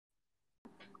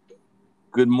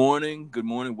Good morning. Good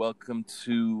morning. Welcome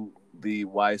to the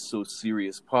Why So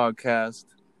Serious podcast.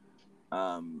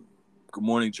 Good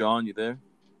morning, John. You there?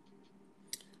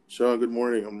 Sean, good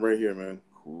morning. I'm right here, man.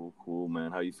 Cool,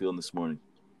 man. How you feeling this morning?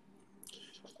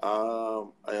 I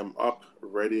am up,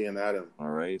 ready, and Adam. All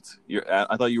right.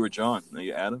 I thought you were John. Now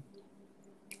you're Adam.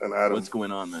 And Adam. What's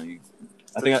going on, man?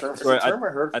 It's a term I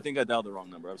heard. I think I dialed the wrong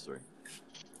number. I'm sorry.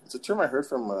 It's a term I heard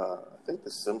from I think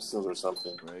The Simpsons or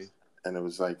something. Right. And it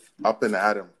was like up and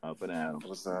Adam. Up and Adam. It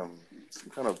was some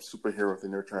kind of superhero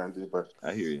thing they're trying to do, but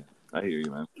I hear you,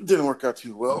 man. It didn't work out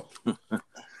too well.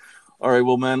 All right.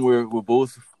 Well, man, we're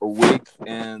both awake,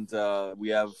 and we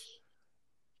have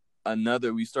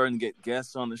another. We're starting to get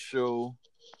guests on the show.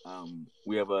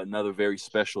 We have another very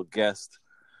special guest.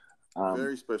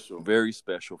 Very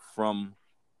special from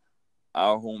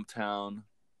our hometown.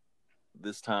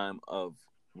 This time of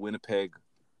Winnipeg,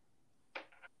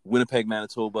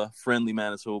 Manitoba, friendly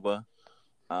Manitoba.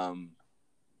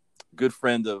 Good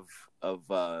friend of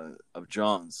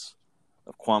John's,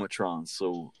 of Kwamatron.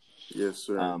 So yes,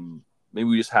 sir. Maybe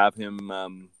we just have him.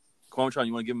 Kwamatron,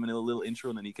 you want to give him a little intro,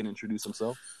 and then he can introduce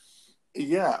himself?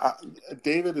 Yeah,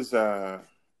 David is a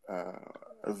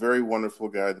very wonderful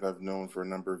guy that I've known for a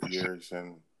number of years,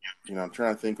 and I'm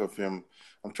trying to think of him.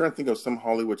 I'm trying to think of some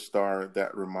Hollywood star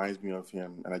that reminds me of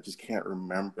him, and I just can't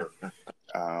remember.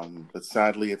 But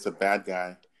sadly, it's a bad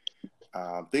guy.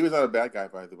 David's not a bad guy,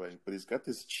 by the way, but he's got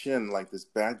this chin like this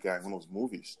bad guy in one of those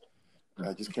movies.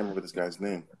 I just can't remember this guy's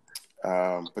name.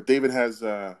 But David has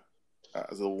a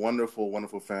wonderful,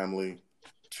 wonderful family,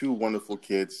 2 wonderful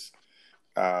kids.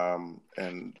 And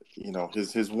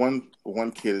his one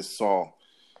kid is Saul,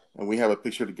 and we have a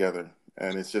picture together,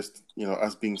 and it's just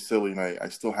us being silly, and I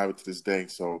still have it to this day.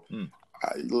 So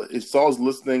if Saul's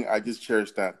listening, I just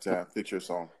cherish that picture,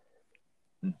 Saul.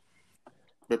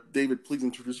 But David, please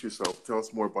introduce yourself. Tell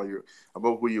us more about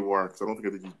who you are, because I don't think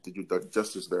I did you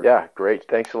justice there. Yeah, great.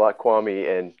 Thanks a lot,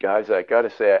 Kwame. And guys, I got to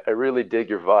say, I really dig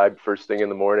your vibe first thing in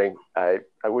the morning. I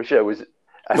wish I was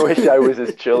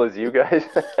as chill as you guys.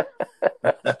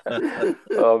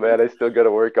 Oh man, I still got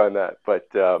to work on that. But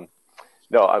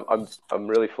no, I'm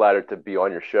really flattered to be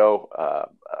on your show.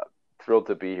 Thrilled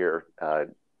to be here.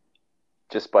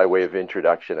 Just by way of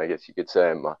introduction, I guess you could say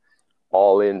I'm an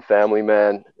all-in family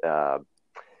man.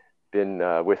 Been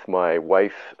with my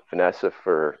wife Vanessa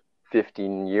for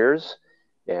 15 years,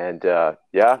 and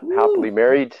happily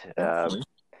married.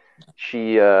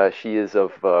 She is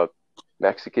of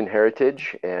Mexican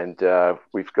heritage, and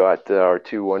we've got our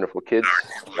 2 wonderful kids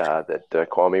that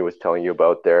Kwame was telling you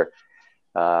about there.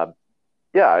 I'm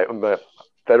a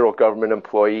federal government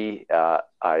employee.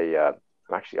 I'm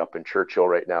actually up in Churchill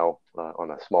right now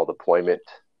on a small deployment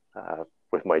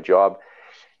with my job.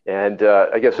 And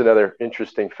I guess another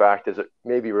interesting fact, as it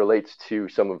maybe relates to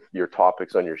some of your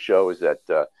topics on your show, is that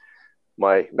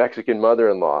my Mexican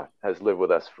mother-in-law has lived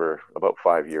with us for about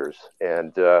 5 years.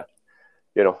 And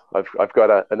I've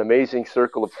got an amazing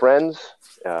circle of friends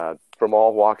from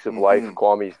all walks of life.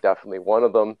 Kwame's definitely one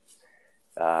of them.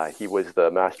 He was the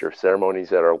master of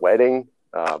ceremonies at our wedding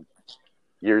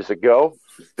years ago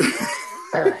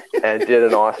and did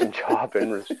an awesome job,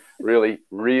 and was really,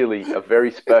 really a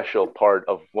very special part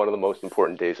of one of the most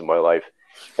important days of my life.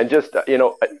 And just,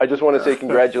 I just want to say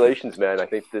congratulations, man. I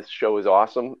think this show is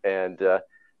awesome. And,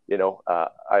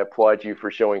 I applaud you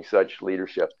for showing such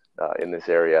leadership in this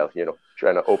area of,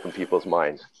 trying to open people's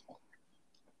minds.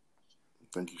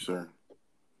 Thank you, sir.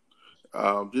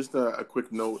 Just a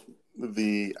quick note.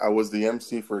 I was the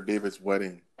MC for David's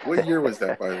wedding. What year was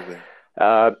that, by the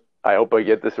way? I hope I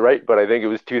get this right, but I think it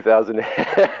was 2000.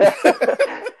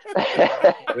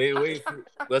 Wait.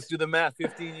 Let's do the math.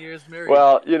 15 years married.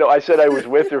 Well, I said I was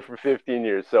with her for 15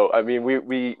 years. So, I mean,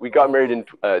 we got married in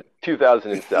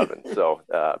 2007. So,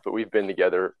 but we've been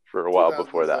together for a while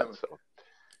before that. So.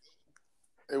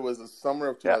 It was the summer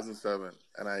of 2007,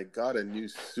 and I got a new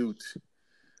suit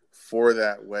for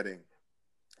that wedding.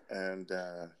 And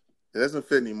it doesn't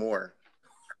fit anymore.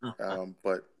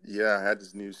 But, yeah, I had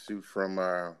this new suit from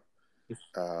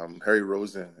Harry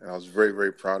Rosen, and I was very,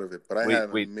 very proud of it. But I had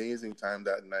an amazing time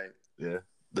that night. Yeah.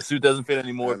 The suit doesn't fit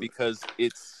anymore because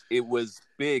it was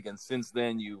big, and since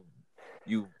then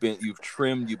you've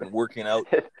trimmed, you've been working out,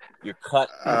 you're cut.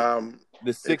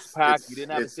 The 6-pack, you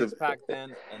didn't have a 6-pack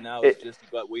then, and now it's just you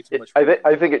got way too much.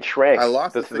 I think it shrank. I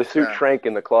lost the suit shrank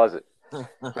in the closet.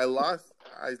 I lost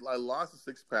a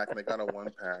 6-pack and I got a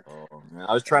 1-pack. Oh man,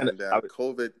 I was trying to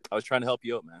COVID. I was trying to help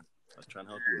you out, man. I was trying to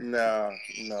help you. No.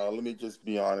 Let me just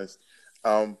be honest.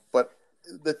 But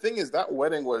the thing is, that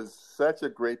wedding was such a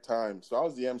great time. So I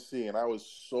was the MC, and I was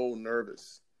so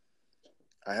nervous.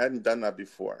 I hadn't done that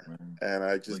before, and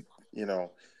I just you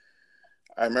know,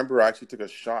 I remember I actually took a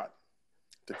shot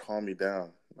to calm me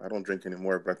down. I don't drink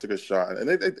anymore, but I took a shot, and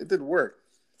it did work.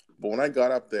 But when I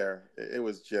got up there, it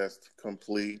was just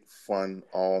complete fun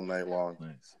all night long.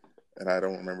 Nice. And I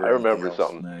don't remember. I remember else.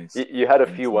 something. Nice. You had a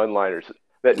few one-liners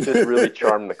that just really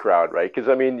charmed the crowd, right? Because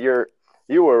I mean,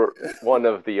 you were one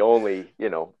of the only,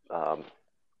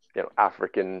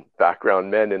 African background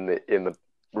men in the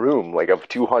room, like of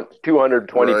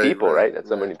 220 people, right? That's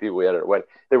how many people we had at our wedding.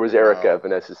 There was Erica,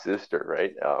 Vanessa's sister,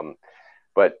 right?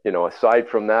 But aside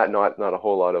from that, not a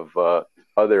whole lot of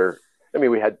other. I mean,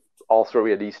 we had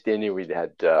East Indian, we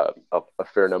had a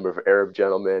fair number of Arab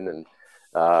gentlemen,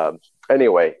 and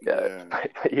anyway,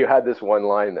 you had this one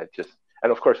line that just,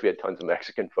 and of course we had tons of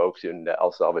Mexican folks and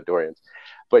El Salvadorians,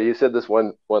 but you said this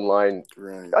one line,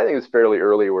 right. I think it was fairly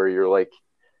early, where you're like,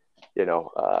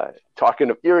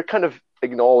 you're kind of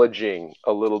acknowledging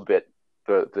a little bit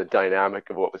the dynamic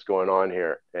of what was going on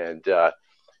here, and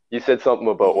you said something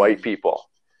about white people.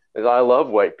 And I love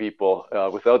white people.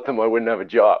 Without them, I wouldn't have a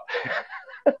job.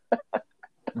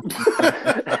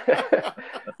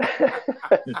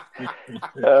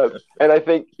 And I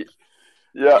think,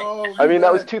 I mean,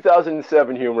 that was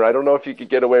 2007 humor. I don't know if you could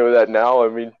get away with that now. I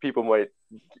mean, people might,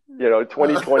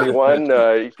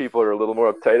 2021, people are a little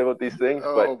more uptight about these things.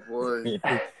 Boy.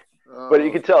 But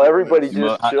you could tell everybody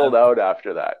just chilled out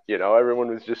after that. Everyone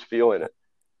was just feeling it.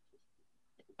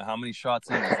 How many shots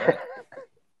in was that?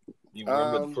 You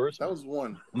remember the first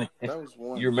one? That was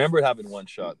one. You remember having one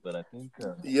shot, but I think...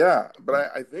 Yeah, but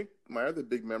I think my other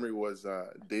big memory was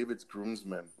David's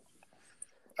groomsmen.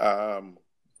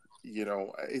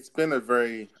 It's been a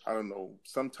very, I don't know,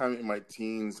 sometime in my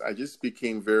teens, I just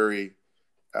became very,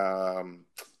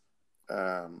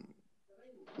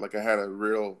 like I had a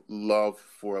real love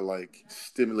for like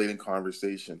stimulating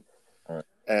conversation. Right.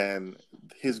 And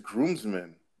his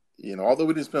groomsmen, although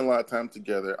we didn't spend a lot of time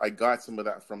together, I got some of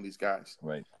that from these guys.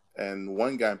 Right. And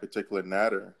one guy in particular,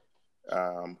 Nader,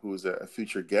 who is a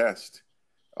future guest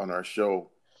on our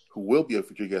show, who will be a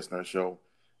future guest on our show,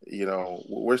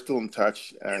 we're still in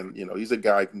touch. And, he's a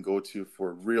guy I can go to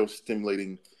for real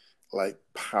stimulating, like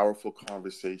powerful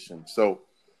conversation. So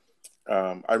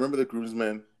I remember the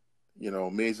groomsmen,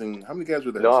 amazing. How many guys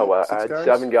were there? No, I had guys?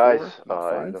 7 guys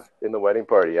in the wedding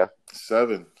party. Yeah.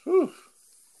 7. Whew.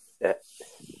 Yeah.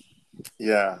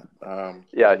 Yeah.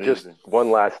 Amazing. Just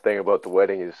one last thing about the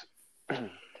wedding is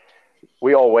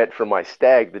we all went for my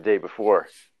stag the day before,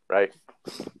 right?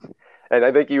 And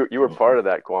I think you were part of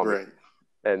that, Kwame. Right.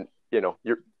 And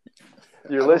your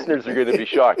listeners are going to be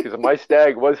shocked because my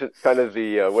stag wasn't kind of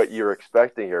the what you're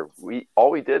expecting here.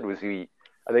 All we did was I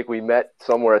think we met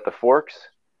somewhere at the Forks.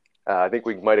 I think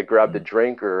we might have grabbed a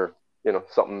drink or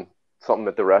something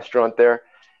at the restaurant there.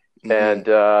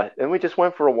 Mm-hmm. And we just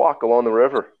went for a walk along the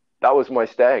river. That was my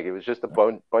stag. It was just a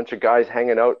bunch of guys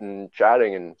hanging out and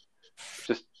chatting and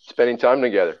just spending time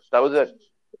together. That was it.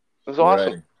 It was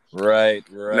awesome. Right.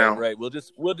 We'll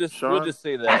just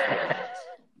say that.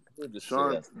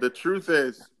 Sean, the truth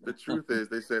is,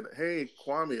 they said, "Hey,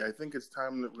 Kwame, I think it's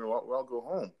time that we'll all go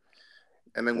home."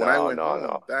 And then when I went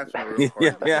home, that's when the real party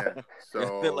began.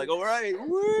 So they're like, "All right,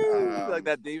 woo!" Like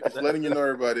that. Dave, just letting you know,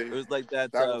 everybody. It was like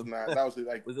that. That was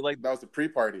the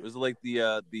pre-party. Was it like the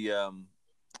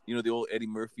old Eddie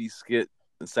Murphy skit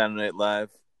in Saturday Night Live?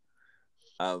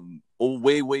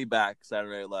 Way back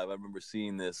Saturday Night Live. I remember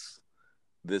seeing this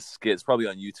skit. It's probably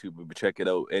on YouTube, but check it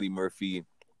out. Eddie Murphy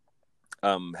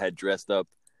had dressed up,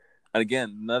 and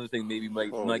again, another thing maybe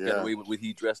might get away with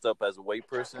he dressed up as a white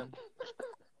person.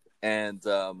 And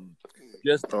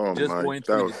just going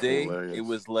through the day, hilarious. It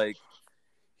was like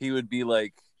he would be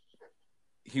like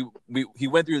he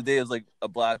went through the day as like a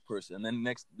black person, and then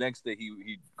next day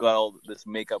he got all this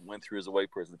makeup, went through as a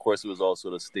white person. Of course, it was all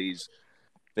sort of staged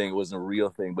thing; it wasn't a real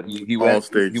thing. But he went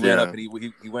up and he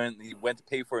went to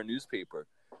pay for a newspaper,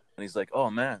 and he's like,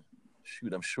 "Oh man,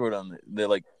 shoot, I'm short on it." They're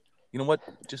like, "You know what?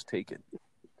 Just take it.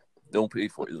 Don't pay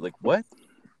for it." He's like, "What?"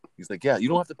 He's like, "Yeah, you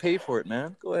don't have to pay for it,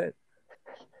 man. Go ahead."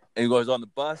 And he goes on the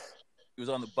bus. He was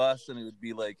on the bus, and it would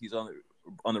be like he's on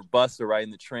the bus or riding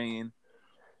the train,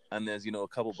 and there's a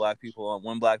couple black people on,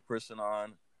 one black person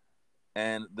on,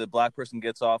 and the black person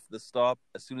gets off the stop.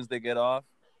 As soon as they get off,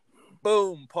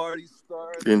 boom, party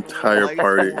starts. The entire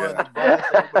party. On the bus,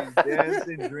 everybody's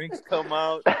dancing, drinks come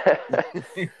out.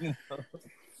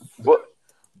 Well,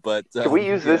 but can we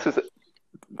use this as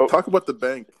talk about the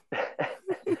bank?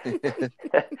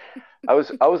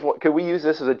 Could we use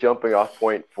this as a jumping off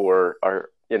point for our,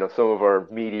 some of our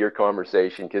meatier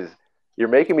conversation? Because you're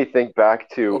making me think back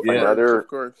to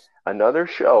another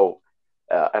show,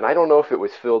 and I don't know if it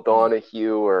was Phil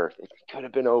Donahue or it could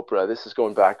have been Oprah. This is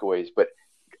going back a ways, but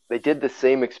they did the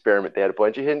same experiment. They had a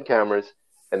bunch of hidden cameras,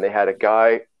 and they had a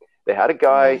guy.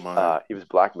 He was a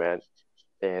black man,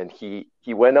 and he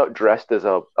went out dressed as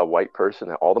a white person,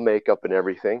 had all the makeup and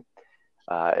everything,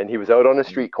 and he was out on a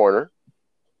street corner,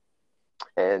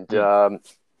 and so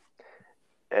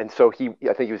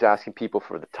I think he was asking people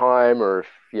for the time, or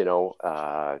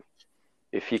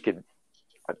if he could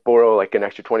borrow like an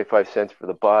extra 25 cents for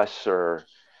the bus, or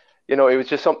it was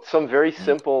just some very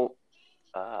simple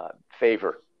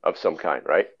favor of some kind,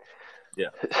 right? Yeah.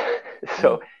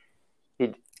 So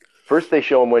first they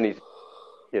show him when he's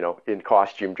in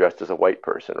costume dressed as a white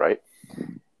person, right?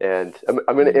 And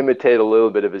I'm going to imitate a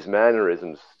little bit of his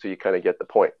mannerisms so you kind of get the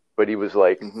point. But he was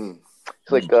like,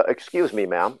 it's like, excuse me,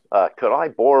 ma'am, could I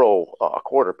borrow a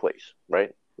quarter, please?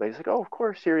 Right? And he's like, oh, of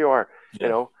course, here you are.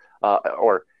 Yeah.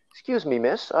 Or excuse me,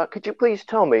 miss, could you please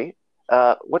tell me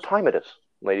what time it is?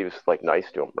 Lady was like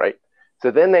nice to him, right? So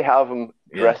then they have him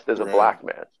dressed as a black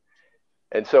man.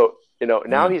 And so,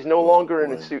 now he's no longer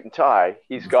in a suit and tie.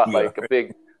 He's got like a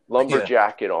big lumber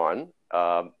jacket on,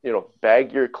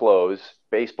 bag your clothes,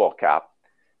 baseball cap.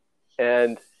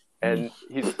 And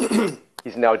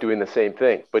he's now doing the same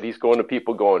thing, but he's going to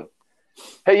people going,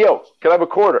 hey, yo, can I have a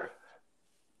quarter?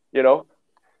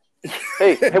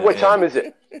 Hey, what time is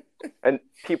it? And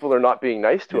people are not being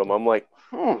nice to him. I'm like,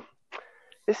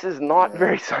 this is not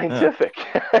very scientific.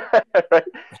 Right?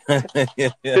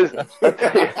 This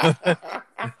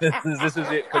is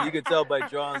it, because you can tell by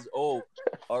John's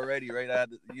already, right?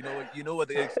 You know what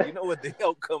the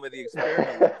outcome of the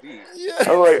experiment would be.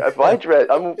 I'm like,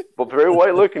 I'm a very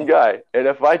white looking guy, and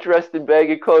if I dressed in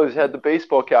baggy clothes, had the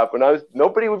baseball cap, and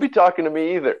nobody would be talking to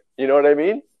me either. You know what I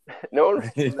mean? No.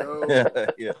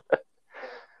 Yeah.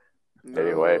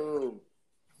 Anyway.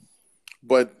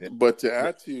 But to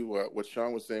add to what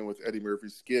Sean was saying with Eddie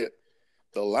Murphy's skit,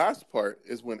 the last part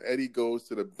is when Eddie goes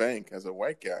to the bank as a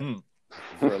white guy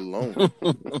for a loan.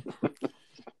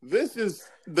 This is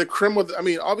the criminal. I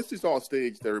mean, obviously it's all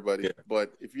staged, everybody. Yeah.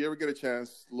 But if you ever get a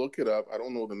chance, look it up. I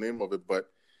don't know the name of it,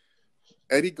 but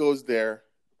Eddie goes there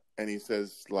and he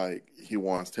says like he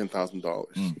wants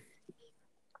 $10,000.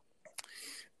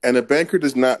 And the banker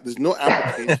there's no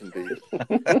application date.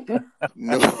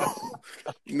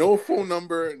 No phone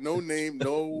number, no name,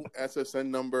 no SSN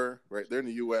number, right? They're in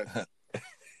the US.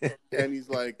 And he's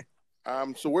like,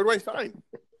 so where do I sign?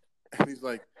 And he's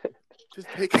like, just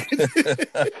take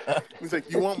it. He's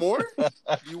like, you want more? Do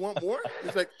you want more?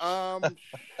 He's like,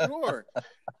 sure.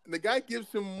 And the guy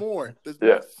gives him more, does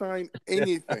not sign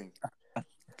anything.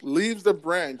 Leaves the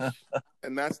branch,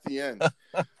 and that's the end.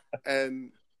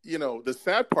 And the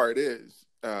sad part is,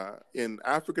 in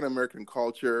African American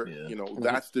culture,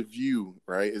 that's the view,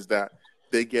 right? Is that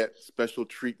they get special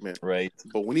treatment, right?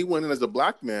 But when he went in as a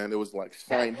black man, it was like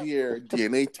sign here,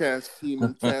 DNA test,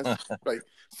 semen test, like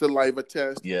saliva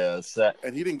test,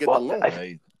 and he didn't get the loan,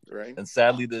 right? And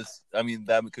sadly,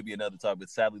 that could be another topic. But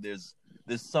sadly, there's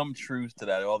some truth to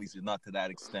that. Obviously, not to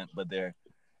that extent, but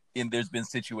there's been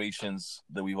situations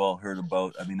that we've all heard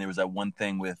about. I mean, there was that one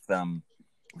thing with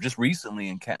just recently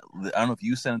I don't know if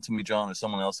you sent it to me, John, or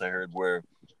someone else I heard, where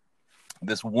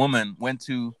this woman went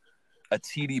to a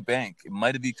TD Bank. It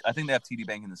might have been, I think they have TD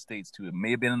Bank in the States too. It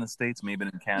may have been in the States, may have been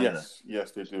in Canada.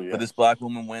 Yes, they do. Yeah. But this black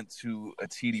woman went to a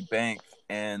TD Bank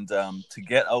and to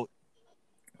get out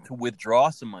to withdraw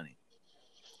some money,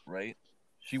 right?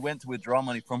 She went to withdraw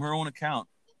money from her own account,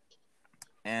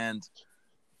 and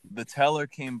the teller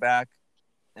came back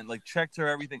and like checked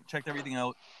everything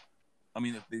out. I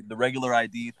mean, the regular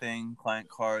ID thing, client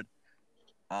card,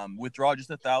 withdraw just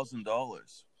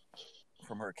 $1,000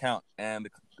 from her account. And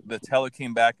the teller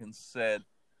came back and said,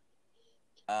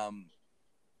 I'm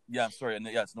sorry, and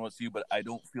yes, no, it's you, but I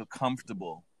don't feel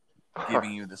comfortable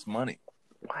giving you this money.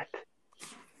 What?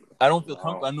 I don't feel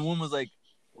comfortable. And the woman was like,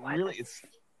 really?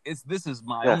 This is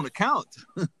my own account.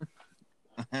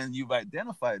 And you've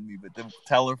identified me, but the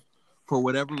teller, for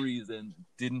whatever reason,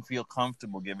 didn't feel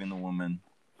comfortable giving the woman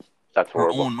her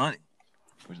own money,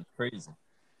 which is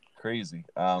crazy.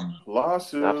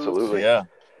 Lawsuit. Absolutely. Yeah.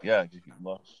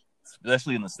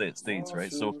 Especially in the states,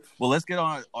 right? So, well, let's get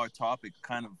on our topic.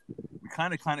 We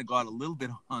kind of got a little bit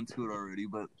onto it already,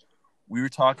 but we were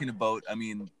talking about, I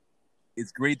mean,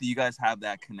 it's great that you guys have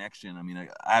that connection. I mean, I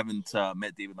haven't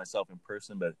met David myself in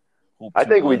person, but I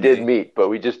think we did meet, but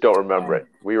we just don't remember it.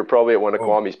 We were probably at one of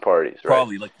Kwame's parties, right?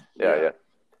 Probably, yeah.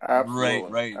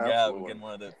 Absolutely. Right. Absolutely. Yeah, we're getting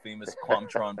one of the famous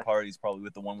Kwamatron parties, probably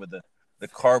with the one with the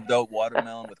carved out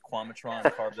watermelon with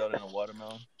Kwamatron carved out in a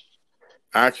watermelon.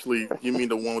 Actually, you mean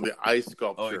the one with the ice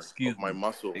sculpture of my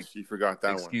muscles? You forgot that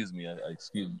one. Excuse me.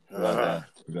 How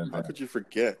could you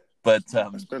forget? But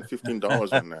I spent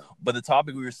 $15 on that. But the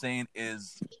topic we were saying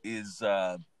is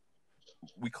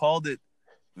we called it.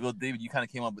 Well, David, you kind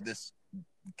of came up with this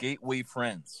gateway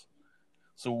friends.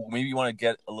 So maybe you want to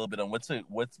get a little bit on what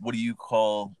do you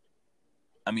call?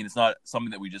 I mean, it's not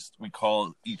something that we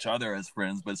call each other as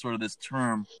friends, but sort of this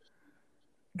term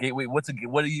gateway. What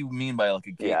do you mean by like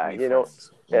a gateway?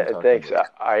 Yeah, thanks.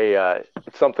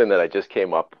 It's something that I just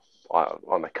came up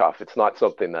on the cuff. It's not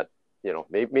something that,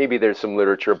 maybe there's some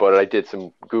literature about it. I did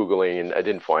some Googling and I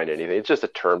didn't find anything. It's just a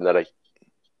term that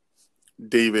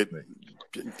David,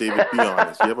 be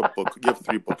honest. You have a book. You have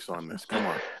 3 books on this. Come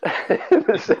on. In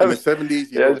the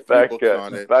 70s, you wrote 3 books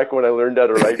on it. Back when I learned how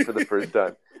to write for the first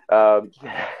time.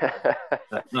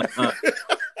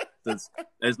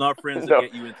 It's not friends that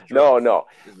get you into drugs. No.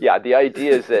 Yeah, the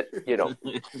idea is that,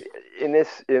 in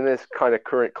this kind of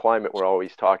current climate, we're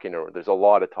always talking, or there's a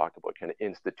lot of talk about kind of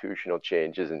institutional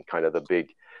changes and kind of the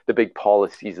big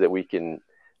policies that we can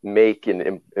make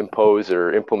and impose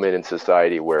or implement in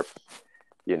society where,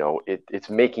 it's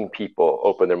making people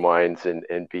open their minds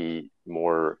and be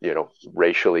more,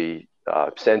 racially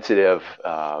sensitive,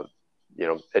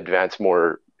 advance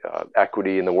more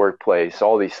equity in the workplace,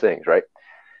 all these things, right?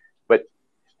 But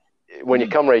when you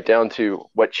come right down to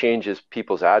what changes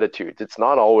people's attitudes, it's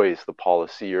not always the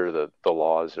policy or the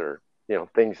laws or,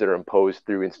 things that are imposed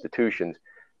through institutions.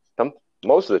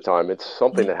 Most of the time, it's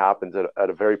something that happens at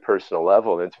a very personal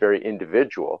level, and it's very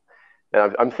individual.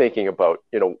 And I'm thinking about,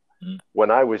 when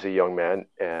I was a young man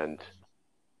and,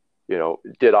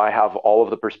 did I have all of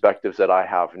the perspectives that I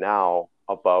have now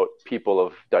about people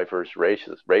of diverse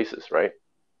races, right?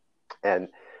 And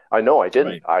I know I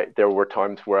didn't. Right. There were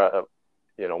times where,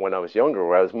 when I was younger,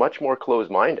 where I was much more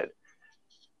closed-minded.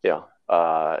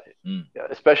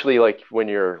 Especially like when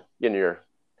you're in your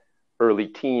early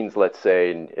teens, let's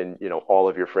say, and all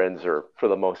of your friends are for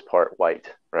the most part white,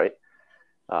 right?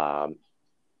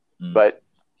 But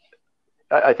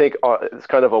I think it's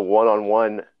kind of a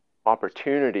one-on-one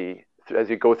opportunity as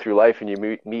you go through life and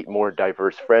you meet more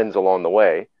diverse friends along the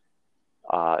way.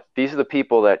 These are the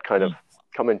people that kind of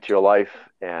come into your life,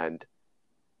 and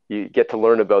you get to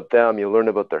learn about them. You learn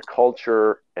about their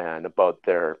culture and about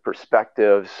their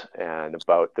perspectives and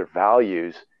about their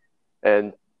values.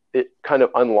 And it kind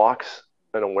of unlocks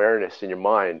an awareness in your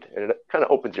mind, and it kind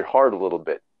of opens your heart a little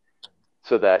bit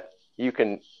so that you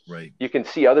can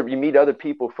see you meet other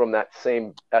people from that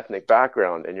same ethnic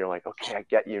background, and you're like, okay, I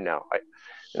get you now.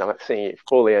 And I'm not saying you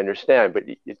fully understand, but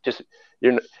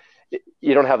you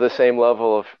don't have the same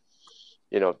level of,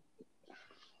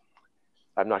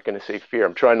 I'm not going to say fear.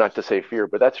 I'm trying not to say fear,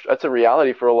 but that's a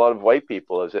reality for a lot of white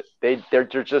people, is that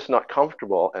they're just not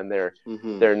comfortable, and they're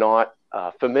not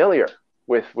familiar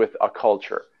with a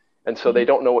culture, and so they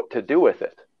don't know what to do with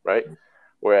it, right?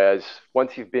 Whereas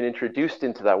once you've been introduced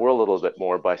into that world a little bit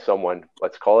more by someone,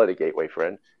 let's call it a gateway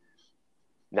friend,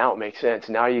 now it makes sense.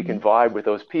 Now you can vibe with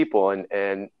those people,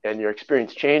 and your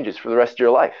experience changes for the rest of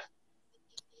your life.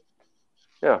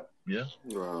 Yeah. Yeah.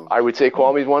 Wow. I would say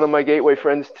Kwame's one of my gateway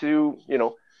friends to,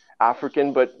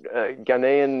 African, but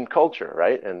Ghanaian culture,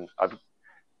 right? And I've,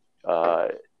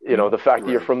 the fact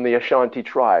that you're from the Ashanti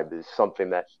tribe is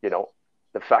something that,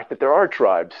 the fact that there are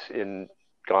tribes in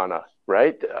Ghana,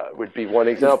 right, would be one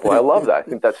example. I love that. I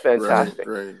think that's fantastic.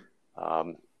 Right.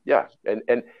 Yeah.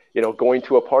 And going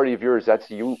to a party of yours, that's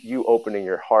you opening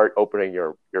your heart, opening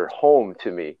your home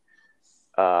to me,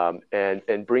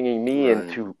 and bringing me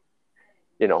into,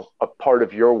 a part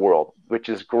of your world, which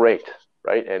is great.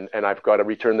 Right. And I've got to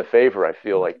return the favor. I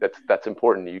feel like that's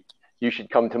important. You should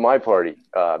come to my party,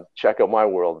 check out my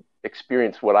world,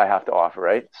 experience what I have to offer.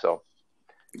 Right. So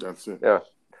that's it. Yeah.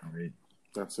 Right.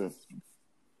 That's it.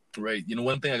 Right.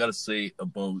 One thing I got to say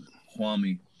about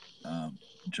Kwame,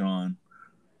 John,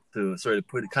 to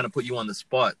put you on the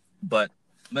spot, but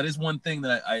that is one thing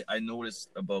that I noticed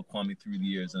about Kwame through the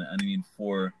years. And I mean,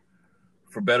 for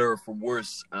better or for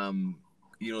worse,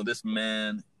 this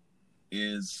man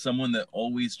is someone that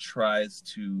always tries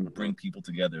to bring people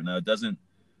together. Now,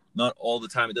 not all the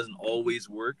time, it doesn't always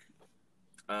work.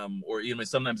 Or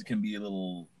sometimes it can be a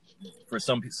little, for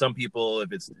some people,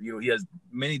 if it's, he has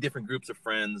many different groups of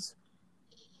friends,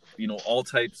 all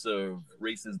types of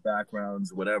races,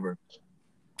 backgrounds, whatever.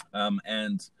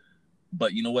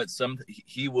 But you know what?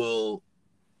 He will,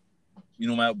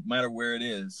 no matter where it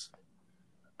is,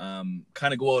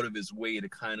 kind of go out of his way to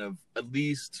kind of at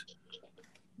least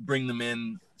bring them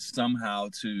in somehow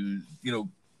to,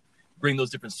 bring those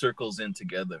different circles in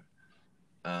together.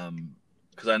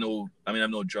 Because I've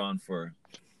known John for,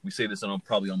 we say this on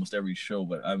probably almost every show,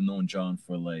 but I've known John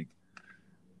for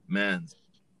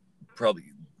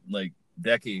probably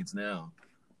decades now.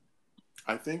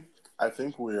 I think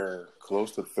we're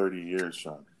close to 30 years,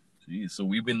 Sean. Geez, so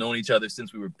we've been knowing each other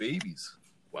since we were babies.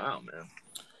 Wow, man.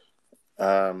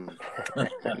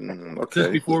 Okay.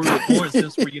 Since before we were born,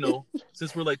 since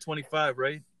we're like 25,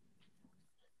 right?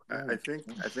 I think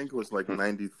it was like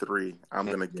 93. I'm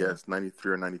gonna guess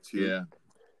 93 or 92. Yeah.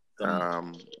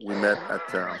 We met at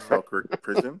Selkirk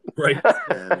Prison, right?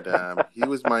 And he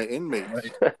was my inmate.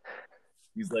 Right.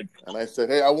 He's like, and I said,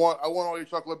 "Hey, I want all your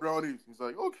chocolate brownies." He's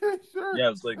like, "Okay, sure." Yeah, it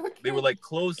was like they were like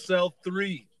closed cell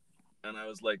 3, and I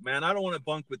was like, "Man, I don't want to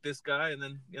bunk with this guy." And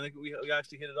then we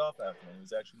actually hit it off after. It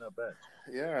was actually not bad.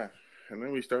 Yeah, and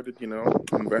then we started,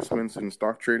 investments and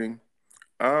stock trading.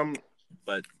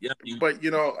 But yeah, you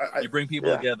bring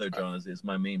people together, John. Is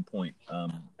my main point.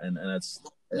 And that's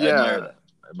I admire that.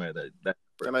 I admire that.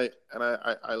 And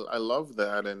I love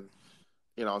that. And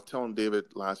I was telling David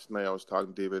last night. I was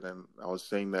talking to David, and I was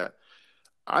saying that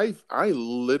I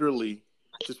literally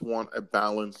just want a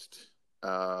balanced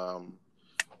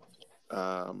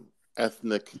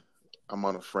ethnic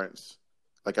amount of friends.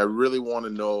 Like, I really want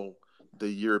to know the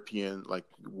European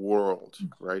world,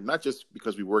 right? Not just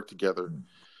because we work together,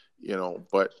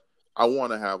 but I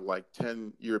want to have like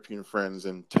 10 European friends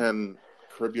and 10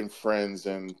 Caribbean friends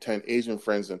and 10 Asian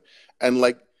friends, and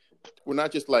like, we're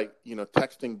not just like,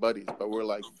 texting buddies, but we're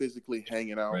like physically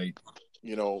hanging out. Right.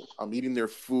 I'm eating their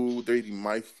food, they're eating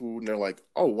my food, and they're like,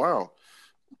 "Oh, wow.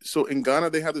 So in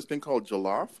Ghana, they have this thing called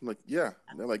jollof." I'm like, "Yeah."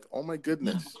 And they're like, "Oh my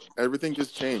goodness, everything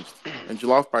just changed." And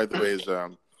jollof, by the way, is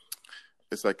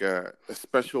it's like a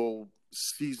special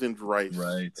seasoned rice,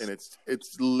 right? And it's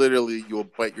literally, you'll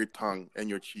bite your tongue and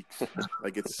your cheeks,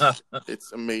 like it's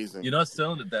amazing. You're not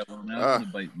selling it that well. Now I'm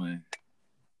gonna bite my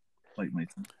tongue.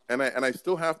 And I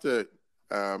still have to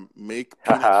make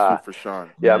peanut soup for Sean.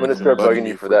 Yeah, I'm gonna start bugging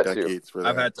you for that too. For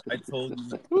that. I told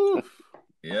you.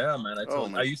 Yeah, man. I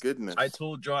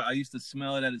told John I used to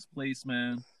smell it at his place,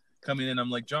 man. Coming in, I'm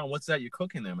like, "John, what's that you're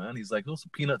cooking there, man?" He's like, "Oh, some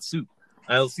peanut soup."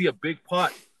 I'll see a big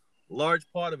pot, large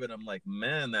pot of it. I'm like,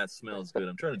 "Man, that smells good."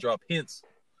 I'm trying to drop hints.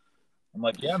 I'm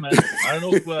like, "Yeah, man." I don't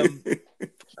know if I'm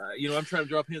trying to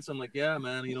drop hints. I'm like, "Yeah,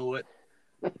 man. You know what?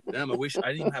 Damn, I wish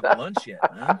I didn't even have lunch yet,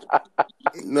 man."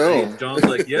 No. And John's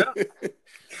like, "Yeah."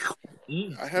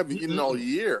 I haven't eaten all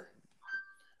year.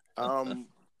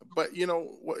 But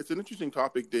it's an interesting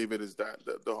topic, David, is that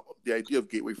the idea of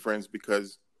gateway friends,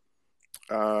 because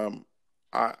I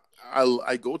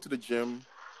go to the gym,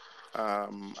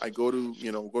 I go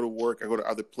to work, I go to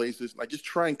other places, and I just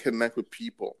try and connect with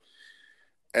people.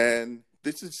 And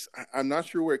I'm not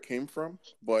sure where it came from,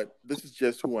 but this is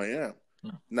just who I am.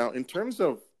 Now, in terms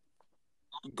of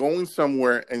going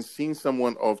somewhere and seeing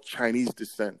someone of Chinese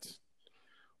descent,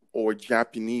 or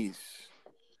Japanese,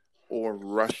 or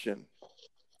Russian,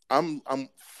 I'm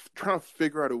trying to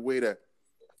figure out a way to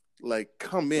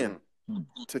come in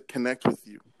to connect with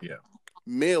you. Yeah.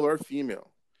 Male or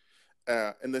female.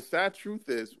 And the sad truth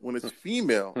is, when it's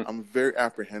female, I'm very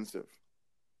apprehensive,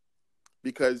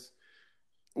 because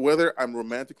whether I'm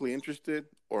romantically interested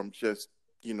or I'm just,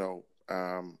 just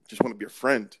want to be a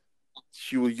friend,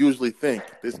 she will usually think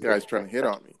this guy's trying to hit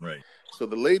on me. Right. So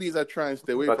the ladies I try and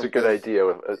stay away from. That's a good idea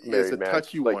with a married man.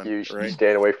 Touchy like one, you, right? You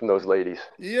staying away from those ladies.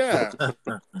 Yeah.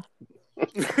 And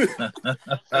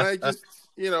I just,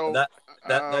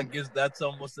 that's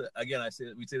almost again.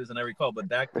 We say this on every call, but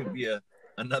that could be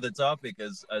another topic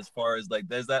as far as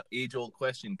there's that age old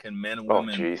question: can men and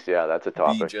women? That's a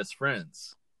topic. Be just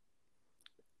friends.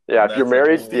 Yeah, if you're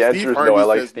married, the answer is no. I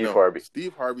like Steve Harvey.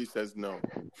 Steve Harvey says no.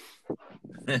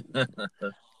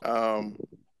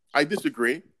 I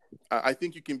disagree. I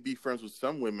think you can be friends with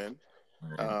some women.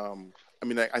 I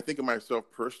think of myself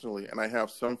personally, and I have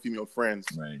some female friends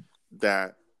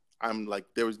that I'm like,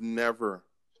 there was never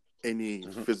any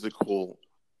physical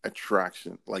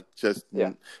attraction.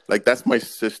 That's my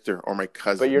sister or my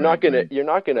cousin. But you're not gonna get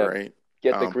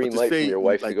the green light from your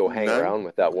wife to go hang around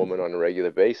with that woman on a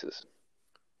regular basis.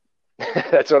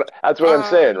 That's what I'm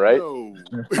saying, right? No.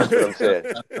 That's what I'm saying.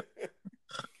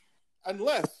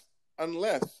 Unless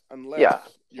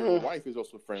your wife is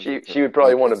also friends. She would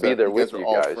probably want to be there with you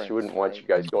guys. Friends, she wouldn't want you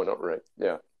guys going out, right?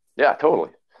 Yeah. Yeah,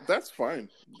 totally. That's fine.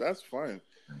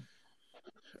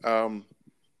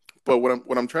 But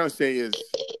what I'm trying to say is,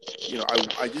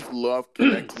 I just love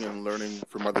connecting and learning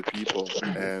from other people.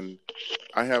 And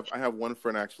I have one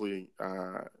friend, actually,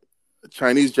 a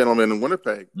Chinese gentleman in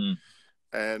Winnipeg.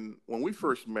 And when we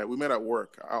first met, we met at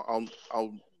work. I'll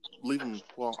leave him.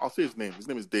 Well, I'll say his name. His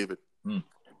name is David. And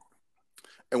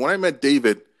when I met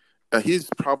David, he's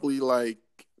probably like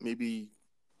maybe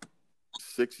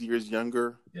 6 years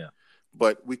younger. Yeah.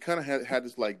 But we kind of had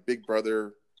this big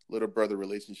brother, little brother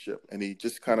relationship. And he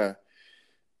just kind of,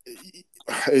 he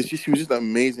was just an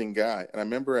amazing guy. And I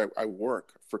remember I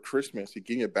work for Christmas. He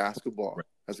gave me a basketball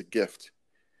as a gift.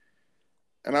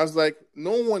 And I was like,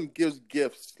 no one gives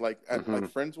gifts like at like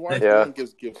friends' wives. No one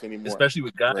gives gifts anymore, especially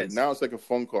with guys. Right? Now it's like a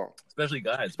phone call. Especially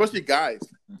guys.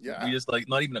 Yeah. We just like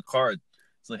not even a card.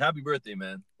 It's like, happy birthday,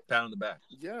 man. Pat on the back.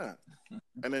 Yeah.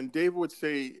 And then David would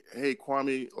say, hey,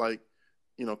 Kwame, like,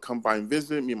 come by and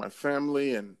visit me and my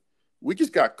family. And we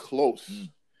just got close.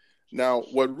 Now,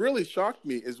 what really shocked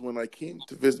me is when I came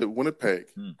to visit Winnipeg,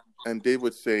 and Dave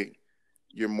would say,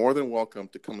 you're more than welcome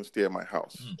to come and stay at my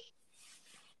house.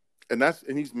 And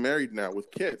he's married now with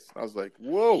kids. I was like,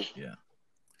 whoa. Yeah.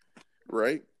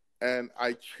 Right? And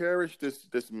I cherish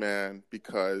this man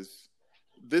because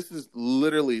this is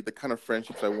literally the kind of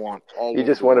friendships I want all You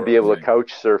just want to be able to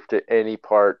couch surf to any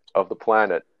part of the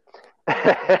planet.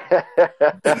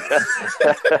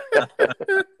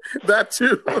 That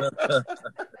too.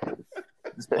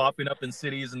 Just popping up in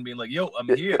cities and being like, yo, I'm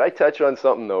here. Could I touch on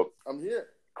something though? I'm here.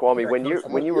 Kwame,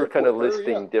 when you were kind of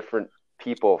listing different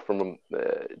people from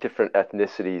different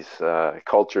ethnicities,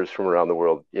 cultures from around the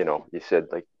world, you said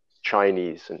like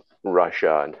Chinese and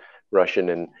Russian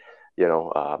and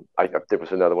there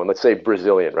was another one, let's say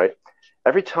Brazilian, right?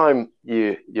 Every time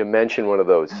you mention one of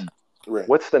those,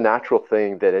 what's the natural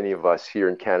thing that any of us here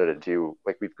in Canada do?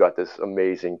 Like, we've got this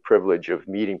amazing privilege of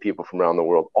meeting people from around the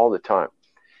world all the time.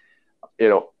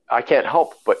 I can't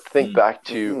help but think back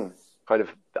to kind of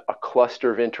a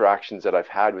cluster of interactions that I've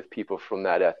had with people from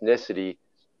that ethnicity.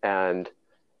 And,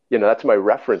 that's my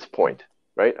reference point,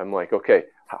 right? I'm like, okay,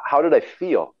 how did I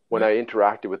feel when I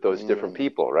interacted with those different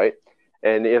people, right?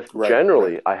 And if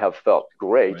generally I have felt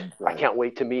great, I can't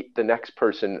wait to meet the next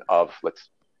person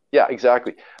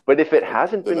exactly. But if it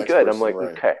hasn't been good, I'm like,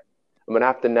 okay, I'm going to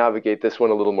have to navigate this one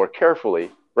a little more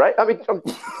carefully, right? I mean,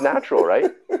 it's natural,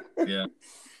 right? Yeah.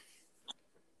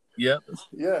 Yeah.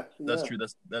 That's true.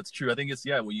 That's true. I think it's,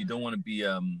 well, you don't want to be,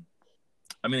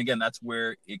 again, that's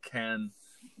where it can,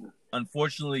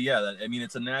 unfortunately,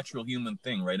 it's a natural human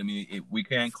thing, right? I mean, we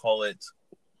can call it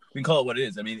what it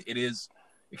is. I mean,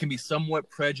 it can be somewhat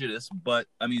prejudiced, but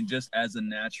I mean, just as a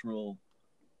natural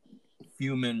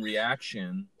human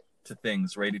reaction to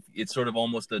things, right? It's sort of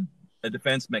almost a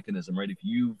defense mechanism, right? If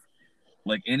you,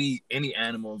 like any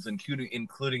animals,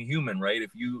 including human, right?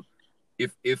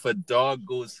 If a dog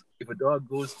goes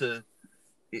to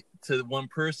one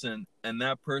person and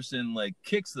that person like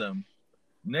kicks them,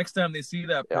 next time they see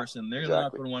that person, they're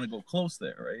not going to want to go close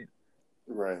there, right?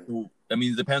 Right. So, I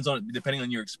mean, depending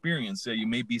on your experience, you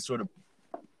may be sort of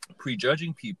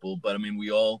prejudging people, but I mean,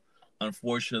 we all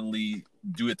unfortunately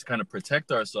do it to kind of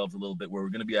protect ourselves a little bit, where we're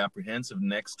going to be apprehensive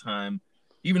next time,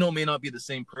 even though it may not be the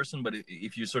same person. But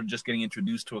if you're sort of just getting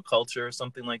introduced to a culture or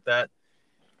something like that,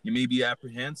 you may be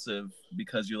apprehensive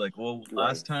because you're like, well,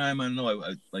 last time, I don't know,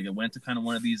 I went to kind of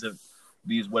one of these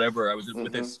whatever, I was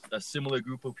with a similar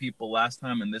group of people last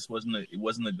time, and it wasn't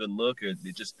a good look, or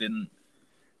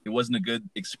it wasn't a good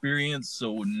experience.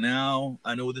 So now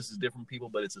I know this is different people,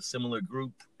 but it's a similar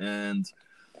group, and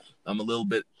I'm a little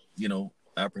bit,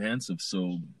 apprehensive.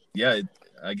 So yeah,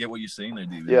 I get what you're saying there,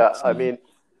 David. Yeah,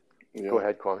 go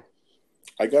ahead, Kwame.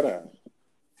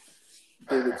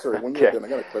 David, sorry, when you're done, I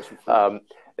got a question for you.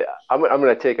 I'm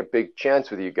going to take a big chance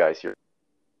with you guys here.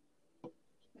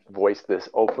 Voice this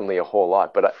openly a whole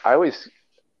lot, but I always,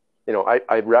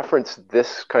 I reference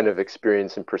this kind of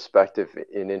experience and perspective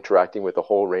in interacting with a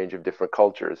whole range of different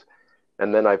cultures.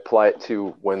 And then I apply it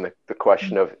to when the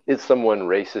question of, is someone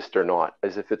racist or not,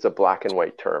 as if it's a black and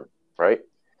white term, right?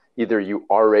 Either you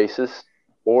are racist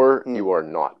or you are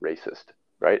not racist,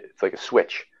 right? It's like a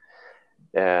switch.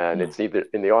 And it's either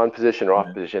in the on position or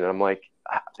off position. And I'm like,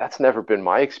 that's never been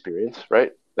my experience,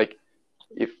 right? Like,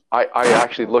 if I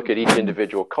actually look at each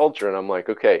individual culture and I'm like,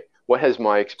 okay, what has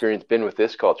my experience been with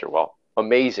this culture? Well,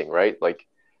 amazing, right? Like,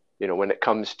 when it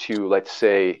comes to, let's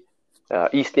say,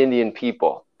 East Indian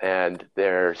people and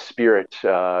their spirit,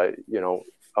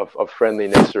 of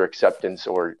friendliness or acceptance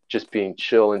or just being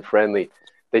chill and friendly,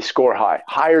 they score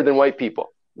higher than white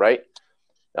people, right?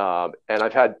 And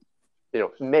I've had,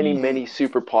 many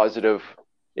super positive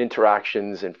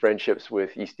interactions and friendships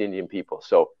with East Indian people.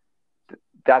 So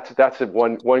that's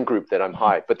one group that I'm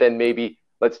high. But then maybe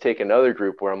let's take another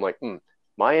group where I'm like,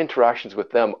 my interactions with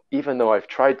them, even though I've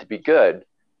tried to be good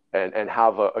and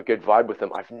have a good vibe with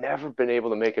them, I've never been able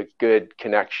to make a good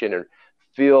connection or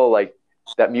feel like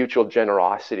that mutual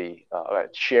generosity,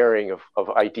 sharing of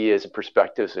ideas and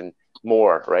perspectives and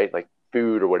more, right? Like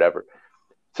food or whatever.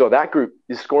 So that group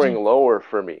is scoring lower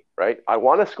for me, right? I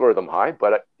want to score them high,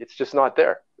 but it's just not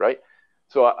there, right?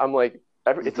 So I'm like,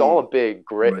 it's all a big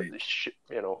gradient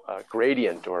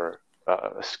or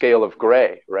a scale of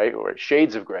gray, right, or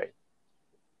shades of gray.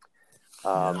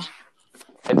 And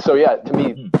so, yeah, to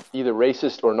me, either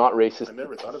racist or not racist. I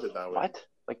never thought of it that way. What?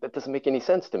 Like, that doesn't make any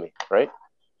sense to me, right?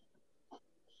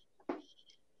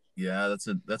 Yeah, that's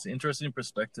an interesting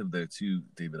perspective there too,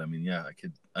 David. I mean, yeah,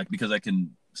 because I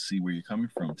can see where you're coming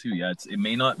from too. Yeah, it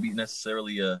may not be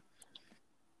necessarily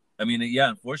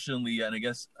unfortunately, and I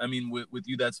guess, I mean, with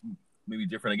you, that's maybe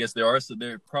different. I guess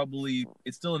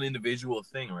it's still an individual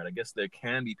thing, right? I guess there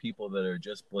can be people that are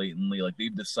just blatantly, like,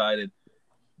 they've decided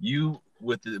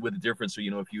with the difference. So,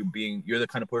 if you're the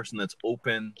kind of person that's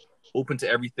open to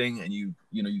everything, and you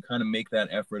kind of make that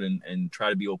effort and try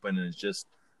to be open, and it just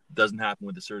doesn't happen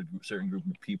with a certain group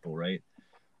of people, right?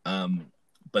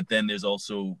 But then there's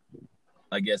also,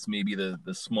 I guess, maybe the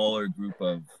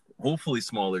hopefully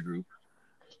smaller group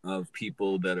of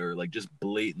people that are like just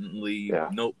blatantly,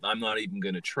 nope, I'm not even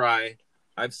gonna try.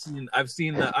 I've seen how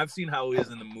it is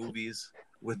in the movies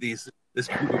with this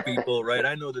group of people, right?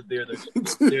 I know that they're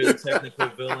the technical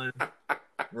villain,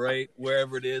 right?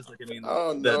 Wherever it is, like, I mean,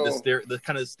 the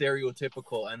kind of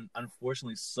stereotypical, and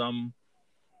unfortunately some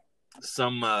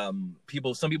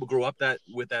people grow up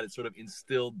with that. It's sort of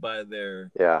instilled by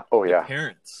their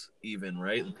parents, even,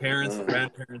 right? The parents, the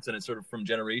grandparents, and it's sort of from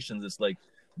generations. It's like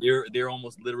they're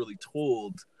almost literally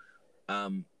told,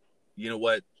 you know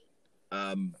what,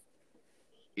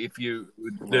 if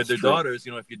their daughters,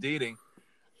 if you're dating,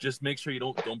 just make sure you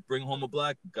don't bring home a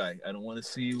black guy. I don't want to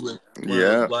see you with one of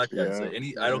those black guys. So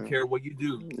I don't care what you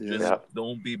do, just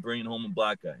don't be bringing home a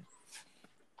black guy,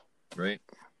 right?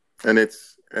 And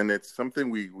it's something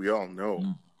we all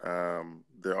know.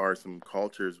 There are some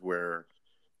cultures where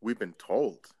we've been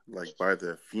told, like, by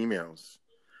the females,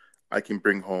 I can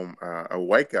bring home a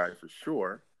white guy for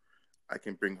sure. I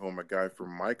can bring home a guy from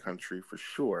my country for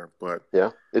sure. But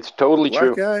it's totally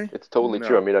true. Guy? It's totally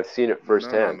true. I mean, I've seen it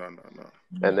firsthand. No.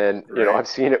 And then, I've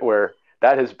seen it where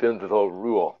that has been the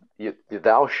rule.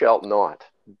 Thou shalt not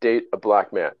date a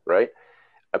black man, right?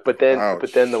 But then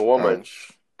the woman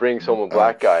brings home a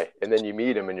black guy, and then you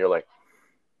meet him, and you're like,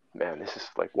 man, this is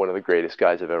like one of the greatest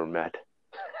guys I've ever met.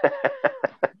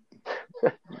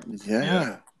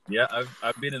 Yeah,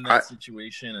 I've been in that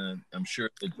situation, and I'm sure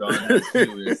that John has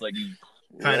too. It's like you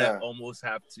kind of almost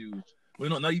have to.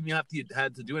 Well, not even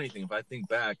had to do anything. If I think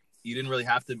back, you didn't really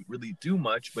have to really do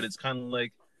much, but it's kind of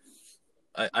like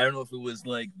I don't know if it was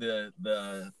like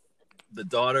the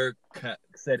daughter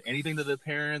said anything to the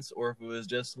parents, or if it was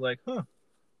just like, huh,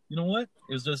 you know what?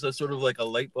 It was just a sort of like a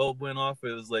light bulb went off.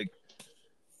 It was like,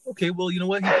 okay, well, you know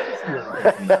what?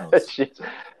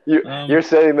 You're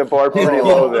setting the bar pretty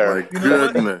low there. My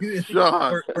goodness,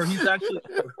 John. Or he's actually,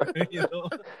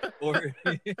 or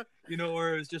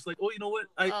it's just like, oh, you know what?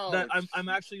 I'm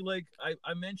actually like,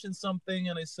 I mentioned something,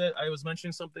 and I was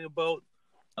mentioning something about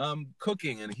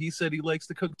cooking, and he said he likes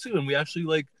to cook too, and we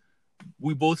actually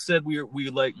we both said we're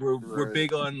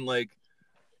big on like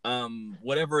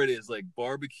whatever it is, like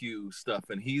barbecue stuff,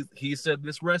 and he said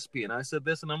this recipe, and I said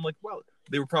this, and I'm like, wow,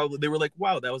 they were like,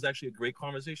 wow, that was actually a great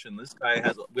conversation. This guy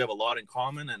we have a lot in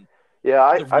common. And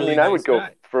I would go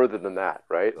further than that,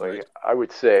 right? Like, I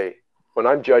would say, when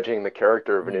I'm judging the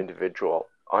character of an individual,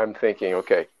 I'm thinking,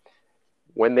 okay,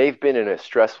 when they've been in a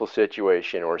stressful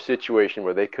situation, or a situation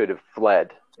where they could have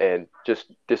fled and just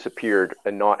disappeared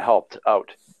and not helped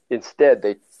out, instead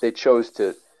they chose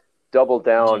to double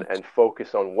down and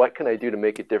focus on, what can I do to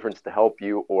make a difference to help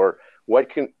you, or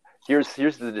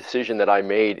here's the decision that I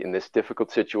made in this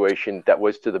difficult situation that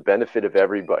was to the benefit of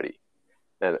everybody.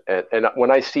 And when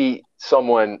I see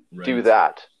someone do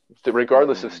that,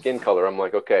 regardless of skin color, I'm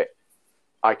like, okay,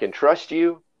 I can trust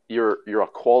you. You're a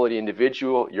quality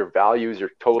individual. Your values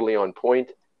are totally on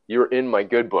point. You're in my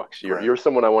good books. You're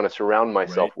someone I want to surround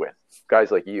myself with. Guys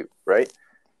like you, right?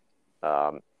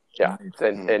 And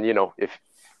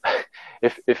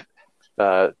if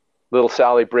little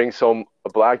Sally brings home a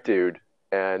black dude,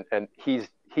 and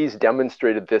he's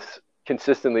demonstrated this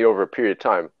consistently over a period of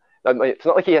time. It's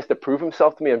not like he has to prove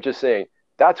himself to me. I'm just saying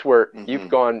that's where you've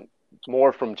gone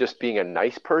more from just being a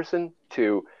nice person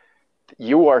to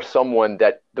you are someone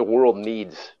that the world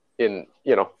needs to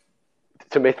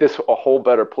make this a whole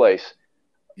better place.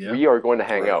 Yeah. We are going to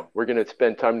hang out. We're going to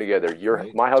spend time together.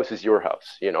 My house is your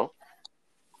house,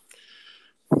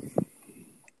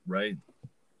 Right.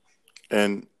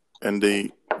 And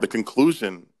the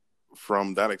conclusion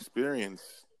from that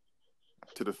experience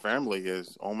to the family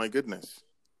is, oh my goodness,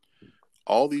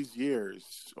 all these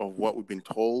years of what we've been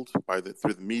told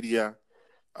through the media,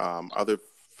 other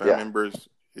family members,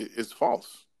 is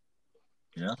false.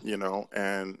 Yeah.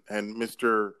 And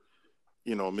Mr.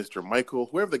 Michael,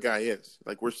 whoever the guy is,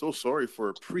 like, we're so sorry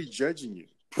for prejudging you.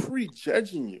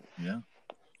 prejudging you. Yeah.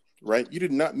 Right? You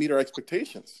did not meet our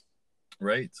expectations.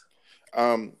 Right.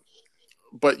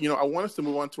 But, I want us to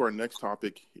move on to our next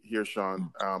topic here,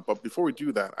 Sean. But before we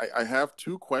do that, I have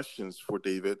 2 questions for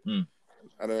David.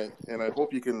 And I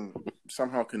hope you can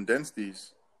somehow condense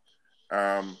these.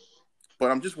 But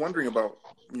I'm just wondering about,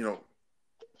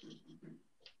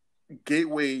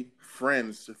 gateway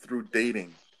friends through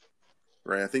dating,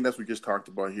 right? I think that's what we just talked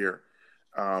about here.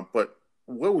 But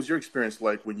what was your experience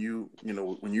like when you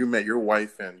met your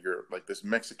wife and you're like this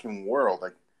Mexican world?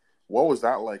 Like, what was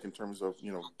that like in terms of,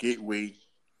 gateway,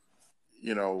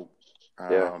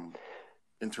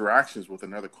 interactions with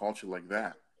another culture like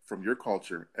that from your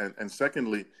culture? And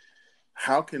secondly,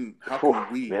 how can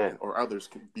we or others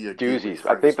be a doozies?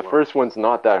 I think the first one's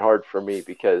not that hard for me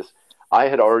because I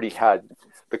had already had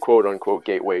the quote unquote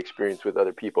gateway experience with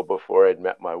other people before I'd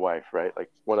met my wife, right? Like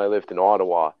when I lived in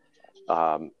Ottawa,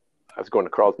 I was going to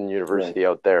Carleton University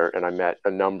out there, and I met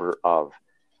a number of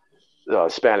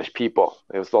Spanish people.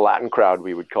 It was the Latin crowd,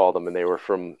 we would call them, and they were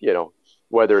from,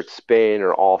 whether it's Spain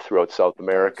or all throughout South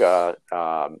America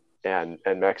and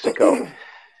Mexico.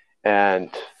 And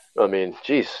I mean,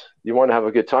 geez, you want to have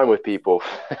a good time with people,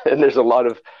 and there's a lot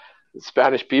of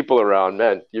Spanish people around,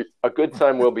 man, a good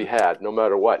time will be had no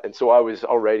matter what. And so I was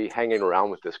already hanging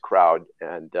around with this crowd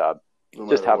and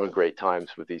just having great times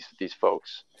with these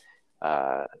folks.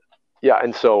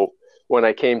 And so when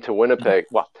I came to Winnipeg,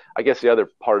 well, I guess the other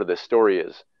part of this story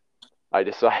is I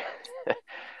decided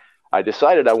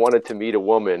I wanted to meet a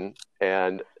woman,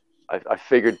 and I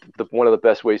figured one of the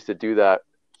best ways to do that,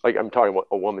 like I'm talking about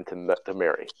a woman to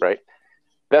marry, right?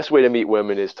 Best way to meet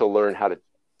women is to learn how to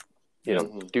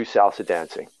do salsa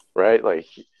dancing, right? Like,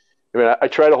 I mean, I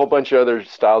tried a whole bunch of other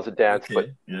styles of dance, but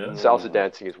salsa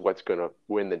dancing is what's going to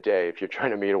win the day if you're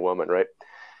trying to meet a woman, right?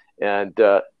 And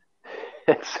so,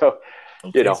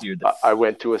 I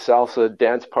went to a salsa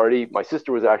dance party. My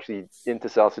sister was actually into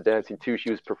salsa dancing too.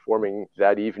 She was performing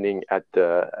that evening at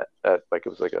like, it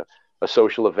was like a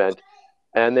social event.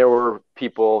 And there were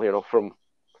people, from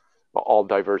all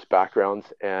diverse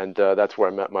backgrounds. And that's where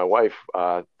I met my wife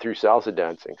through salsa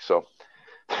dancing. So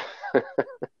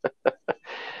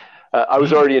I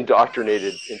was already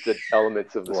indoctrinated into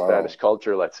elements of the Spanish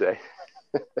culture, let's say.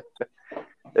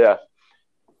 Yeah.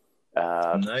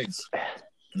 Nice.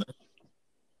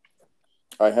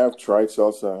 I have tried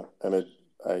salsa, and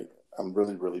I'm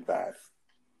really, really bad.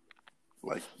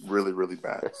 Like, really, really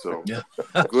bad. So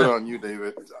good on you,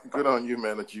 David. Good on you,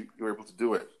 man, that you were able to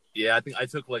do it. Yeah, I think I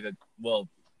took this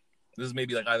is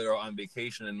maybe like either on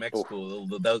vacation in Mexico.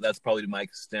 That's probably to my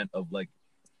extent of like,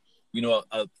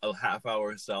 a half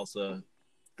hour salsa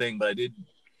thing. But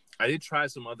I did try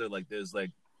some other, like, there's like,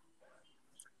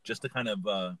 just to kind of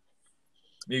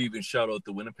maybe even shout out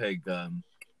the Winnipeg, kind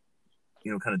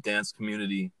of dance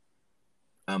community.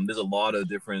 There's a lot of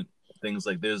different things.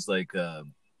 Like there's like, I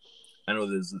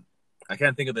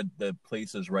can't think of the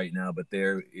places right now, but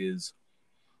there used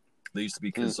to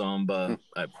be Kizomba.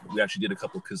 We actually did a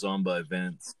couple Kizomba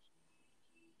events.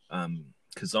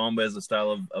 Kizomba is a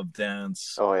style of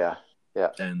dance. Oh yeah.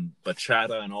 Yeah. And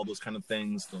bachata and all those kind of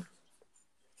things. So,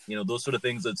 those sort of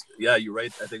things. You're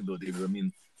right. I think though, David. I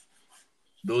mean,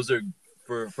 those are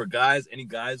for guys. Any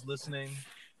guys listening?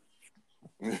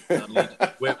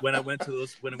 When I went to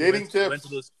those, went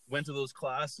to those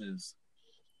classes,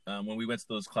 when we went to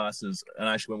those classes, and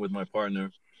I actually went with my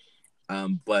partner.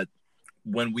 But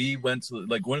when we went to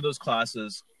like one of those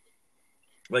classes,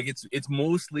 like it's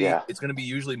mostly it's going to be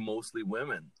usually mostly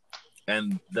women,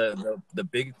 and the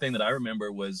big thing that I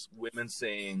remember was women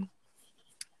saying,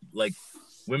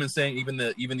 even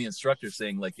the instructor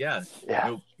saying like,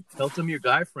 tell some of your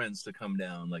guy friends to come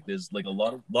down. Like there's like a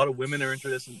lot of women are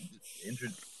interested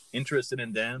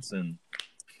in dance, and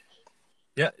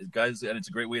guys, and it's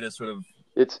a great way to sort of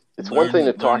it's one thing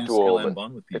to talk to a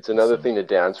woman. It's another thing to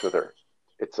dance with her.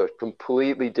 It's a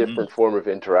completely different form of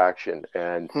interaction,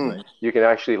 and you can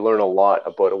actually learn a lot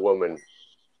about a woman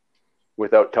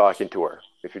without talking to her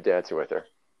if you're dancing with her.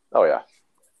 Oh yeah,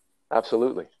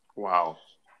 absolutely. Wow.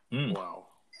 Wow.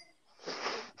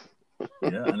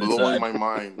 Yeah, and blowing my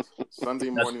mind. Sunday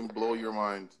morning, blow your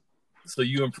mind. So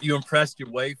you impressed your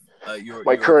wife,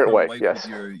 my current wife, yes.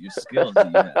 With your skills that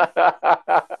you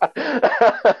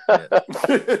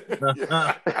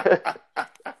had.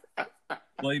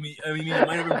 Well, you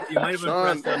might have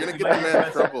Sean, impressed. You're gonna get the man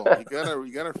in trouble.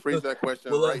 You gotta phrase that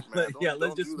question right, man.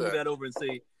 Let's just move that over and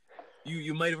say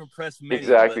you might have impressed many.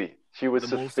 Exactly. She was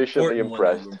sufficiently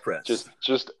impressed.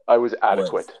 Just I was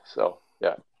adequate. So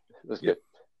yeah, it was good.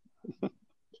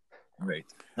 Right.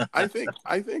 I think,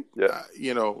 Yeah.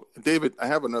 David, I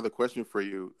have another question for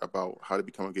you about how to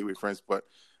become a gateway friends. But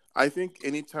I think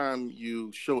anytime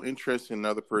you show interest in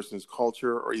another person's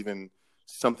culture or even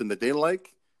something that they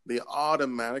like, they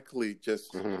automatically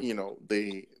just,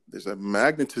 there's a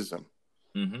magnetism.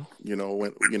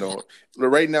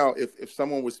 Right now, if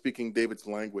someone was speaking David's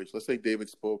language, let's say David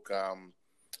spoke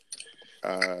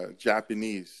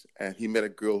Japanese, and he met a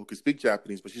girl who could speak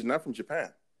Japanese, but she's not from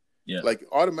Japan. Yeah. Like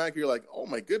automatically, you're like, oh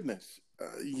my goodness,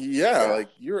 like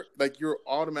you're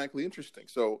automatically interesting.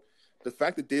 So the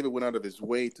fact that David went out of his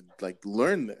way to like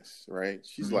learn this, right?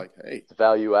 She's like, hey, it's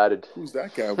value added. Who's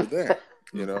that guy over there?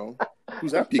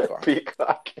 Who's that peacock?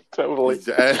 Peacock, totally.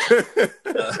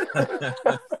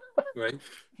 Right.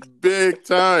 Big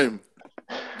time.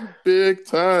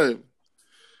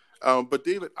 But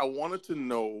David, I wanted to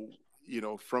know,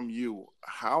 from you,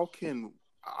 how can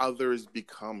others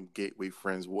become gateway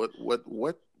friends? What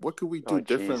could we do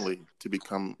differently to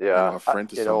become a friend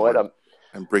to someone?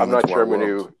 And bring I'm them not to sure our I'm going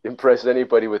world? to impress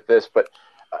anybody with this, but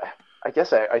I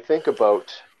guess I think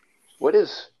about what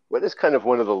is kind of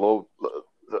one of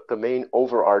the main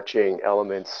overarching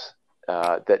elements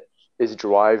that is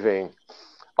driving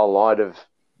a lot of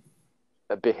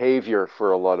behavior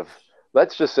for a lot of,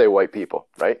 let's just say, white people,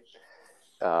 right?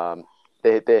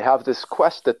 They have this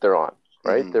quest that they're on,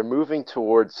 right? They're moving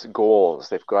towards goals.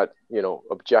 They've got,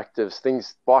 objectives,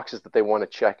 boxes that they want to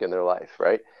check in their life,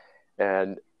 right?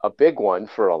 And a big one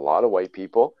for a lot of white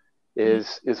people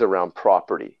is around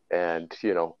property and,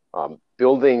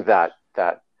 building that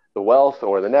the wealth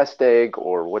or the nest egg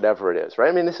or whatever it is, right?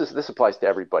 I mean, this applies to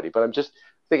everybody, but I'm just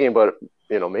thinking about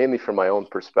it, mainly from my own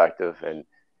perspective and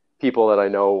people that I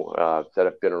know that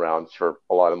have been around for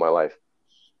a lot of my life.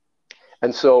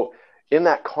 And so in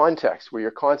that context where you're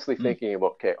constantly thinking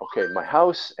about, okay, my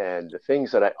house and the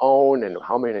things that I own and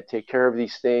how am I going to take care of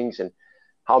these things and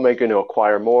how am I going to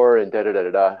acquire more and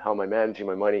how am I managing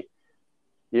my money?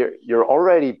 You're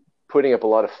already putting up a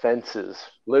lot of fences,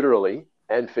 literally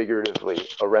and figuratively,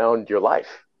 around your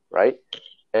life, right?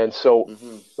 And so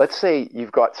let's say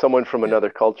you've got someone from another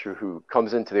culture who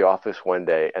comes into the office one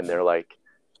day and they're like,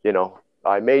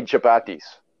 I made chapatis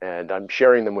and I'm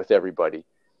sharing them with everybody.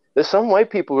 There's some white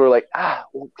people who are like,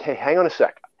 okay, hang on a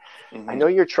sec. I know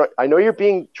you're trying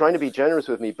to be generous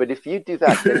with me, but if you do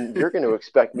that, then you're going to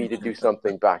expect me to do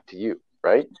something back to you,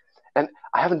 right? And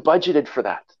I haven't budgeted for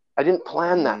that. I didn't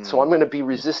plan that, so I'm going to be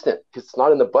resistant because it's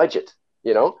not in the budget,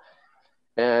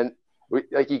 And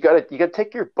you gotta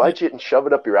take your budget and shove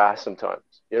it up your ass sometimes.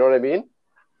 You know what I mean?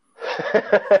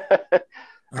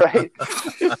 Right?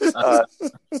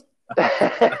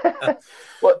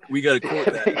 Well, we got to quote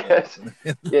that because,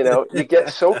 you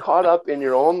get so caught up in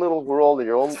your own little world and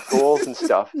your own goals and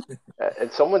stuff,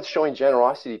 and someone's showing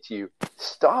generosity to you.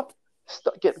 Stop,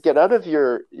 get out of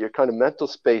your kind of mental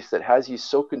space that has you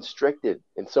so constricted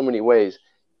in so many ways.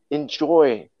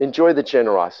 Enjoy the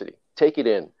generosity. Take it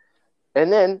in,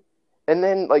 and then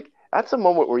like that's a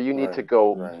moment where you need to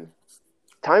go. Right.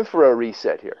 Time for a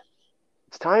reset here.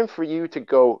 It's time for you to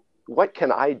go. What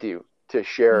can I do to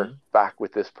share back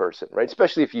with this person, right?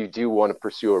 Especially if you do want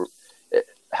to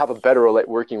have a better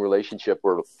working relationship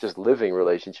or just living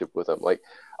relationship with them. Like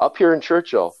up here in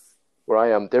Churchill, where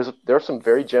I am, there are some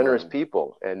very generous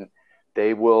people, and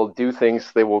they will do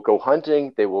things. They will go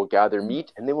hunting, they will gather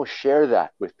meat, and they will share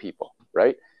that with people,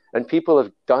 right? And people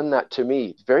have done that to me.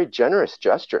 It's a very generous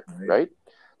gesture, right?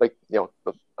 Like,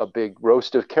 a big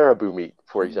roast of caribou meat,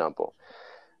 for example.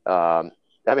 I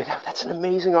mean, that's an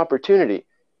amazing opportunity.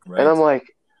 Right. And I'm like,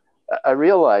 I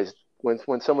realized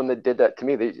when someone that did that to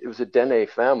me, it was a Dene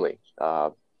family,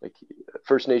 like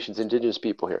First Nations Indigenous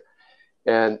people here.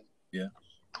 And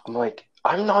I'm like,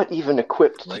 I'm not even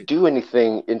equipped to do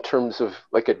anything in terms of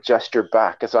like a gesture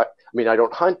back. Because I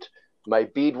don't hunt. My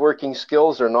bead working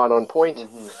skills are not on point.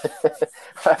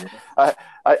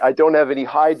 I don't have any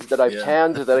hides that I've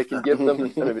tanned that I can give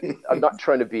them. I mean, I'm not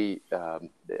trying to be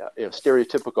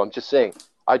stereotypical. I'm just saying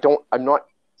I'm not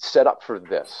set up for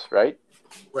this, right?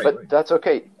 But that's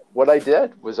okay. What I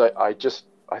did was I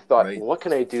thought, well, what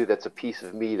can I do that's a piece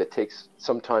of me that takes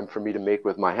some time for me to make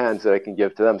with my hands that I can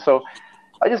give to them? So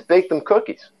I just baked them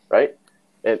cookies, right?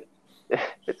 And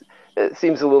it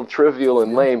seems a little trivial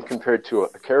and lame compared to a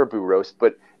caribou roast,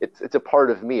 but it's a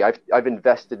part of me. I've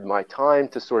invested my time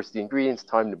to source the ingredients,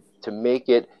 time to make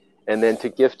it, and then to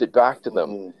gift it back to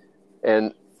them.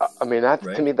 And I mean,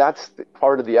 to me, that's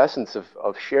part of the essence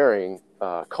of sharing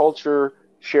culture,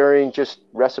 sharing just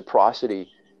reciprocity.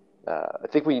 I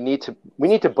think we need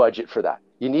to budget for that.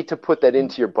 You need to put that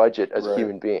into your budget as a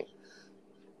human being.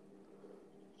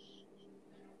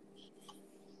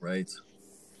 Right.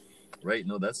 Right.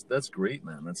 No, that's great,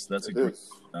 man. That's a great,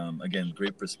 again,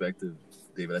 great perspective,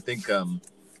 David. I think,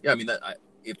 yeah, I mean,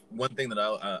 if one thing that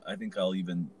I think I'll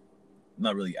even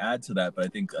not really add to that, but I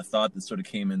think a thought that sort of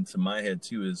came into my head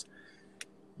too is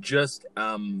just,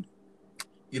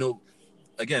 you know,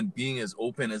 again, being as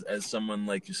open as someone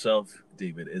like yourself,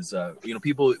 David, is, you know,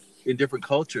 people in different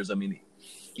cultures. I mean,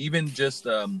 even just,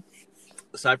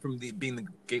 aside from being the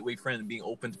gateway friend and being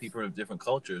open to people of different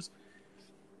cultures,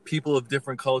 people of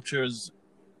different cultures,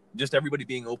 just everybody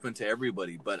being open to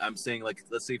everybody. But I'm saying, like,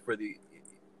 let's say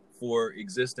for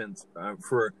existence,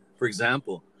 for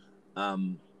example,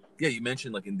 yeah, you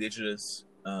mentioned like indigenous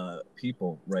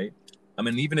people, right? I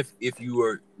mean, even if you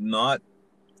are not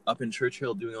up in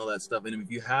Churchill doing all that stuff, and if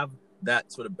you have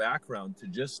that sort of background, to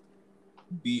just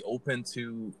be open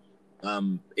to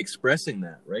expressing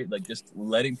that, right? Like just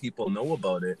letting people know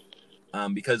about it,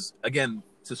 because again,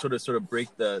 to sort of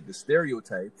break the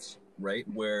stereotypes, right?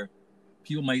 Where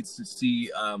people might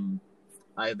see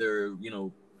either, you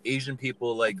know, Asian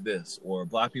people like this, or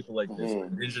Black people like this, or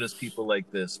indigenous people like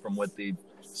this from what they've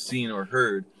seen or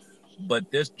heard.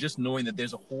 But there's just knowing that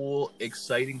there's a whole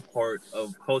exciting part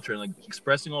of culture, and like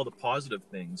expressing all the positive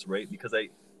things, right? Because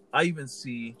I even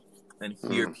see and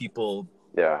hear people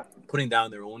putting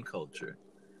down their own culture,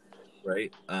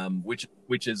 right? Which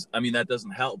is, I mean, that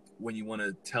doesn't help when you want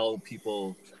to tell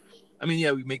people. I mean,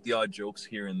 yeah, we make the odd jokes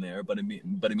here and there, but I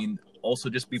mean, also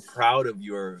just be proud of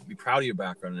your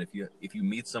background, and if you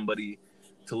meet somebody,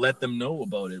 to let them know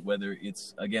about it, whether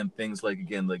it's, again, things like,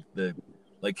 again, like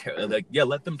yeah,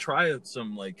 let them try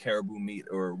some like caribou meat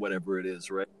or whatever it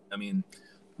is, right? I mean,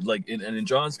 like in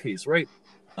John's case, right?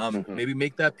 Maybe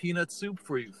make that peanut soup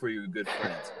for your good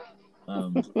friends.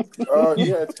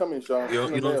 Yeah, it's coming, Sean. You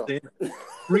know what I'm saying?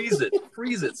 Freeze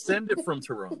it, send it from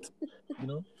Toronto. You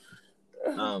know.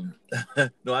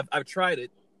 No, I've tried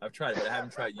it, but I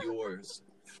haven't tried yours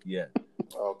yet.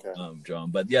 Okay.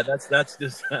 John, but yeah, that's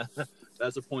just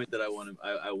that's a point that I want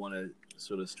to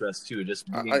sort of stress too. Just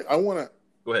I want to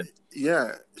go ahead.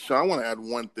 Yeah, Sean, I want to add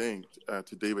one thing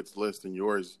to David's list and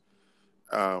yours,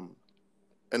 and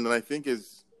then I think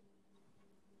is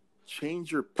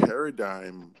change your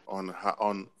paradigm on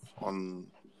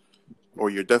or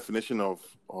your definition of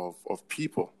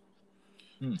people.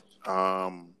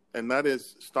 And that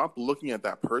is, stop looking at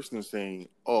that person and saying,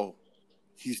 oh,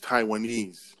 he's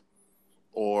Taiwanese,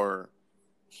 or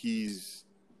he's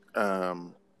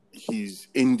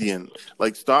Indian.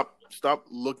 Like, stop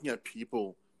looking at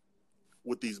people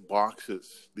with these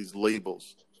boxes, these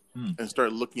labels, and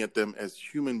start looking at them as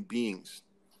human beings.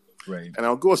 Right. And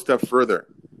I'll go a step further.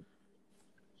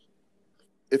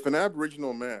 If an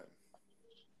Aboriginal man,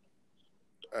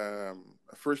 a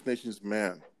First Nations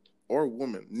man or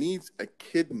woman needs a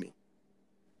kidney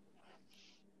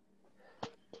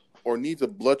or needs a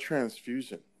blood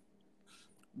transfusion,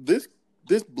 this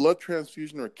blood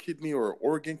transfusion or kidney or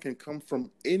organ can come from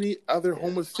any other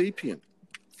Homo sapien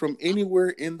from anywhere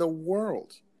in the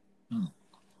world,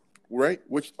 right?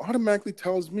 Which automatically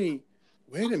tells me,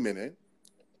 wait a minute,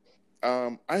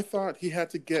 I thought he had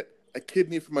to get a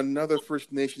kidney from another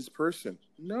First Nations person.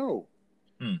 No.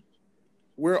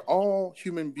 We're all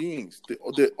human beings.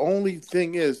 The only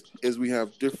thing is we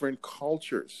have different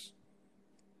cultures,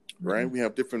 right? We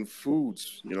have different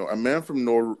foods. You know, a man from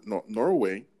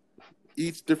Norway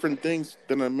eats different things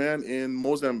than a man in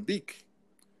Mozambique,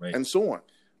 and so on.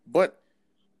 But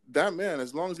that man,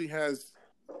 as long as he has,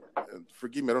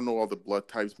 forgive me, I don't know all the blood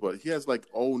types, but he has like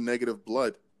O negative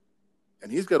blood, and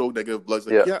he's got O negative blood.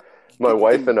 Like, my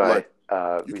wife and I,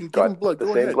 we've got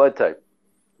the same blood type.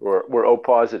 We're O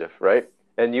positive, right?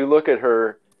 And you look at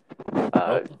her,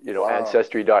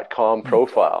 Ancestry.com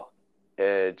profile,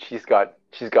 and she's got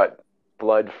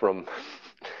blood from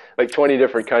like 20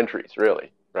 different countries,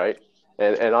 really, right?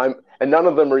 And none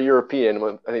of them are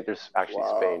European. I think there's actually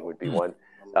Spain would be one,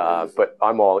 but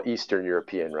I'm all Eastern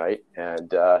European, right? And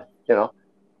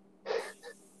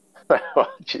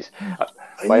geez,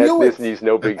 my ethnicity is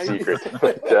no big secret.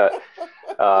 But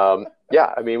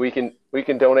I mean, we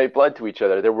can donate blood to each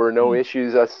other. There were no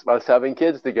issues us having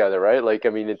kids together, right? Like, I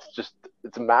mean, it's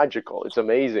magical. It's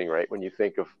amazing, right? When you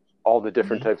think of all the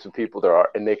different types of people there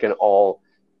are, and they can all,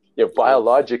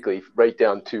 biologically, right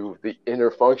down to the inner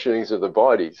functionings of the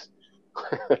bodies,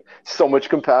 so much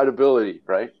compatibility,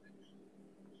 right?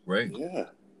 Right. Yeah.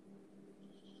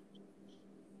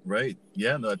 Right.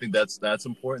 Yeah. No, I think that's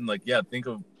important. Like, yeah, I think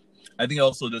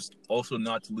also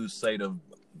not to lose sight of,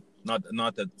 not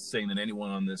that saying that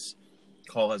anyone on this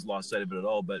call has lost sight of it at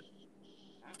all, but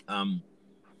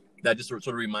that just sort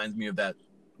of reminds me of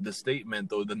the statement,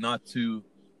 though, the not to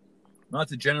not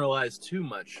to generalize too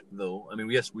much, though. I mean,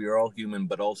 yes, we are all human,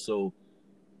 but also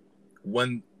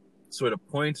one sort of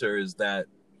pointer is that,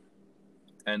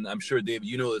 and I'm sure, Dave,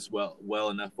 you know this well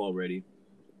enough already,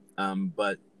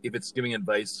 but if it's giving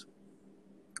advice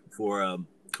for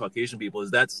Caucasian people,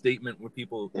 is that statement where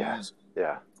people use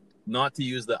not to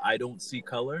use the "I don't see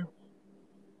color,"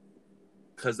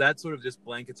 because that sort of just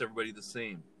blankets everybody the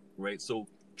same, right? So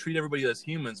treat everybody as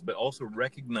humans, but also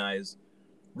recognize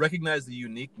the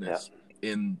uniqueness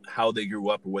in how they grew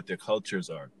up or what their cultures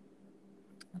are.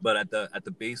 But at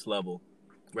the base level,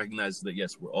 recognize that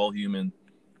yes, we're all human.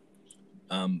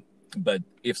 But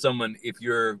if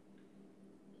your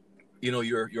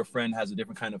friend has a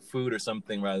different kind of food or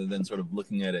something, rather than sort of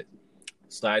looking at it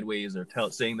sideways or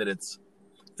saying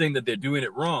that they're doing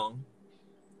it wrong,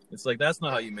 it's like, that's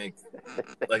not how you make,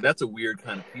 like, that's a weird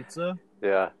kind of pizza.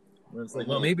 Yeah. Where it's like,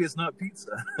 well, maybe it's not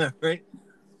pizza, right?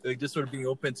 Like, just sort of being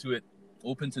open to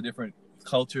different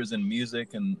cultures and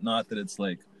music, and not that it's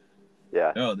like,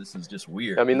 oh, this is just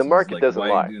weird. I mean, the market doesn't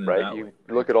lie, right? You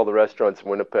look at all the restaurants in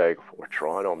Winnipeg or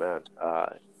Toronto, man.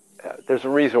 There's a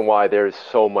reason why there's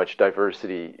so much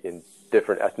diversity in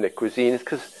different ethnic cuisines,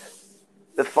 because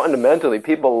fundamentally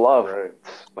people love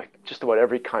like just about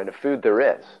every kind of food there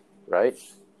is, right?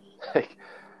 Like,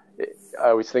 I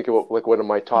always think about like one of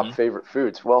my top favorite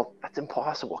foods. Well, that's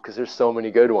impossible because there's so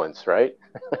many good ones, right?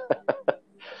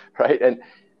 Right? And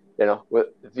with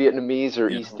Vietnamese or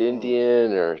East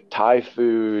Indian or Thai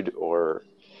food or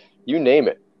you name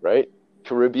it, right?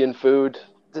 Caribbean food,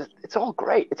 it's all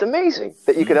great. It's amazing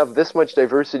that you can have this much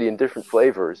diversity in different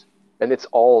flavors, and it's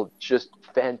all just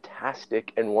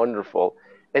fantastic and wonderful.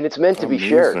 And it's meant to be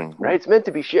shared, right? It's meant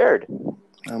to be shared.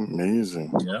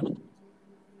 Amazing.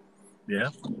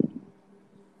 Yeah.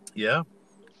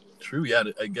 True. Yeah.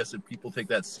 I guess if people take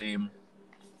that same,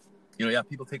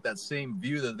 people take that same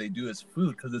view that they do as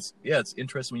food, because it's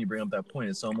interesting when you bring up that point.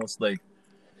 It's almost like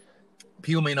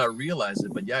people may not realize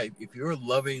it, but if you're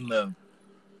loving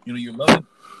you're loving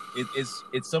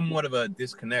it's somewhat of a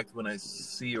disconnect when I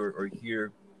see or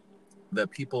hear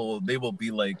that people, they will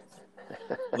be like,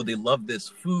 well, they love this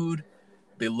food,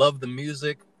 they love the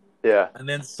music, and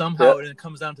then somehow it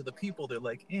comes down to the people, they're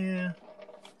like, it's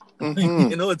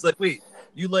like, wait,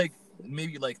 you like,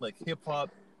 maybe you like hip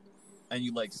hop, and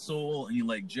you like soul, and you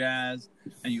like jazz,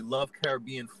 and you love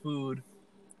Caribbean food,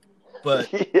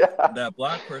 but that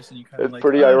black person, you kind of like,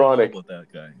 pretty ironic about that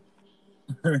guy.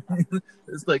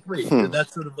 It's like, wait,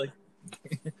 that's sort of like,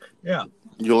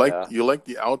 you like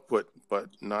the output, but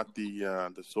not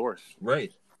the source,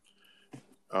 right?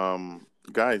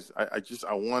 Guys, I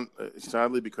want,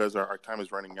 sadly, because our time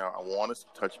is running out, I want us to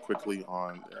touch quickly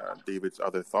on David's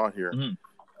other thought here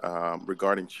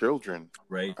regarding children.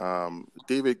 Right.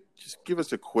 David, just give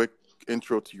us a quick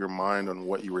intro to your mind on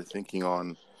what you were thinking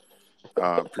on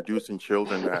producing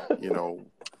children that,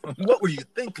 What were you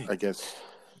thinking? I guess.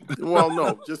 Well,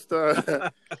 no, just,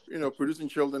 producing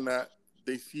children that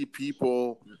they see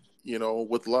people,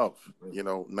 with love,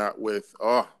 not with,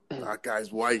 that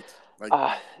guy's white. Like,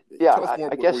 tell us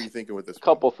more, I guess what were you thinking with this? A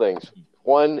couple things.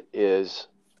 One is,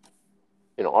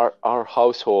 our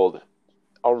household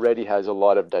already has a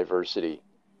lot of diversity,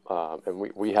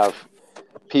 and we have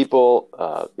people,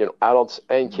 adults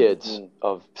and kids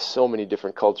of so many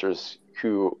different cultures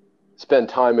who spend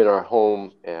time in our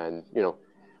home and,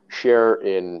 share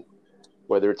in,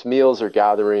 whether it's meals or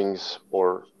gatherings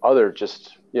or other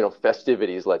just,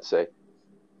 festivities, let's say.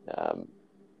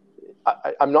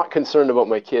 I'm not concerned about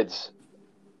my kids,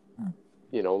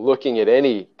 looking at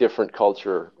any different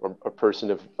culture or a person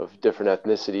of different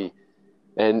ethnicity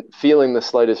and feeling the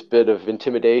slightest bit of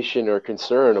intimidation or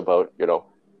concern about,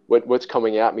 what's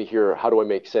coming at me here. How do I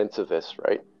make sense of this,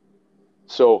 right?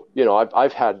 So,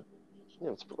 I've had,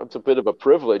 it's a bit of a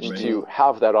privilege to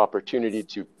have that opportunity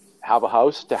to have a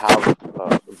house, to have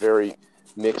a very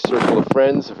mixed circle of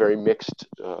friends, a very mixed,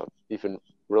 even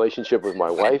relationship with my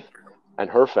wife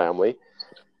and her family.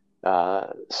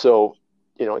 So,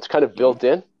 it's kind of built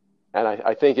in. And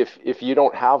I think if you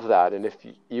don't have that, and if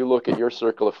you look at your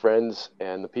circle of friends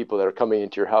and the people that are coming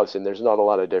into your house and there's not a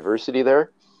lot of diversity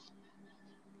there,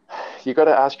 you got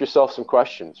to ask yourself some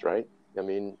questions, right? I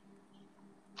mean,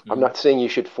 I'm not saying you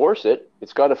should force it.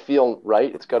 It's got to feel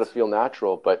right. It's got to feel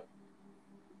natural. But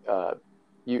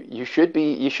you should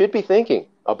be thinking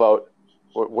about,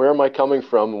 where am I coming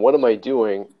from? What am I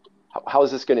doing? How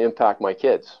is this going to impact my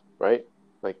kids, right?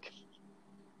 Like,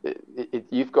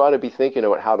 you've got to be thinking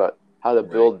about how to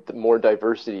build more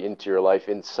diversity into your life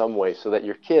in some way, so that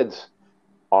your kids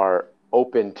are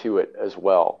open to it as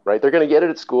well, right? They're going to get it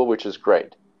at school, which is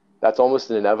great. That's almost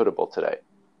inevitable today.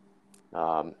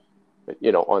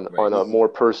 you know, on a more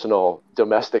personal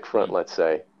domestic front, let's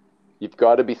say, you've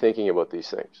got to be thinking about these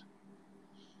things.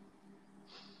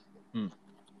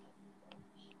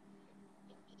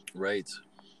 Right.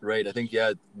 I think,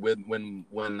 yeah, when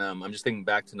I'm just thinking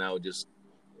back to now, just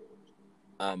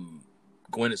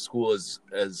going to school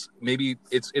as maybe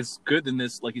it's good in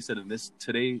this, like you said, in this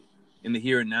today, in the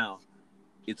here and now,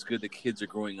 it's good that kids are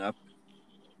growing up,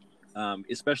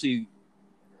 especially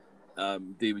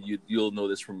David, you'll know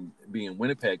this from being in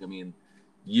Winnipeg. I mean,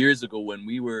 years ago when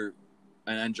we were,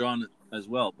 and John as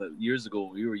well, but years ago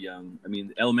when we were young, I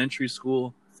mean, elementary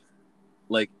school,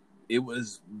 like, it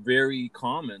was very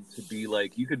common to be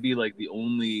like, you could be like the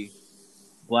only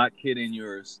black kid in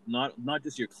yours, not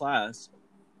just your class,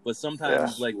 but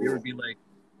sometimes like there would be like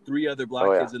 3 other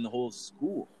black kids in the whole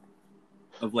school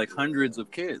of like hundreds of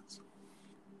kids,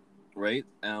 right?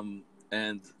 And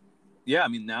yeah, I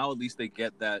mean, now at least they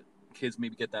get that, kids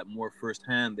maybe get that more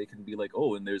firsthand. They can be like,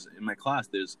 oh, and there's, in my class,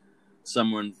 there's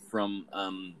someone from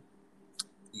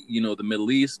you know, the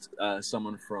Middle East,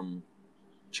 someone from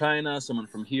China, someone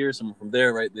from here, someone from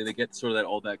there, right? They get sort of that,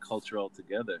 all that culture all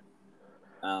together.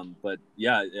 But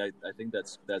yeah, I think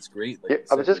that's great. Like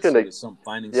I was just going to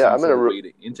finding some sort of way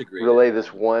to integrate relay it.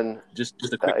 this one just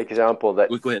a quick example that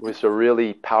was a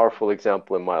really powerful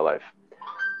example in my life.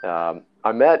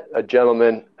 I met a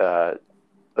gentleman.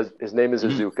 His name is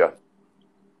Azuka.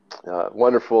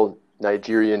 Wonderful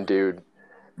Nigerian dude.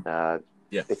 I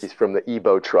think he's from the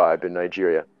Igbo tribe in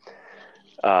Nigeria.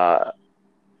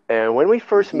 And when we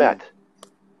first met,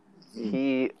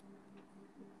 he,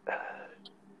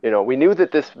 you know, we knew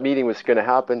that this meeting was going to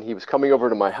happen. He was coming over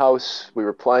to my house. We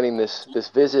were planning this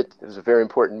visit. It was a very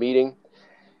important meeting.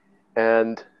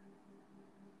 And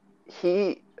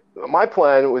my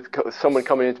plan with someone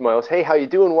coming into my house, hey, how you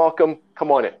doing? Welcome. Come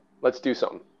on in. Let's do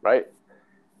something, right?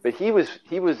 But he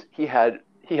had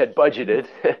budgeted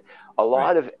a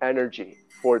lot of energy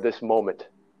for this moment.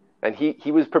 And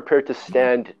he was prepared to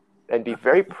stand and be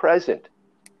very present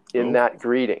in that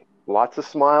greeting. Lots of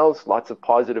smiles, lots of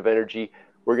positive energy.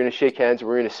 We're going to shake hands.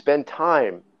 We're going to spend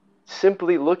time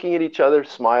simply looking at each other,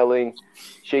 smiling,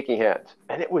 shaking hands.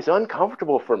 And it was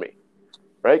uncomfortable for me,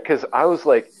 right? Because I was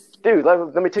like, dude,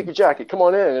 let me take your jacket. Come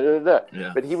on in.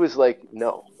 Yeah. But he was like,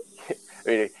 no. I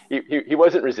mean, he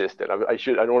wasn't resistant. I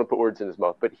don't want to put words in his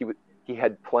mouth, but he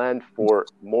had planned for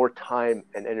more time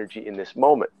and energy in this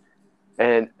moment.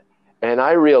 And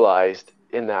I realized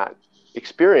in that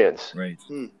experience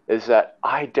is that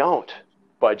I don't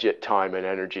budget time and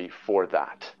energy for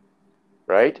that,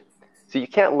 right? So you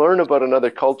can't learn about another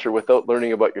culture without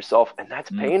learning about yourself, and that's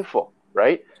painful,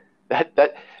 right?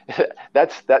 That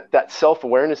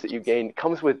self-awareness that you gain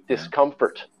comes with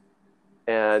discomfort,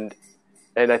 and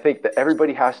I think that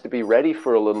everybody has to be ready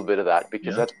for a little bit of that,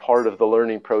 because that's part of the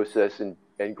learning process and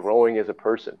growing as a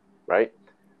person, right?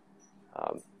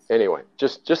 Anyway,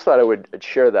 just thought I would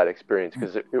share that experience,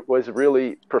 because it was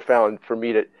really profound for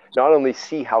me to not only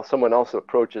see how someone else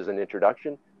approaches an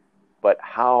introduction, but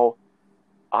how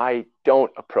I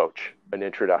don't approach an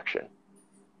introduction,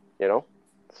 you know?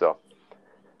 So.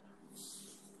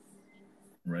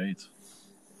 Right.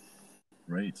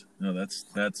 No,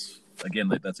 that's again,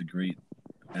 like, that's a great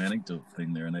anecdote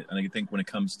thing there. And I think when it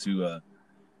comes to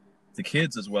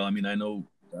kids as well, I mean, I know,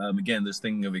 again, this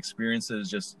thing of experiences,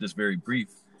 just very brief.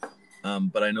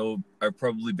 But I know I've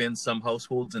probably been some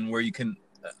households and where you can,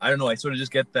 I don't know, I sort of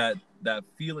just get that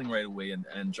feeling right away.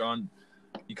 And John,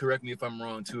 you correct me if I'm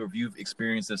wrong too, or if you've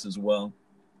experienced this as well,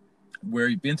 where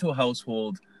you've been to a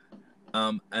household,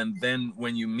 and then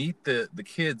when you meet the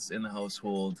kids in the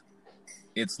household,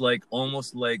 it's like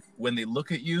almost like when they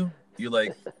look at you, you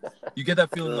like, you get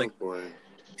that feeling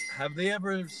have they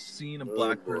ever seen a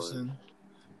black person?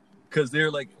 Because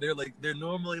they're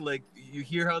normally like, you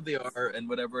hear how they are and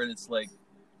whatever, and it's like,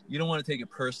 you don't want to take it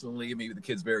personally. Maybe the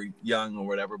kid's very young or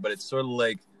whatever, but it's sort of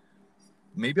like,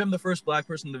 maybe I'm the first black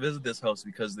person to visit this house,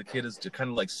 because the kid is just kind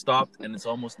of like stopped, and it's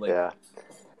almost like,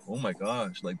 oh my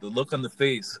gosh, like the look on the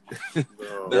face.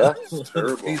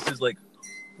 The face is like,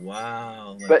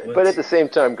 wow. Like, but at the same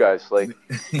time, guys, like,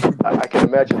 I can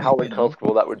imagine how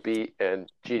uncomfortable that would be. And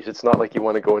geez, it's not like you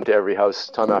want to go into every house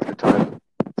time after time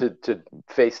to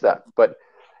face that. But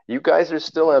you guys are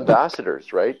still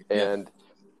ambassadors, right? And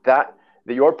that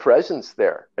your presence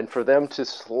there, and for them to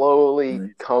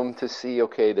slowly come to see,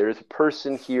 okay, there's a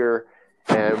person here,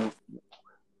 and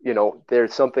you know,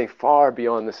 there's something far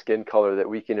beyond the skin color that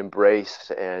we can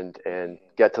embrace and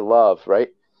get to love, right?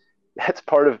 That's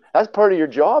part of your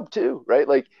job too, right?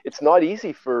 Like, it's not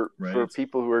easy for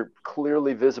people who are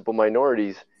clearly visible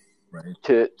minorities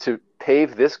to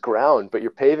pave this ground, but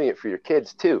you're paving it for your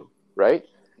kids too, right?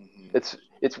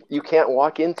 you can't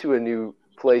walk into a new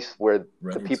place where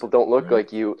the people don't look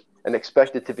like you and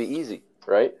expect it to be easy,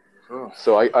 right?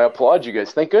 So I applaud you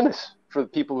guys. Thank goodness for the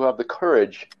people who have the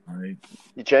courage,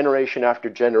 generation after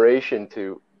generation,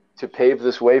 to pave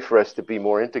this way for us to be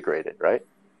more integrated, right?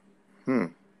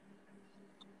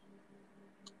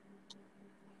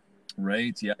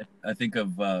 Right. Yeah. I think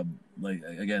of like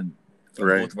again,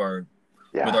 both of our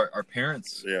with our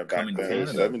parents coming to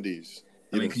Canada. 70s.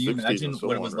 I mean, can you imagine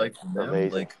what it was like for them?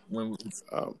 Amazing. Like when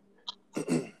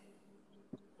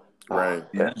right.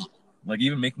 Yeah. Like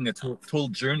even making a total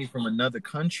journey from another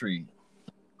country,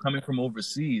 coming from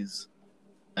overseas,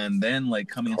 and then like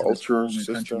coming into this whole new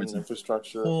country with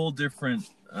infrastructure, whole different.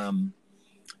 I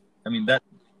mean that.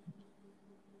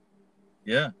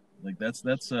 Yeah, like that's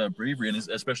bravery, and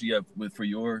especially for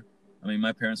your. I mean,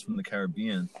 my parents from the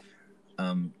Caribbean,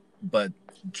 but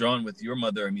John, with your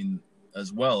mother, I mean,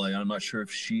 as well. I'm not sure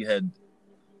if she had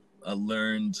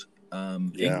learned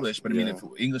English, but I mean, if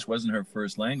English wasn't her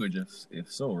first language,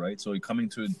 if so, right? So coming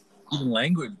to even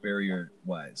language barrier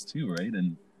wise too, right?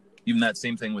 And even that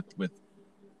same thing with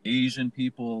Asian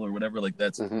people or whatever, like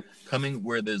that's coming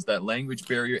where there's that language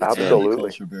barrier. Absolutely.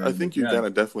 Culture barrier. I think you gotta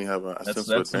definitely have a sense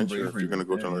of adventure if you're gonna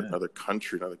go to another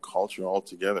country, another culture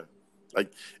altogether.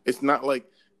 Like it's not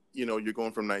like you're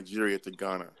going from Nigeria to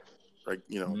Ghana, right?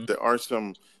 There are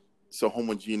some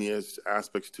homogeneous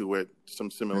aspects to it,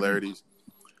 some similarities.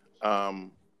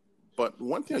 But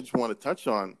one thing I just want to touch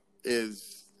on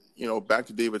is, back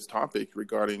to David's topic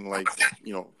regarding like,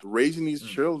 raising these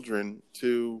children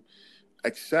to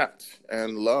accept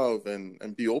and love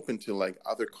and be open to like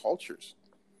other cultures.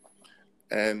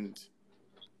 And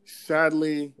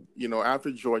sadly,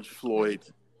 after George Floyd,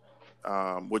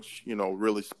 which,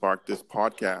 really sparked this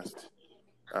podcast,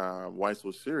 Why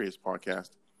So Serious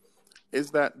podcast,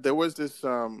 is that there was this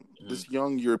this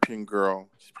young European girl.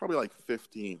 She's probably like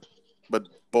 15, but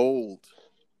bold,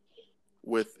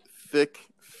 with thick,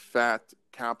 fat,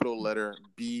 capital letter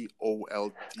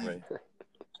BOLD,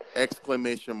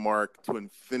 exclamation mark to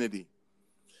infinity.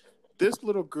 This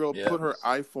little girl put her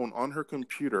iPhone on her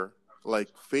computer, like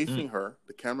facing her.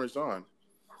 The camera's on,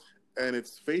 and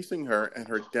it's facing her, and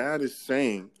her dad is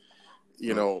saying,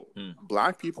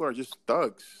 black people are just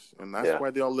thugs, and that's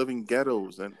why they all live in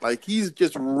ghettos. And like he's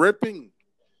just ripping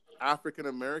African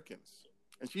Americans,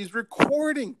 and she's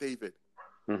recording, David.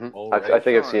 I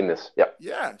think I've seen this.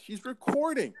 Yeah, she's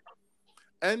recording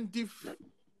and defending.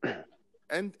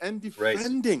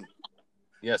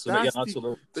 Yeah, so that's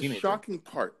the shocking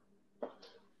part.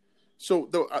 So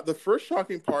the first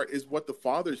shocking part is what the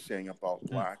father's saying about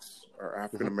blacks or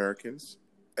African Americans,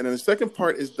 and then the second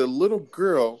part is the little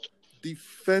girl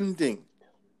defending.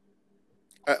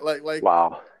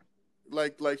 Wow.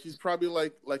 Like she's probably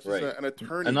like she's an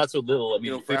attorney, and not so little. I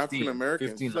mean, for African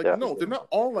Americans. She's like, no, they're not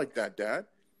all like that, Dad.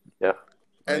 Yeah.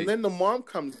 And then the mom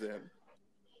comes in,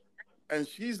 and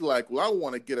she's like, well, I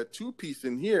want to get a 2-piece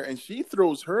in here, and she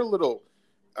throws her little,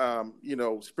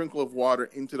 sprinkle of water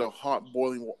into the hot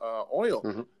boiling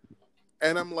oil,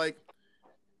 and I'm like,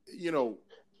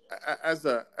 as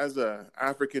a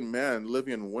African man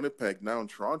living in Winnipeg, now in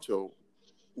Toronto,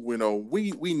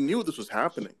 we knew this was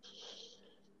happening,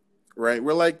 right?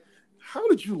 We're like, how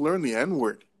did you learn the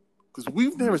N-word? Because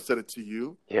we've never said it to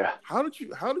you. Yeah. How did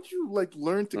you like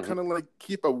learn to kind of like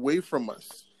keep away from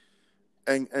us,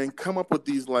 and come up with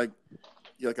these like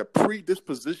a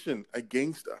predisposition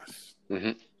against us?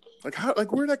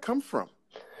 Like where did that come from?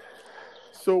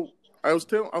 So I was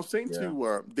saying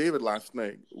to David last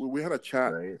night. We had a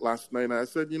chat last night, and I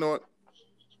said, you know what?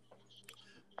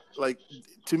 Like,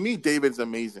 to me, David's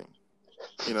amazing,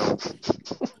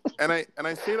 and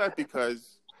I say that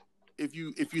because if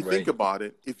you think about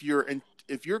it,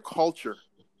 if your culture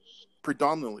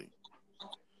predominantly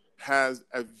has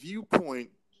a viewpoint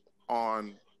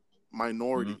on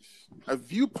minorities, a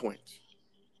viewpoint,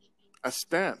 a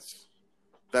stance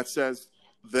that says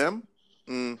them,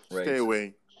 stay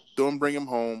away, don't bring them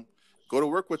home, go to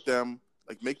work with them,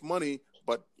 like make money,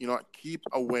 but keep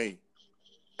away,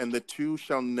 and the two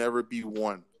shall never be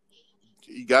one.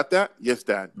 You got that? Yes,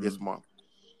 Dad. Yes, Mom.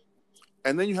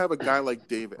 And then you have a guy like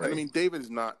David. And I mean, David is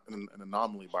not an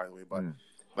anomaly, by the way, but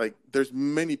like there's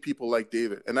many people like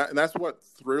David, and that's what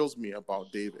thrills me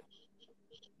about David,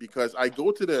 because I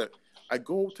go to the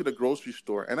grocery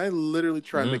store and I literally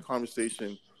try and make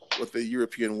conversation with a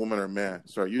European woman or man.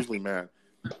 Sorry, usually man.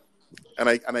 And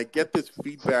I get this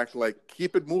feedback like,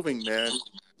 keep it moving, man.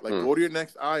 Like, go to your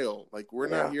next aisle. Like, we're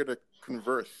not here to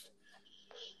converse.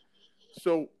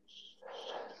 So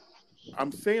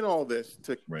I'm saying all this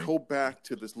to go back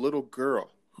to this little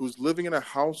girl who's living in a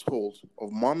household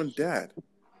of mom and dad,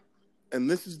 and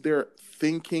this is their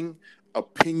thinking,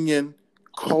 opinion,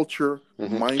 culture,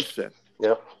 mindset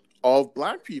of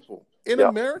Black people in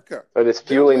America. And it's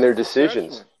fueling their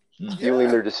decisions. It's fueling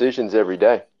their decisions every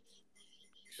day.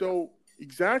 So,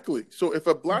 exactly. So if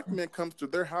a Black man comes to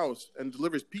their house and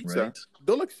delivers pizza,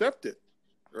 they'll accept it,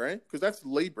 right? Because that's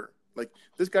labor. Like,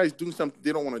 this guy's doing something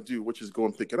they don't want to do, which is go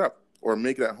and pick it up or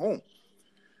make it at home.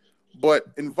 But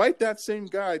invite that same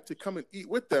guy to come and eat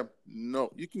with them. No,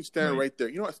 you can stand right there.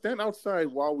 You know what? Stand outside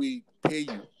while we pay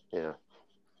you. Yeah.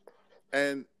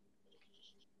 And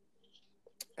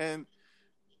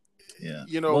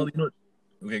you know, well, you know,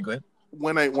 okay, go ahead.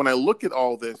 When I look at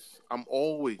all this, I'm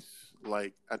always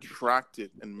like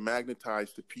attracted and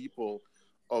magnetized to people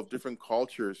of different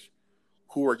cultures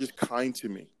who are just kind to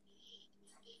me.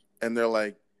 And they're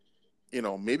like, you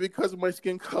know, maybe because of my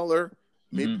skin color,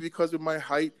 maybe because of my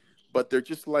height, but they're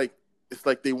just like, it's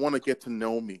like they want to get to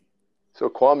know me. So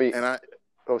Kwame,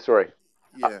 sorry.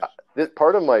 Yeah.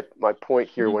 Part of my point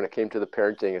here when it came to the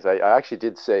parenting is I actually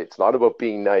did say it's not about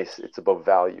being nice, it's about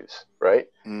values, right?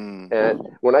 And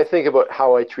when I think about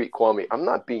how I treat Kwame, I'm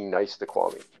not being nice to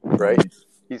Kwame, right?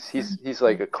 He's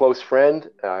like a close friend.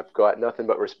 I've got nothing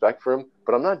but respect for him,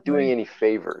 but I'm not doing any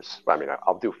favors. I mean,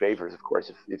 I'll do favors, of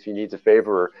course, if he needs a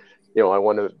favor or, you know, I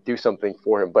want to do something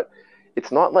for him, but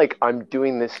it's not like I'm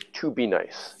doing this to be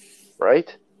nice,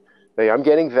 right? Like, I'm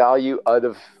getting value out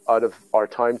of our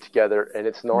time together, and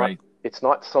it's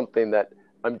not something that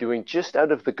I'm doing just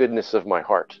out of the goodness of my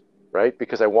heart, right?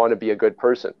 Because I want to be a good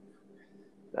person.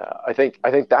 I think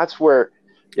that's where,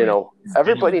 you know,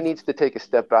 everybody needs to take a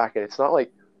step back, and it's not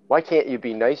like, why can't you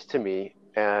be nice to me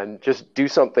and just do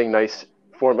something nice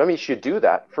for me? I mean, you should do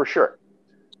that for sure,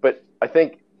 but I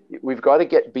think we've got to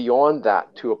get beyond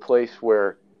that to a place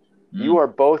where you are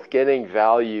both getting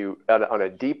value on a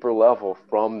deeper level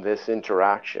from this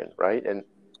interaction, right? And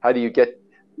how do you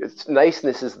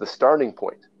niceness is the starting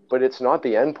point, but it's not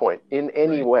the end point in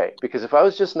any way. Because if I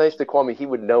was just nice to Kwame, he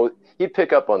would know, he'd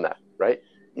pick up on that, right?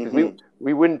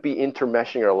 We wouldn't be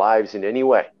intermeshing our lives in any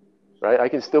way, right? I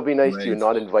can still be nice to you and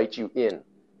not invite you in,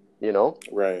 you know?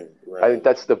 Right. I think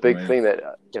that's the big thing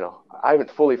that, you know, I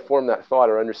haven't fully formed that thought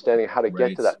or understanding how to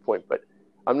get to that point, but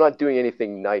I'm not doing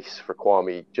anything nice for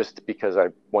Kwame just because I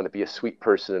want to be a sweet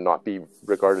person and not be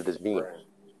regarded as mean.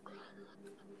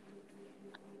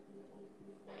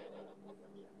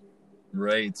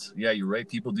 Right. Yeah, you're right.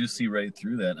 People do see right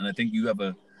through that. And I think you have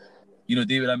you know,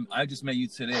 David, I just met you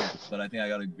today, but I think I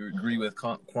got to agree with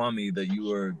Kwame that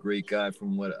you are a great guy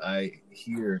from what I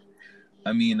hear.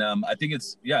 I mean, I think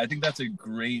that's a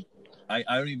great, I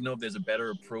don't even know if there's a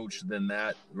better approach than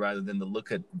that, rather than to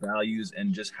look at values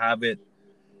and just have it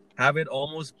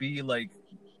almost be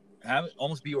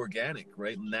organic,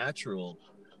 right? Natural,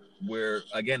 where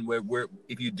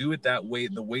if you do it that way,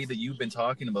 the way that you've been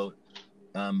talking about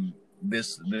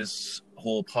this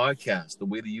whole podcast, the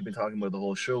way that you've been talking about the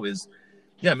whole show is,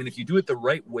 I mean, if you do it the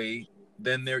right way,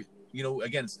 then there, you know,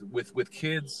 again, with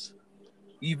kids,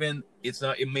 even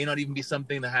it may not even be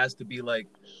something that has to be like,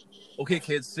 okay,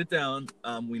 kids, sit down.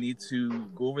 We need to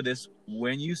go over this.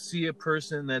 When you see a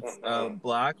person that's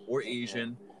Black or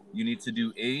Asian, you need to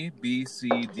do A, B, C,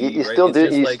 D. You right? still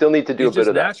need to do a bit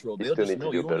of that. Natural. They'll just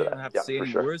know. You don't even have to say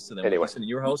any words to them. Anyway, in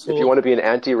your household, if you want to be an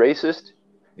anti-racist,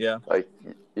 yeah, like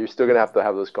you're still gonna have to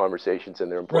have those conversations,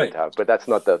 and they're important to have. But that's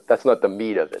not the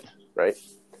meat of it, right?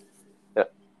 Yeah.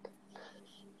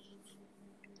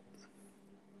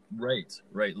 Right.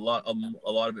 A lot of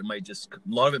it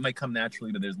might come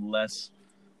naturally, but there's less.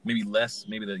 Maybe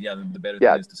the better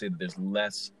thing is to say that there's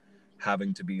less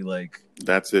having to be like,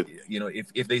 that's it. You know,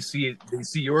 if they see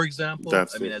your example,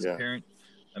 as a parent,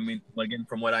 I mean, again,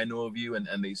 from what I know of you, and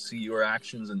they see your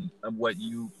actions and what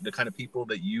the kind of people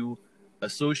that you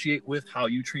associate with, how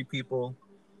you treat people,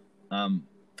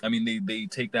 I mean, they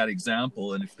take that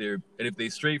example, and if they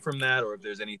stray from that, or if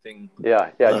there's anything,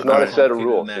 it's not a set of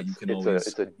rules.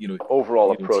 It's an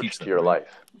overall approach to your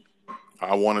life.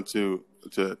 I wanted to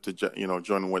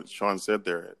join what Sean said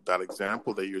there. That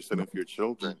example that you're setting for your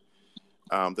children,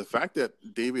 the fact that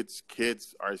David's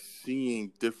kids are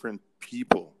seeing different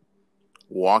people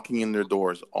walking in their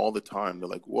doors all the time. They're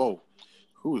like, whoa,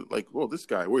 this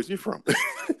guy, where's he from?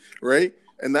 Right?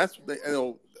 And that's,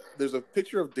 there's a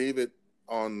picture of David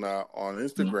on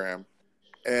Instagram,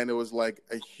 and it was like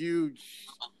a huge,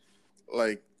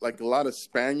 like a lot of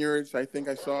Spaniards, I think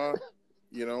I saw,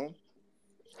 you know,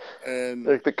 and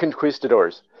like the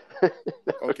conquistadors.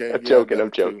 Okay, I'm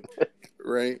joking. Too,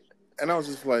 right? And I was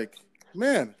just like,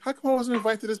 man, how come I wasn't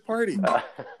invited to this party?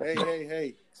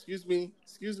 Hey, excuse me.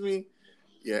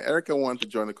 Yeah, Erica wanted to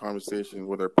join the conversation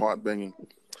with her pot banging.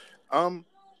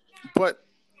 But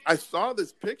I saw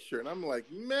this picture and I'm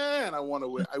like, man, I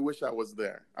wish I was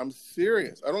there. I'm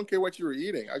serious. I don't care what you were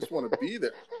eating. I just want to be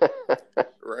there.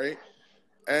 Right.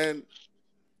 And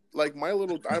like I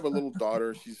have a little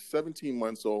daughter. She's 17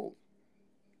 months old.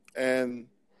 And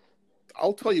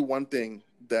I'll tell you one thing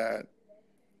that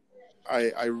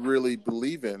I really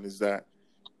believe in is that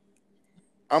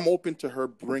I'm open to her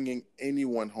bringing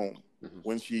anyone home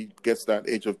when she gets that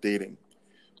age of dating,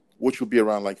 which will be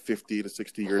around like 50 to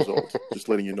 60 years old. Just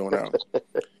letting you know now.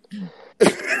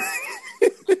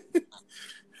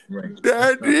 Right.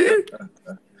 Daddy,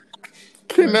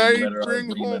 can I bring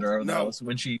home? Let her out of the house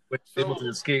when she's able to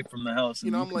escape from the house.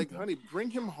 I'm like, honey, bring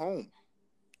him home.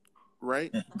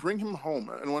 Right? Bring him home.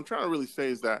 And what I'm trying to really say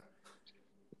is that,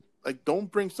 like,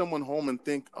 don't bring someone home and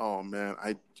think, oh man,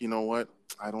 you know what?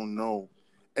 I don't know.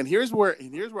 And here's where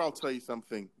I'll tell you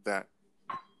something that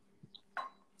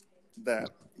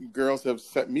girls have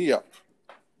set me up.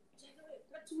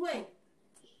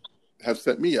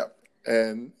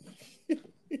 And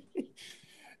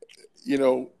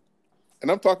and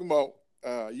I'm talking about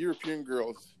European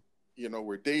girls,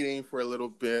 we're dating for a little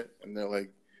bit and they're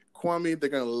like, Kwame, they're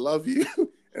gonna love you.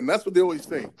 And that's what they always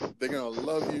say. They're gonna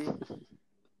love you.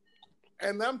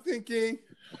 And I'm thinking,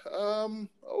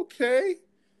 okay.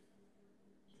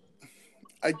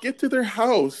 I get to their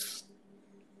house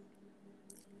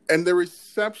and the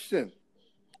reception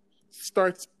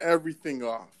starts everything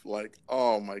off. Like,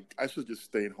 I should have just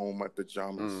stayed home in my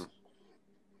pajamas.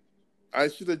 I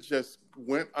should have just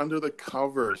went under the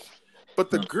covers. But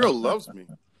the girl loves me.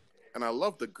 And I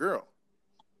love the girl.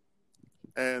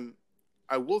 And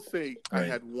I will say I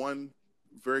had one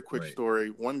very quick story.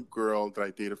 One girl that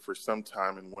I dated for some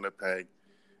time in Winnipeg.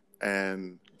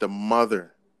 And the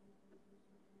mother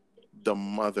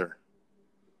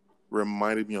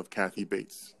reminded me of Kathy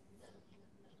Bates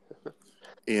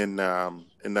in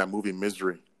that movie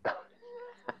Misery.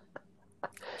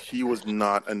 She was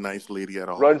not a nice lady at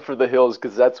all. Run for the hills,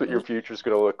 because that's what your future's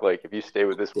going to look like if you stay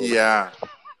with this woman. Yeah.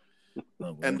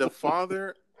 And the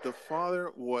father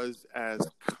was as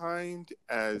kind,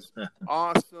 as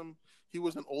awesome. He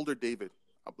was an older David.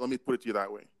 Let me put it to you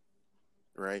that way.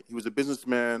 Right? He was a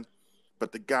businessman,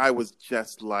 but the guy was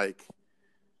just like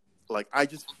I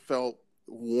just felt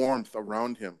warmth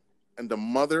around him. And the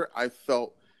mother, I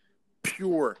felt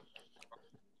pure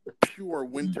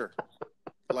winter.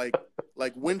 Like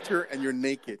winter and you're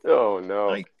naked. Oh,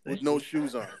 no. With no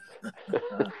shoes on.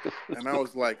 And I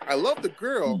was like, I love the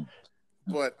girl,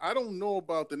 but I don't know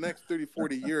about the next 30,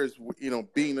 40 years,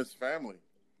 being this family.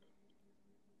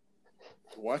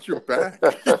 Watch your back.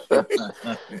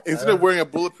 Instead of wearing a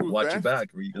bulletproof Watch vest,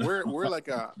 your back. wear like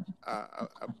a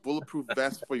bulletproof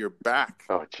vest for your back.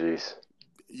 Oh, jeez.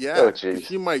 Yeah. Oh, jeez.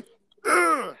 She might.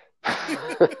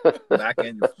 Back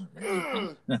end.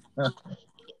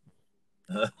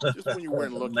 Just when you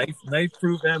weren't looking. Knife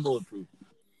proof and bulletproof.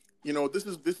 This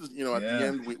is at the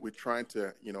end we're trying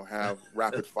to have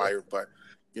rapid fire, but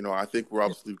I think we're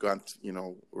obviously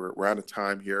we're out of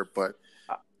time here, but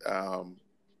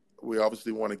we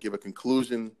obviously want to give a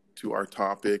conclusion to our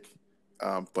topic.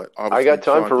 But obviously, I got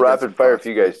time for rapid fire if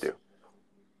you guys do.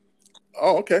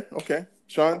 Oh, okay,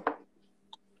 Sean.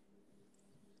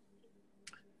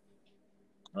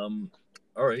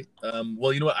 All right.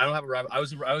 Well, you know what? I don't have a rapid. I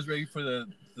was ready for the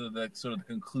sort of the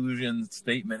conclusion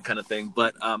statement kind of thing.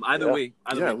 But either way,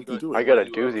 we can do it. I got a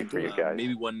doozy for you guys.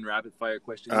 Maybe one rapid fire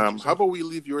question. How about we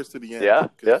leave yours to the end? Yeah.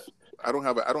 I don't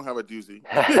have a doozy.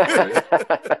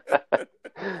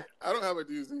 I don't have a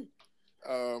doozy.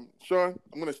 Sean,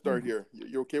 I'm going to start here.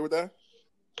 You okay with that?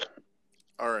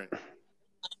 All right.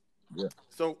 Yeah.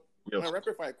 So my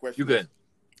rapid fire question. You good?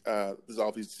 This is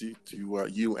obviously to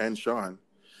you and Sean.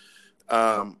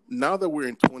 Now that we're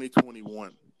in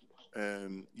 2021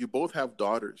 and you both have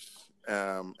daughters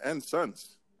and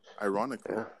sons,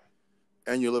 ironically,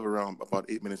 and you live around about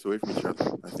 8 minutes away from each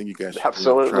other, I think you guys should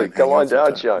absolutely come on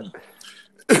down, Sean.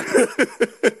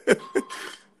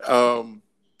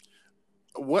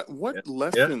 What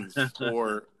lessons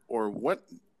or what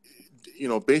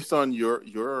based on your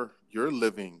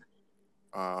living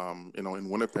in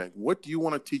Winnipeg, what do you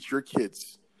want to teach your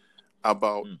kids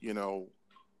about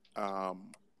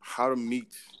how to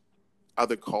meet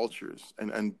other cultures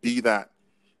and be that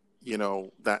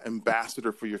that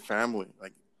ambassador for your family?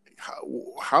 Like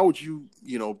how would you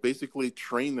basically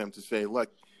train them to say,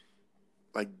 look,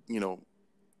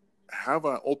 have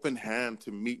an open hand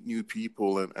to meet new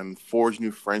people and forge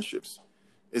new friendships?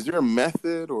 Is there a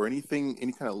method or any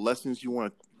kind of lessons you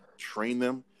want to train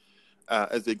them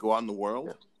as they go out in the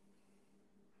world?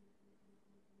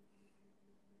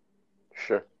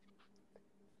 Sure.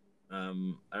 I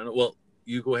don't know. Well,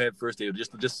 you go ahead first, David.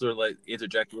 Just sort of like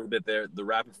interject a little bit there. The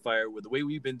rapid fire, with the way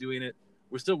we've been doing it,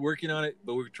 we're still working on it,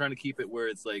 but we're trying to keep it where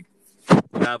it's like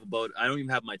we have about. I don't even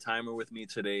have my timer with me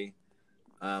today,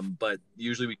 but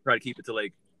usually we try to keep it to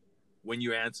like when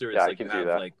you answer, it's like you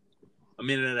have like a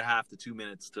minute and a half to 2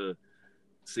 minutes to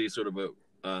say sort of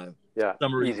a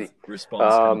summary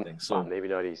response kind of thing. So maybe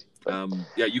not easy. But...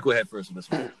 you go ahead first on this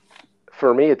one.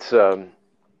 For me, it's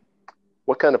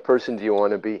what kind of person do you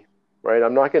want to be, right?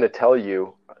 I'm not going to tell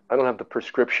you. I don't have the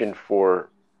prescription for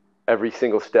every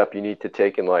single step you need to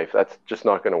take in life. That's just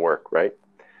not going to work, right?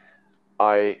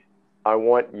 I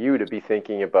want you to be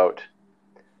thinking about,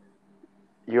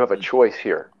 you have a choice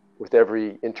here with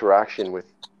every interaction with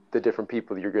the different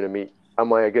people that you're going to meet.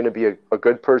 Am I going to be a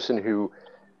good person who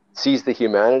sees the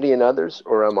humanity in others,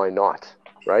 or am I not,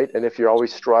 right? And if you're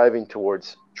always striving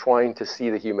towards trying to see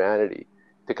the humanity,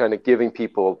 to kind of giving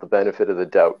people the benefit of the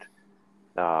doubt,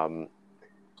 and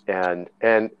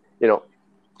you know,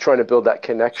 trying to build that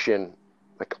connection,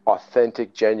 like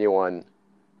authentic, genuine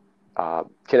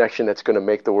connection that's going to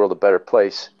make the world a better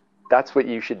place, that's what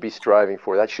you should be striving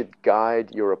for. That should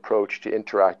guide your approach to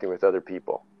interacting with other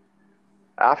people.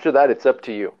 After that, it's up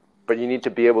to you. But you need to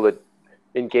be able to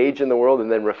engage in the world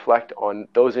and then reflect on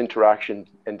those interactions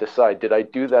and decide, did I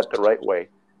do that the right way?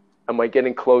 Am I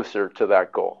getting closer to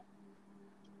that goal?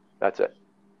 That's it.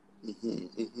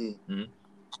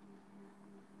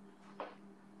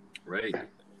 Right.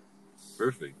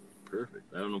 Perfect.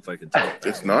 I don't know if I can tell.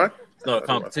 It's not a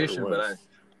competition, but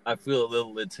I feel a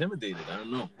little intimidated. I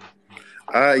don't know.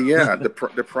 Yeah, the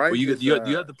prize. Well, do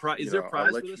you have the prize? Is there a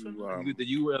prize for this one? Did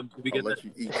you we get I'll let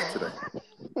you eat today.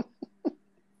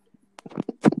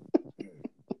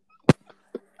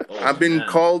 I've been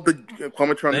called the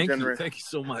Kwamatron generous. Thank you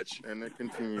so much. And it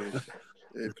continues.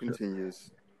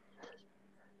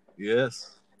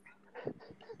 Yes.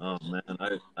 Oh man,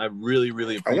 I really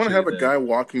appreciate. I want to have a guy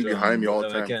walking behind me all the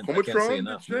time. Kwamatron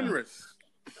the generous.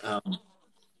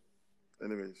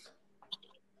 Anyways.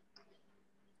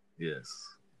 Yes.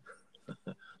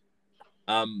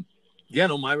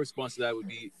 My response to that would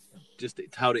be just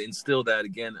how to instill that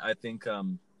again. I think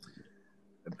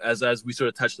as we sort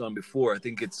of touched on before, I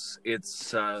think it's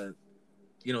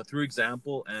through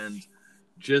example and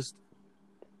just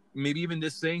maybe even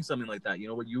just saying something like that. You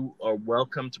know what, you are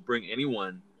welcome to bring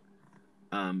anyone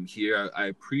here. I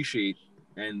appreciate,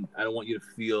 and I don't want you to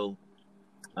feel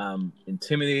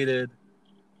intimidated.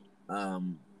 I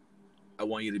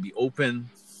want you to be open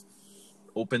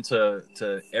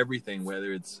to everything,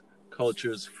 whether it's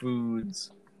cultures,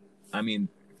 foods. I mean,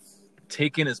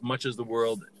 take in as much of the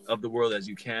world as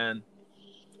you can.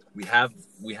 We have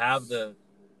the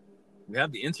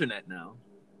internet now,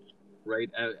 right?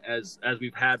 As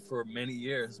we've had for many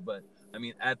years. But I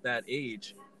mean, at that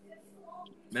age,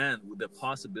 man, with the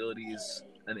possibilities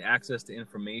and the access to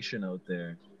information out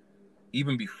there,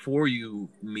 even before you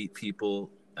meet people,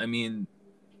 I mean,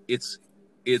 it's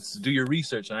do your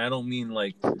research. And I don't mean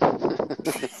like,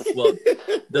 well,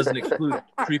 it doesn't exclude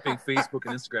creeping Facebook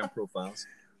and Instagram profiles.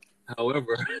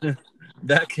 However,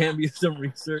 that can be some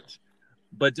research,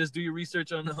 but just do your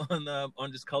research on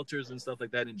just cultures and stuff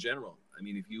like that in general. I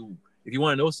mean, if you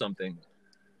want to know something,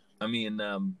 I mean,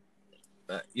 I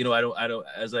don't,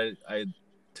 as I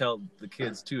tell the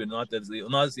kids too, and not that's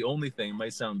the only thing. It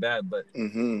might sound bad, but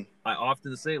I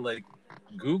often say, like,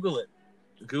 Google it,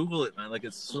 man. Like,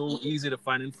 it's so easy to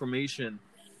find information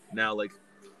now. Like,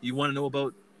 you want to know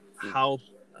about how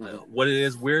what it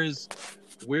is. Where is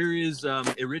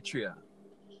Eritrea,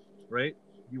 right?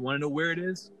 You want to know where it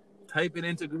is? Type it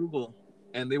into Google,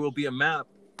 and there will be a map.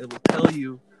 It will tell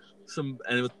you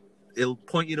it'll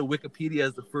point you to Wikipedia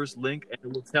as the first link, and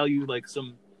it will tell you like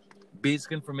some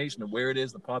basic information of where it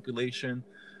is, the population,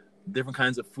 different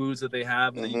kinds of foods that they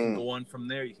have, and then you can go on from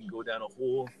there. You can go down a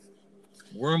whole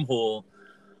wormhole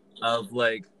of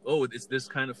like, oh, it's this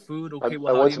kind of food. Okay,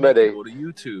 well, go to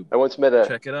YouTube. I once met a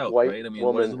check it out, white right? I mean,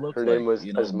 woman. Her name was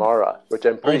Asmara, which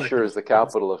I'm pretty sure is the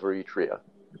capital of Eritrea.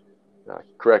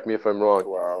 Correct me if I'm wrong.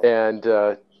 Wow. And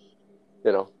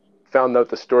found out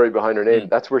the story behind her name.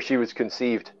 That's where she was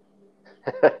conceived.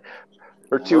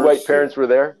 Her two white parents were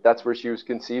there. That's where she was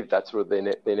conceived. That's where they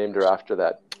named her after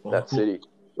that city,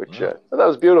 which that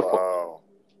was beautiful. Wow.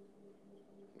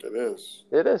 It is.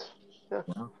 It is. Yeah.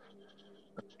 Wow.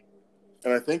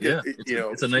 And I think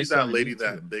it's a nice that lady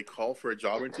that they call for a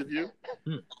job interview,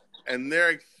 and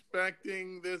they're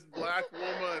expecting this black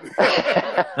woman.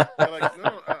 They're like,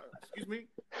 no, excuse me,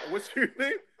 what's your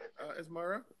name?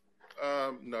 Esmara?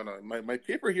 No. My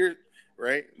paper here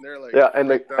right? And they're like, yeah, and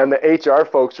the HR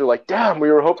folks are like, damn,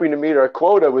 we were hoping to meet our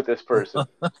quota with this person.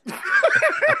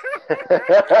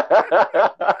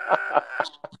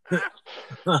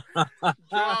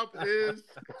 Job is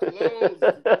closed.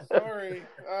 Sorry.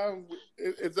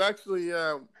 It's actually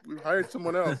we've hired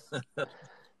someone else.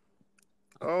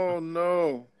 Oh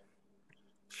no.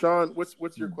 Sean,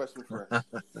 what's your question for us?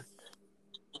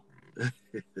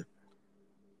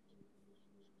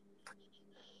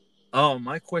 Oh,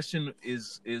 my question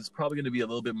is probably going to be a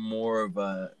little bit more of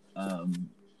a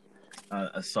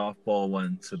softball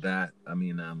one to that. I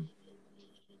mean,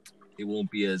 it won't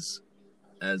be as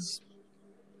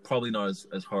probably not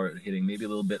as hard hitting, maybe a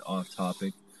little bit off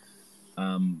topic.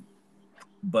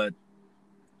 But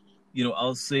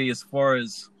I'll say, as far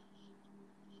as,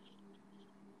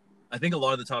 I think a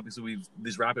lot of the topics that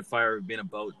this rapid fire have been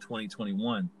about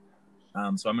 2021.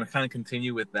 So I'm going to kind of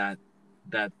continue with that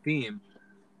theme.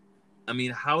 I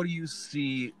mean, how do you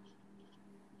see?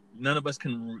 None of us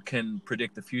can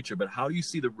predict the future, but how do you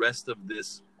see the rest of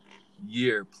this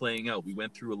year playing out? We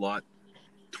went through a lot.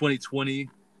 2020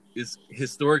 is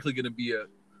historically going to be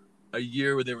a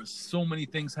year where there was so many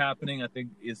things happening. I think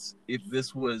if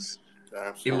this was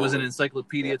Absolutely. If it was an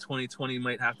encyclopedia, 2020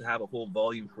 might have to have a whole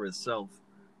volume for itself.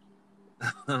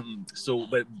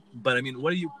 But I mean,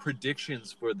 what are your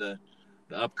predictions for the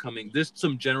upcoming? There's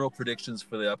some general predictions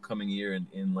for the upcoming year,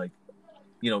 in like,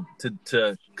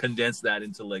 to condense that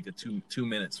into like a 2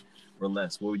 minutes or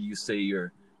less. What would you say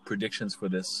your predictions for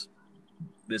this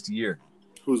year?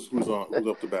 Who's up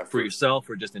to bat for yourself,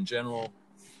 or just in general?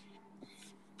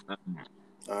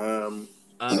 I'll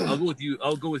go with you.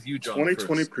 I'll go with you, John.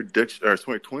 2020 prediction, or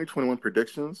 2021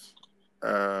 predictions.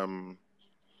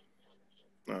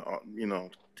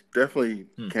 Definitely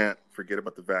can't forget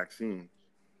about the vaccine.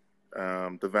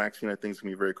 The vaccine, I think, is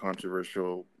going to be very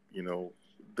controversial.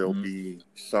 There'll be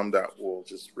some that will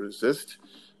just resist,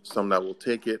 some that will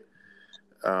take it.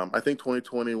 I think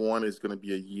 2021 is going to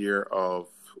be a year of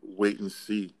wait and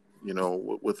see.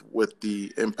 With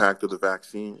the impact of the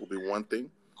vaccine will be one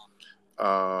thing.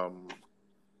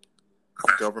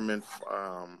 Government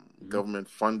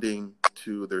funding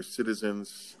to their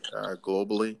citizens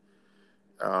globally.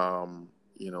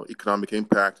 Economic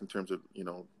impact in terms of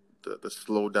the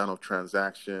slowdown of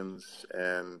transactions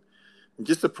and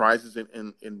just surprises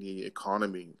in the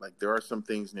economy. Like, there are some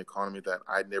things in the economy that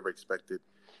I never expected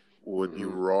would be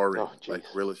roaring, like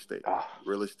real estate.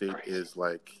 Real estate is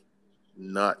like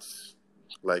nuts.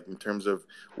 Like, in terms of,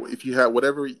 if you have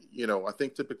whatever, I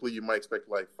think typically you might expect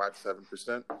like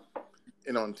 5-7%.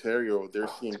 In Ontario, they're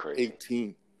seeing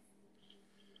 18.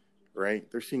 Right?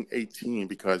 They're seeing 18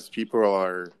 because people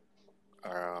are,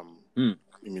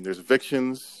 there's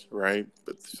evictions, right?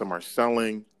 But some are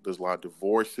selling. There's a lot of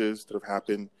divorces that have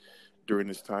happened during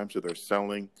this time, so they're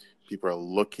selling. People are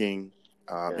looking.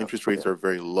 Interest rates are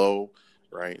very low,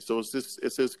 right? So it's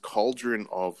this cauldron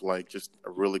of like just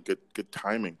a really good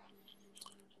timing.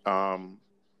 I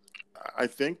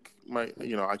think I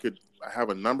have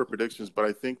a number of predictions, but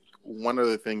I think one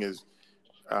other thing is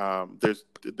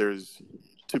there's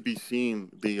to be seen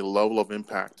the level of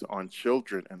impact on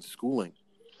children and schooling,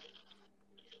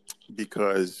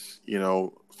 because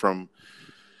from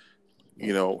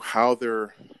how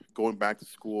they're going back to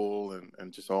school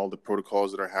and just all the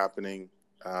protocols that are happening.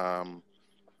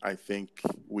 I think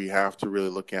we have to really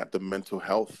look at the mental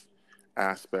health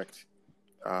aspect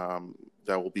that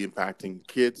will be impacting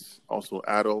kids, also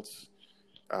adults.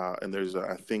 And there's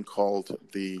a thing called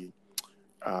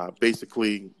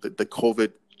basically the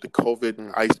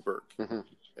COVID iceberg. Mm-hmm.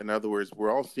 In other words,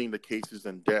 we're all seeing the cases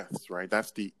and deaths, right?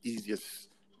 That's the easiest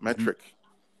metric.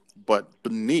 Mm-hmm. But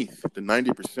beneath the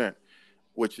 90%,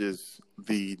 which is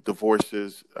the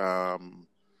divorces,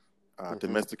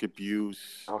 domestic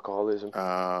abuse, alcoholism,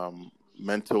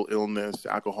 mental illness,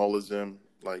 alcoholism,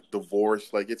 like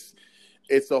divorce, like it's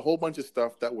a whole bunch of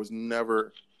stuff that was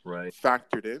never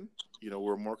factored in.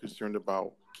 We're more concerned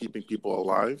about keeping people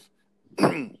alive.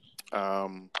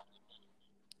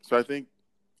 So I think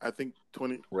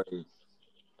 20. Right.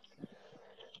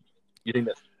 You think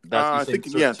I think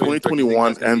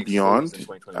 2021 and beyond.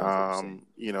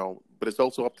 But it's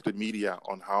also up to the media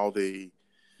on how they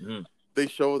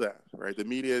show that, right? The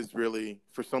media is really,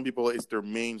 for some people, it's their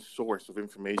main source of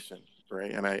information,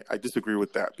 right? And I disagree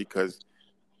with that, because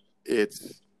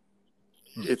it's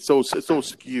so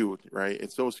skewed, right?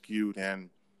 It's so skewed, and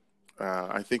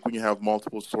I think when you have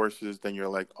multiple sources, then you're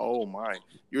like, oh my,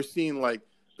 you're seeing like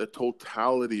the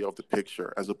totality of the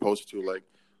picture as opposed to like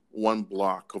one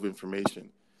block of information.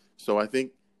 So I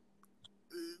think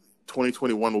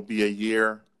 2021 will be a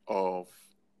year of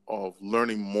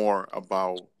learning more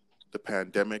about the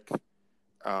pandemic,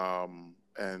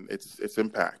 and its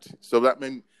impact. So that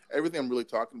means everything I'm really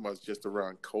talking about is just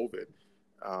around COVID.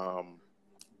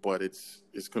 But it's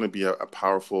going to be a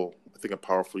powerful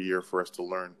year for us to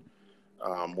learn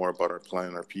more about our planet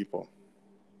and our people.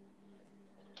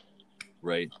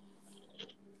 Right.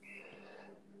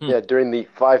 Yeah, during the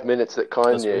 5 minutes that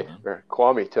Kanye or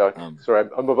Kwame took. Sorry,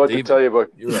 I'm about David, to tell you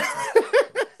about. You're right.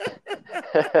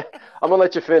 I'm gonna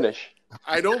let you finish.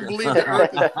 I don't believe the Earth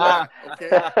is flat. Okay,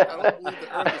 I don't believe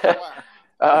the Earth is flat.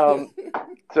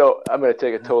 So I'm going to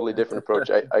take a totally different approach.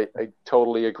 I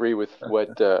totally agree with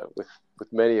what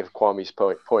with many of Kwame's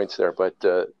points there, but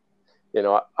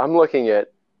I'm looking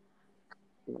at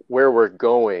where we're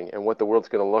going and what the world's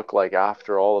going to look like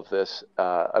after all of this.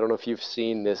 I don't know if you've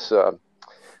seen this. I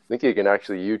think you can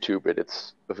actually YouTube it.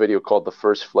 It's a video called "The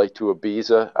First Flight to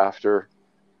Ibiza After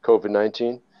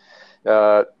COVID-19."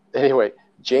 Anyway,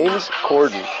 James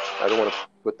Corden. I don't want to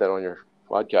put that on your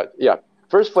podcast. Yeah,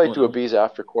 First Flight to Ibiza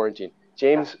After Quarantine.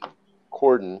 James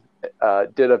Corden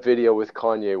did a video with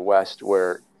Kanye West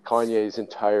where Kanye's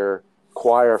entire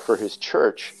choir for his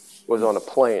church was on a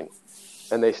plane,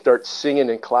 and they start singing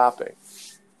and clapping.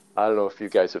 I don't know if you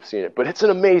guys have seen it, but it's an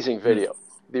amazing video.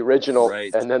 The original,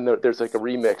 right. And then there's like a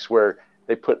remix where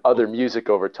they put other music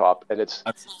over top, and it's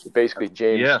basically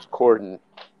James Corden,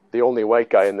 the only white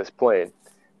guy in this plane.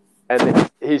 And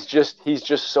he's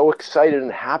just so excited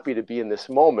and happy to be in this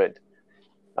moment.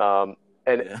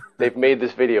 They've made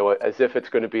this video as if it's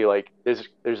going to be like there's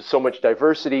so much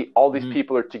diversity. All these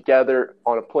people are together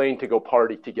on a plane to go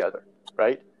party together,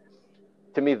 right?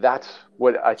 To me, that's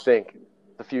what I think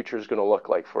the future is going to look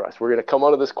like for us. We're going to come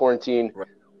out of this quarantine. Right.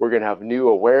 We're going to have new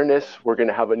awareness. We're going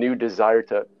to have a new desire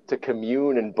to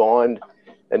commune and bond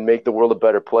and make the world a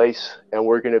better place. And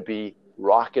we're going to be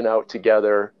rocking out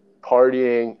together,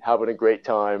 partying, having a great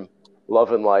time,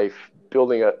 loving life,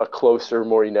 building a closer,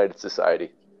 more united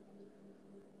society.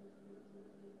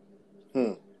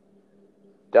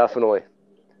 Definitely.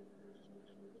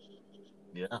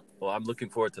 Yeah. Well, I'm looking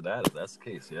forward to that. If that's the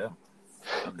case, yeah.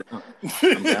 I'm down.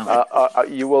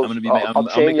 You will. I'll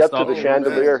chain you up to the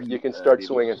chandelier. You can start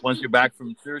swinging once you're back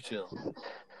from Churchill.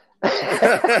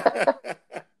 Guys,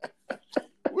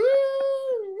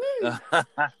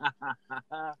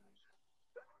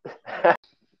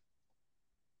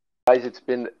 it's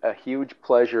been a huge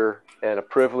pleasure and a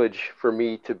privilege for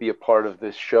me to be a part of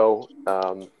this show.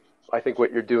 I think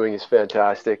what you're doing is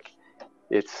fantastic.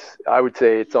 I would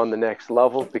say it's on the next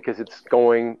level because it's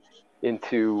going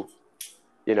into,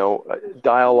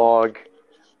 dialogue,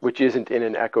 which isn't in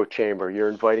an echo chamber. You're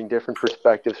inviting different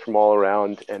perspectives from all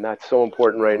around, and that's so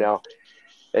important right now.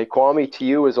 And Kwame, to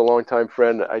you as a longtime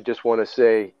friend, I just want to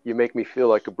say you make me feel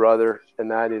like a brother,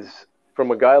 and that is,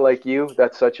 from a guy like you,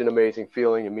 that's such an amazing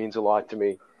feeling. It means a lot to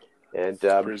me. And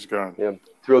praise God.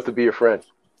 Thrilled to be your friend.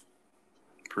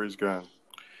 Praise God.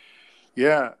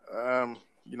 Yeah,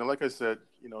 like I said,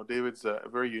 David's a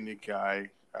very unique guy.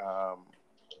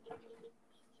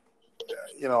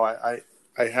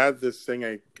 I had this thing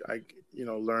I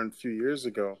learned a few years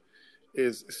ago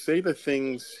is say the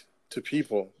things to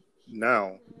people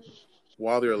now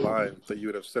while they're alive that you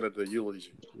would have said at the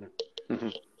eulogy. Mm-hmm.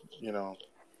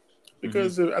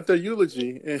 Because at the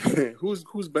eulogy,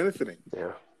 who's benefiting?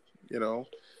 Yeah.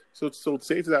 So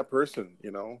say to that person,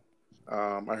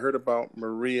 I heard about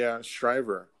Maria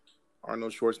Shriver,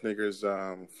 Arnold Schwarzenegger's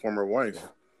former wife. Yeah.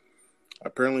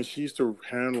 Apparently, she used to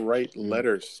handwrite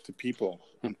letters to people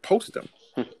and post them.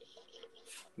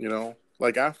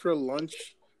 Like after a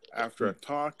lunch, after a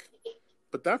talk.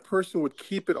 But that person would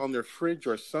keep it on their fridge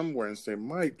or somewhere and say,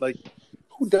 Mike, like,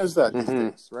 who does that these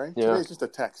days, right? Yeah. Today it's just a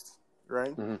text,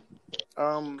 right?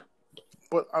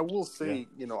 But I will say,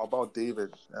 about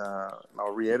David, and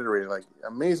I'll reiterate, like,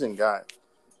 amazing guy.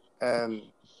 And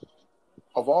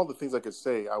of all the things I could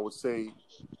say, I would say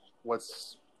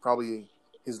what's probably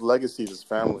his legacy is his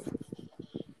family.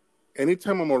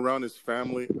 Anytime I'm around his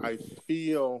family, I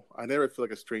never feel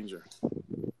like a stranger.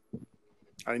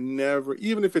 I never,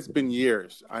 even if it's been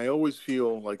years, I always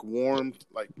feel like warm,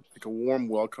 like a warm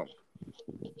welcome.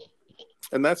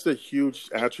 And that's a huge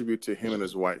attribute to him and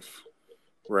his wife,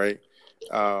 right?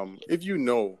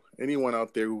 If anyone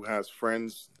out there who has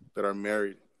friends that are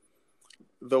married,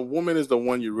 the woman is the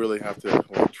one you really have to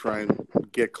try and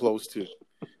get close to,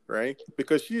 right?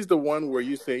 Because she's the one where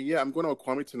you say, yeah, I'm going to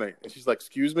Kwame tonight. And she's like,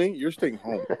 excuse me, you're staying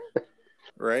home,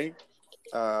 right?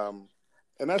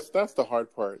 And that's the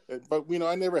hard part. But,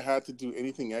 I never had to do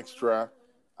anything extra.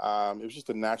 It was just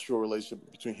a natural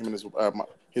relationship between him and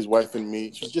his wife and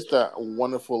me. She's just a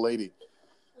wonderful lady.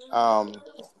 But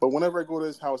whenever I go to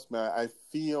his house, man, I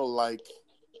feel like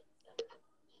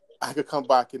I could come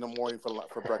back in the morning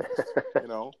for breakfast.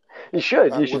 You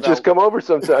should. You should just come over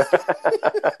sometime.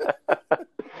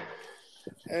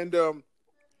 And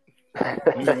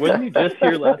wasn't he just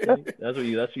here last night? That's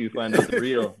what you find out the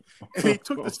real. And he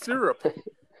took the syrup.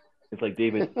 It's like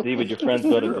David, your friend's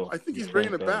got to go. I think he's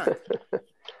bringing it back.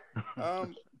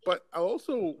 But I'll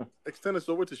also extend this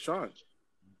over to Sean.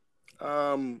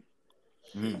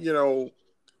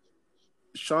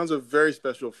 Sean's a very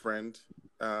special friend,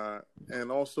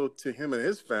 and also to him and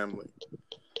his family.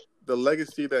 The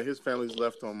legacy that his family's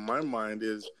left on my mind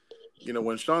is,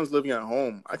 when Sean's living at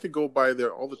home, I could go by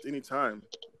there anytime,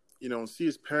 and see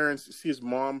his parents, see his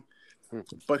mom,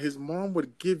 but his mom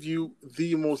would give you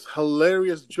the most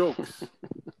hilarious jokes.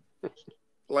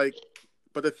 But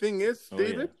the thing is,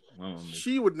 David,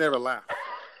 she would never laugh.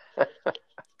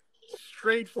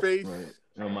 Straight face. Right.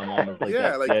 No, my mom was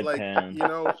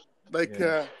like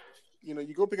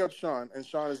you go pick up Sean, and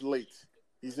Sean is late.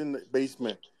 He's in the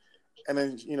basement. And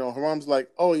then, her mom's like,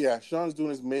 oh, yeah, Sean's doing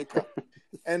his makeup.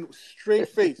 And straight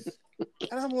face.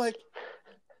 And I'm like,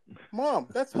 Mom,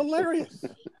 that's hilarious.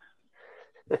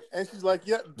 And she's like,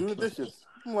 yeah, do the dishes.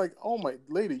 I'm like, oh, my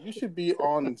lady, you should be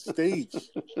on stage.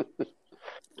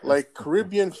 Like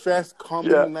Caribbean Fest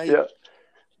Comedy Night. Yeah.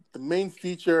 The main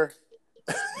feature,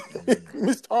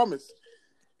 Miss Thomas.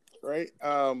 Right?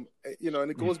 And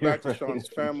it goes back to Sean's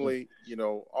family,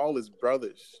 all his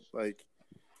brothers.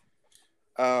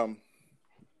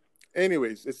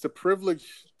 Anyways, it's a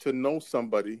privilege to know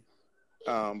somebody,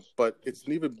 but it's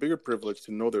an even bigger privilege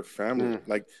to know their family.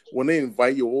 Like when they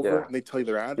invite you over and they tell you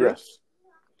their address.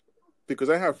 Yeah. Because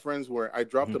I have friends where I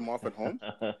drop them off at home.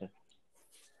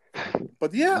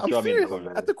 But I'm serious,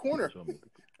 at the corner.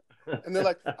 And they're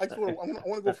like, I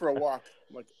want to go for a walk.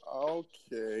 I'm like,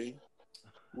 okay.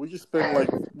 We just spent like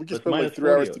 3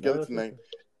 hours together tonight,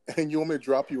 and you want me to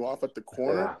drop you off at the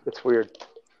corner? Yeah, that's weird.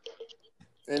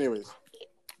 Anyways,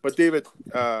 but David,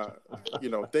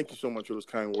 thank you so much for those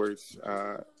kind words,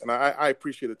 and I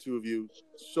appreciate the two of you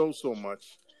so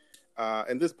much.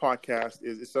 And this podcast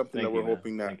is something that we're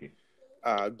hoping that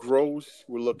grows.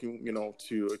 We're looking,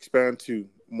 to expand to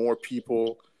more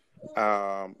people,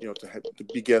 to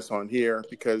be guests on here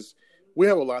because we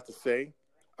have a lot to say.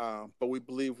 But we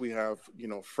believe we have,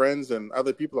 friends and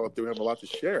other people out there who have a lot to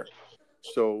share.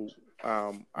 So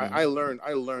I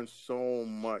learned so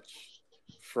much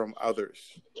from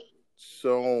others,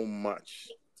 so much.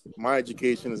 My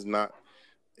education is not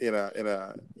in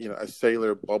a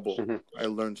sailor bubble. Mm-hmm. I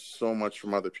learned so much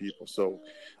from other people. So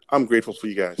I'm grateful for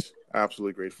you guys.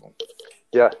 Absolutely grateful.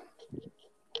 Yeah.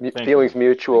 Feelings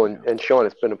mutual. And Sean,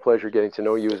 it's been a pleasure getting to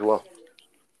know you as well.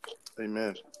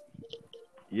 Amen.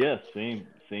 Yes, same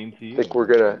to you. I think we're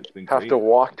going to have to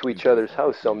walk to each other's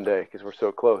house someday because we're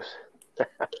so close.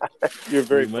 You're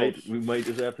very close. We might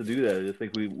just have to do that. I just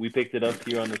think we picked it up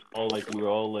here on this call like we were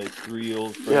all like 3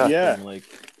 old friends from like,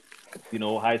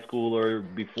 high school or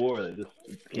before. It just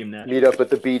came natural. Meet up at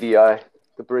the BDI,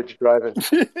 the bridge driving.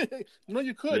 No,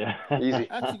 you could. Yeah. Easy.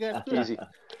 Actually, you guys could. Easy.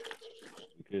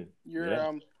 You could.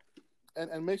 You're,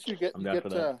 and make sure you get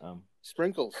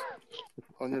sprinkles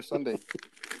on your Sunday.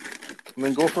 And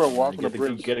then go for a walk on the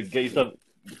bridge. Get yourself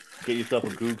a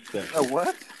Goog special. A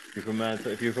what?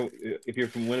 If you're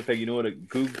from Winnipeg, you know what a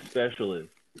Goog special is.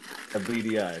 A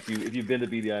BDI. If you've been to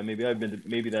BDI, maybe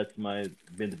that's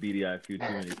been to BDI a few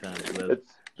too many times. But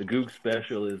the Goog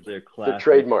special is their classic. The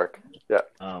trademark. Yeah.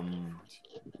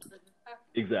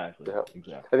 Exactly. Yeah.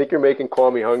 Exactly. I think you're making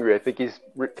Kwame hungry. I think he's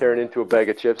tearing into a bag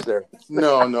of chips there.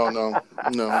 No. So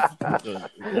it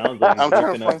sounds like I'm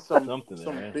trying to find some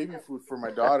there, baby food for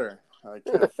my daughter. I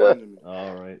can't find them.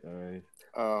 All right.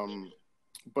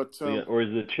 But or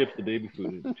is it chips the baby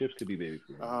food? Chips could be baby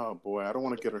food. Oh boy, I don't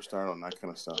want to get her started on that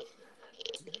kind of stuff.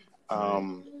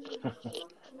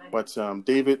 But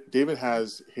David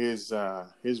has his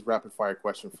rapid fire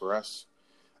question for us.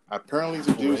 Apparently, it's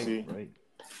a doozy. Right.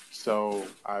 So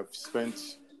I've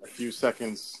spent a few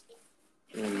seconds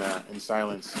in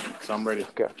silence. So I'm ready.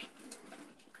 Okay.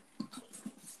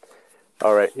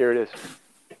 All right, here it is.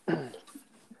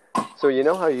 So you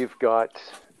know how you've got,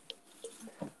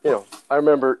 I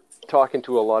remember talking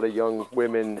to a lot of young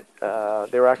women.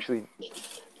 They were actually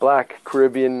Black,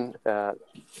 Caribbean,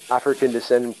 African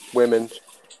descent women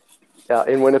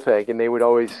in Winnipeg, and they would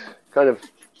always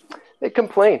they'd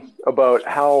complain about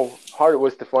how hard it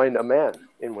was to find a man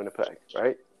in Winnipeg,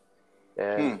 right?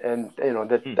 And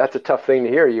that's a tough thing to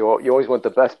hear. You always want the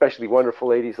best, especially wonderful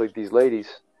ladies like these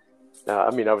ladies. I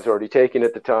was already taken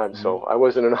at the time, so I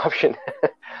wasn't an option.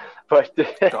 But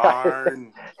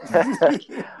darn.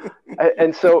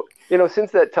 And so,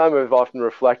 since that time, I've often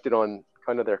reflected on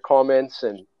kind of their comments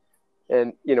and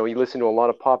And, you know, you listen to a lot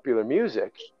of popular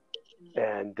music,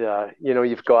 and, you know,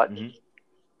 you've got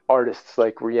artists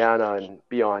like Rihanna and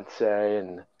Beyonce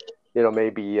and, you know,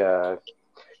 maybe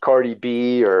Cardi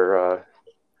B, or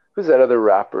who's that other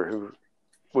rapper who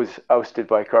was ousted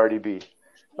by Cardi B?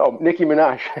 Oh, Nicki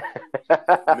Minaj.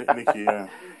 Nicki, yeah.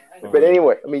 But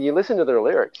anyway, I mean, you listen to their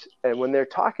lyrics, and when they're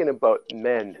talking about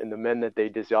men and the men that they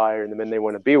desire and the men they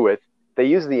want to be with, they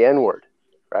use the N-word,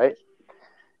 right?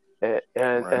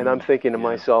 And I'm thinking to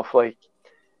myself, like,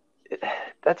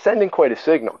 that's sending quite a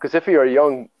signal. Because if you're a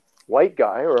young white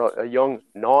guy or a young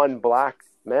non-black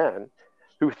man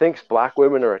who thinks black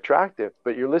women are attractive,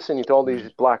 but you're listening to all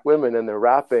these black women and they're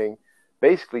rapping,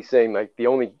 basically saying, like, the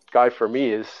only guy for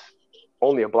me is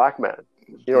only a black man.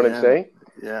 You know what I'm saying?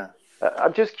 Yeah.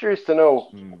 I'm just curious to know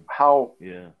how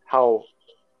you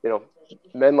know,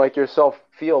 men like yourself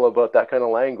feel about that kind of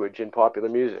language in popular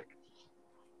music.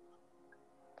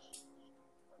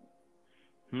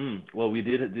 Well,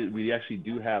 we actually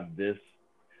do have this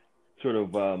sort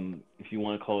of, if you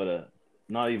want to call it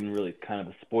not even really kind of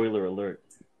a spoiler alert,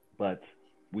 but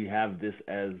we have this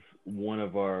as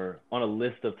on a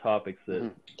list of topics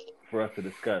that for us to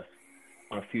discuss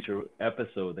on a future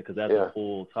episode, because that's a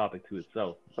whole topic to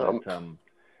itself. But,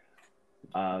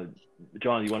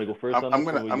 John, you want to go first on this? I'm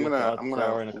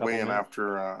gonna weigh in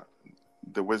after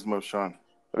the wisdom of Sean.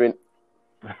 I mean,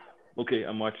 okay,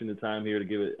 I'm watching the time here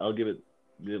I'll give it,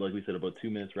 like we said, about 2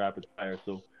 minutes rapid fire.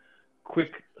 So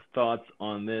quick thoughts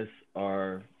on this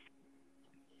are,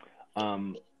 I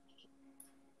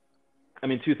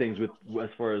mean, two things as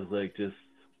far as like just,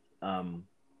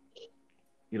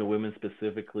 you know, women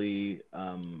specifically,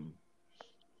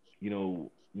 you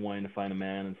know, wanting to find a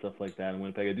man and stuff like that in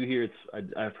Winnipeg. I do hear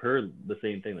I've heard the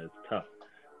same thing, that it's tough.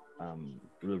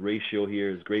 The ratio here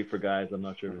is great for guys. I'm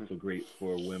not sure if it's so great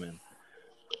for women.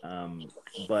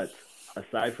 But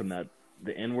aside from that,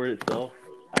 the N-word itself,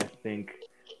 I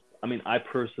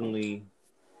personally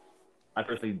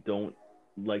don't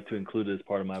like to include it as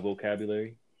part of my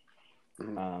vocabulary.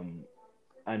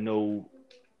 I know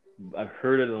I've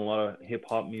heard it in a lot of hip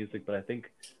hop music, but I think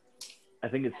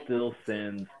it still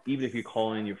sends, even if you're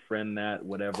calling your friend that,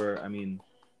 whatever. I mean,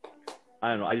 I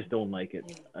don't know. I just don't like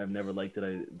it. I've never liked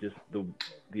it.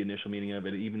 The initial meaning of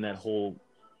it, even that whole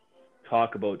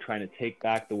talk about trying to take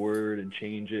back the word and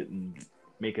change it and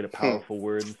make it a powerful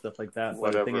word and stuff like that.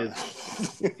 But the thing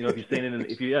is, you know, if you're saying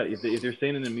it if you're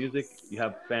saying it in music, you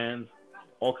have fans,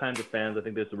 all kinds of fans. I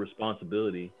think there's a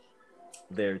responsibility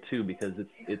there too, because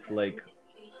it's like,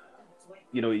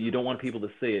 you know, you don't want people to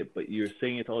say it, but you're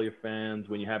saying it to all your fans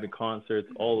when you're having concerts.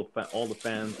 All the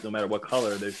fans, no matter what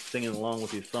color, they're singing along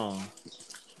with your song,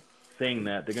 saying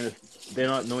that they're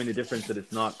not knowing the difference, that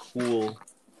it's not cool,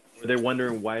 or they're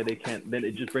wondering why they can't. Then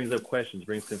it just brings up questions,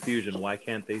 brings confusion. Why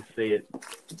can't they say it?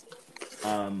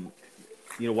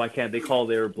 You know, why can't they call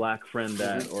their black friend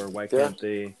that, or why can't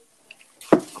they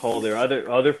call their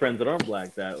other friends that aren't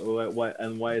black that?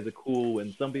 Why is it cool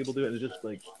when some people do it? And it's just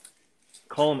like,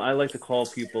 call them. I like to call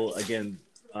people, again,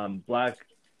 black.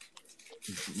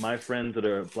 My friends that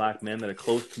are black men that are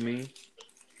close to me,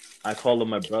 I call them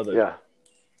my brother. Yeah.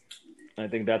 I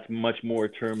think that's much more a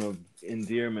term of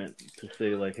endearment to say,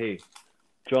 like, hey,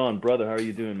 John, brother, how are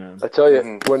you doing, man? I tell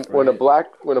you, when a black,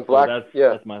 so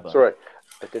that's my thought. Sorry,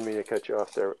 I didn't mean to cut you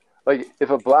off there. Like, if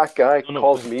a black guy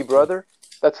calls me brother,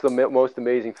 that's the most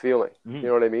amazing feeling. You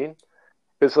know what I mean?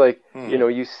 It's like, you know,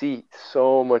 you see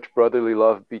so much brotherly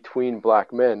love between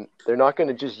black men. They're not going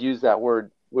to just use that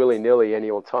word willy-nilly any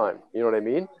old time. You know what I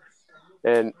mean?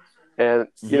 And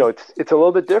you know, it's a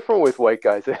little bit different with white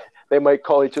guys. They might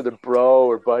call each other bro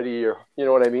or buddy, or, you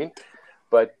know what I mean?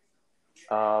 But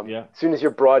as soon as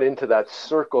you're brought into that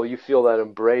circle, you feel that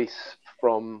embrace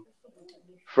from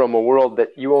a world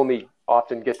that you only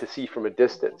often get to see from a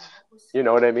distance. You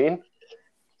know what I mean?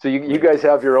 So you guys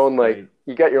have your own, like,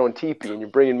 you got your own teepee, and you're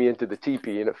bringing me into the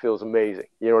teepee, and it feels amazing.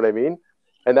 You know what I mean?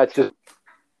 And that's just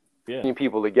bringing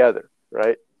people together,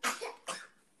 right?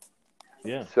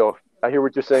 Yeah. So I hear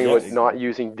what you're saying about not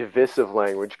using divisive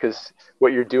language, because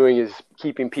what you're doing is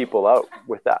keeping people out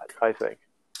with that, I think.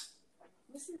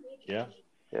 Yeah.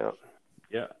 Yeah.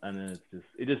 Yeah, and then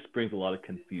it just brings a lot of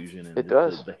confusion. And it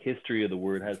does. The history of the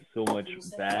word has so much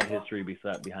bad history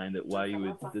behind it. Why you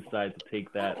would decide to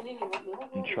take that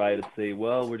and try to say,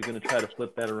 well, we're going to try to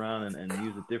flip that around and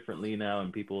use it differently now,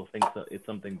 and people think it's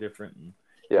something different.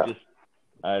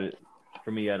 And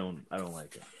for me, I don't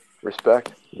like it.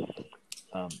 Respect.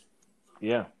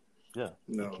 Yeah.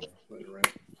 No, you're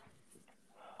right.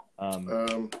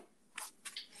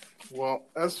 Well,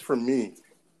 as for me,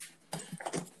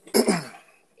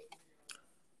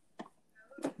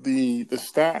 the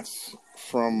stats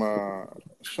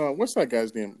Sean, what's that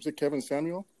guy's name? Is it Kevin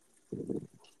Samuel?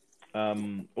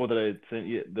 Or that I sent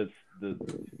you, that's the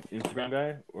Instagram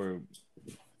guy, or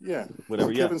yeah,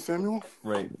 whatever. Kevin Samuel,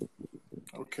 right?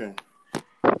 Okay.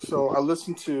 So I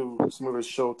listened to some of his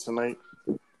show tonight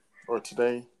or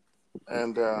today,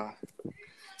 and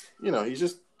he's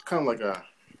just kind of like a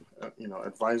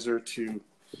advisor to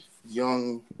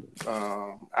young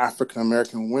African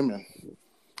American women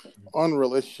on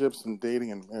relationships and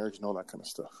dating and marriage and all that kind of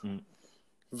stuff.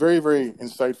 Very, very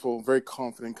insightful, very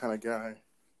confident kind of guy.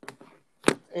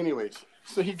 Anyways,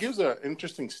 so he gives an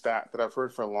interesting stat that I've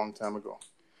heard for a long time ago.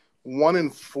 1 in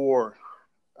 4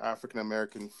 African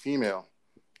American female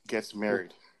gets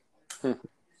married.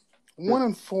 1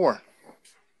 in 4.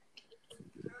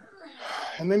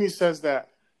 And then he says that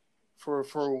for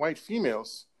white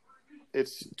females,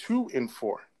 it's 2 in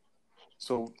 4.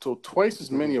 So twice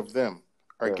as many of them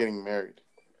are getting married.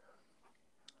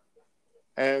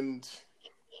 And,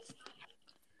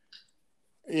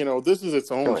 this is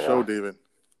its own show, David.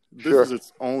 This is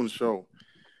its own show.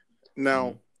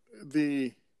 Now,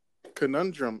 the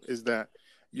conundrum is that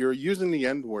you're using the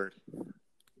N-word,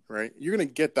 right? You're going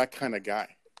to get that kind of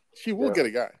guy. She will get a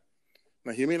guy.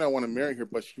 Now, he may not want to marry her,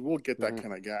 but she will get that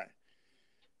kind of guy.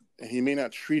 And he may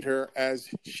not treat her as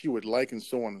she would like and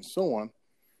so on and so on,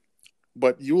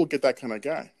 but you will get that kind of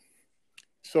guy.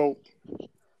 So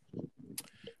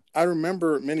I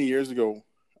remember many years ago,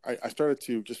 I started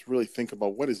to just really think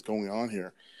about what is going on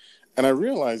here. And I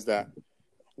realized that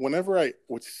whenever I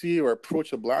would see or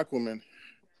approach a black woman,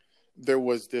 there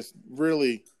was this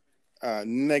really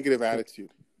negative attitude.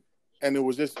 And it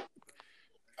was just,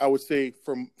 I would say,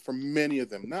 for many of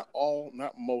them, not all,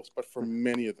 not most, but for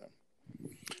many of them.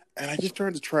 And I just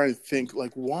started to try to think,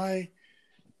 like, why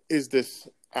is this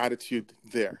attitude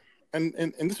there?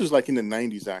 And this was like in the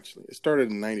 90s, actually. It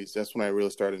started in the 90s. That's when I really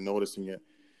started noticing it.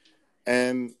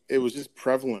 And it was just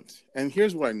prevalent. And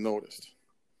here's what I noticed.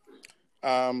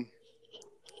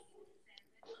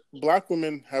 Black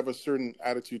women have a certain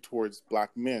attitude towards black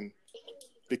men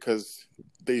because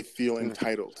they feel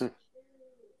entitled.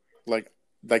 Like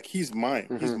he's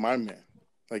mine. He's my man.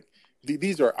 Like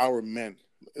these are our men.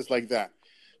 It's like that.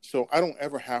 So I don't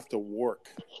ever have to work,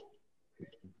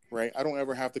 right? I don't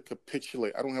ever have to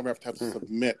capitulate. I don't ever have to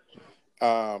submit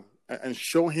and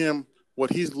show him what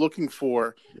he's looking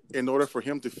for in order for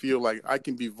him to feel like I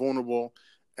can be vulnerable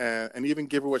and even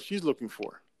give her what she's looking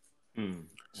for.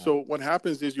 So what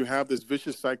happens is you have this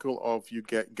vicious cycle of you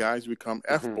get guys become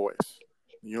F-boys.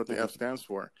 You know what the F stands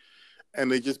for. And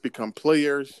they just become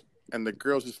players. And the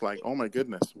girl's just like, oh, my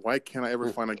goodness, why can't I ever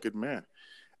find a good man?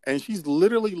 And she's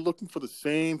literally looking for the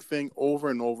same thing over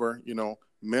and over.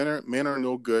 Men are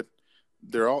no good.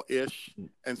 They're all ish,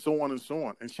 and so on and so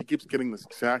on. And she keeps getting the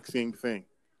exact same thing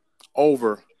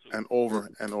over and over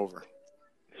and over.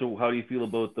 So how do you feel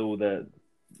about, though, that,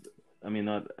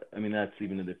 that's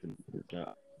even a different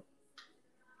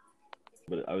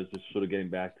but I was just sort of getting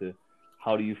back to,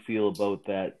 how do you feel about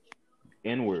that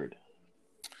N-word?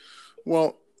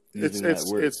 Well,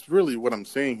 it's really what I'm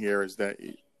saying here is that,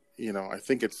 I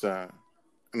think it's an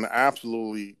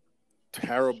absolutely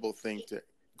terrible thing to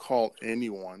call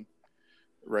anyone,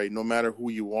 right? No matter who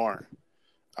you are,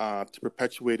 to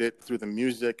perpetuate it through the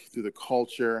music, through the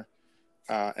culture,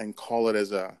 and call it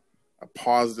as a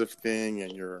positive thing,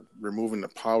 and you're removing the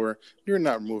power. You're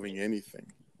not removing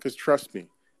anything, because trust me,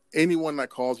 anyone that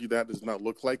calls you that does not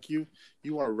look like you.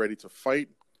 You are ready to fight,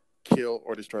 kill,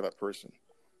 or destroy that person.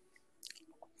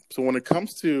 So when it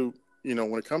comes to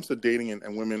dating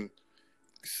and women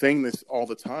saying this all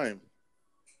the time,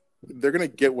 they're going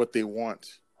to get what they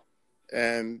want.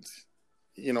 And,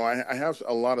 I have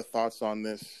a lot of thoughts on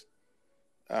this.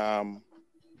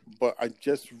 But I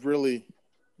just really,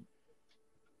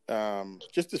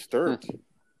 just disturbed.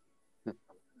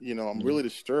 I'm really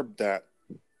disturbed that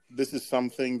this is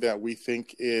something that we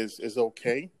think is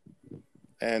okay.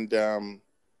 And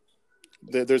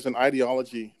there's an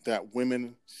ideology that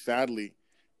women, sadly,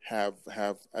 have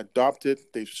adopted.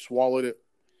 They've swallowed it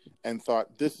and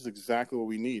thought, this is exactly what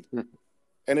we need.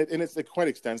 And it's quite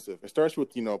extensive. It starts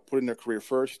with, putting their career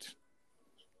first.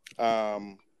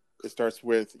 It starts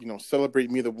with, celebrate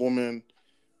me, the woman,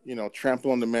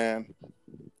 trample on the man.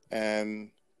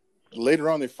 And later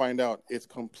on, they find out it's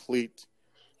complete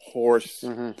horse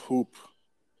poop.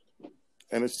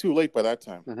 And it's too late by that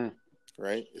time,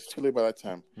 right? It's too late by that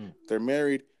time. They're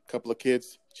married, couple of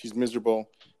kids, she's miserable.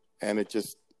 And it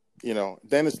just,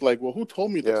 then it's like, well, who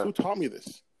told me this? Yeah. Who taught me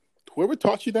this? Whoever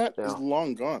taught you that is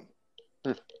long gone.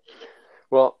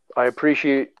 Well, I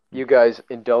appreciate you guys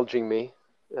indulging me.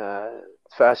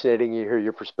 It's fascinating to hear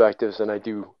your perspectives, and I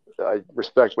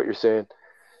respect what you're saying.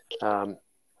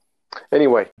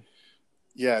 Anyway.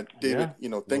 Yeah, David,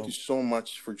 thank you so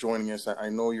much for joining us. I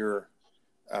know you're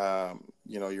on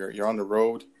the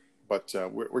road, but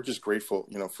we're just grateful,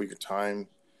 for your time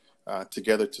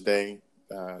together today.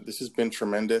 This has been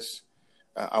tremendous.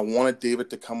 I wanted David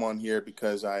to come on here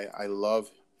because I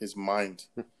love his mind.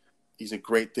 He's a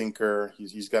great thinker.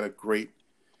 He's got a great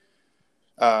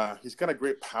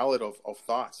palette of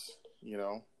thoughts,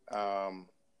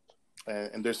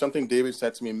 and there's something David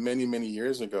said to me many, many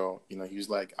years ago. He was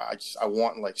like, I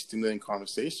want like stimulating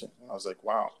conversation. And I was like,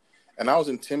 wow. And I was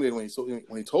intimidated when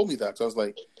he told me that. So I was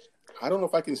like, I don't know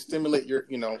if I can stimulate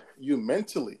you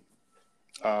mentally.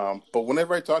 But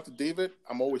whenever I talk to David,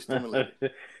 I'm always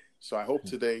stimulated. So I hope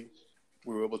today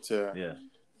we were able to,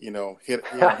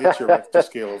 hit your Richter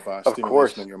scale of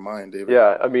stimulation in your mind, David.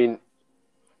 Yeah, I mean,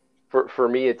 for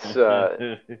me, it's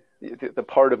the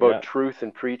part about truth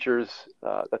and preachers.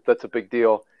 That's a big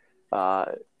deal.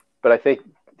 But I think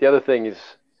the other thing is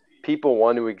people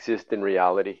want to exist in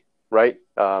reality, right?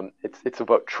 It's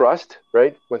about trust,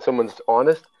 right? When someone's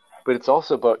honest, but it's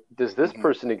also about, does this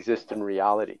person exist in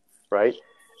reality, right?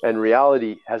 And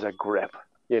reality has a grip,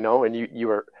 and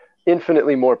you are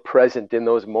infinitely more present in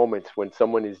those moments when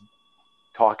someone is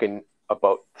talking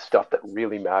about stuff that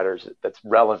really matters, that's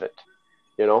relevant,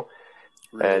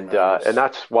 Really and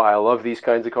that's why I love these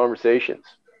kinds of conversations.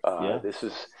 This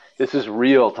is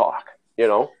real talk,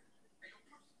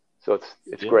 So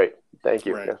it's great. Thank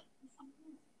you. Right.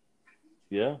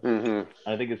 Yeah. Mm-hmm.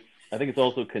 I think it's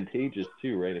also contagious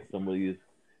too, right? If somebody is,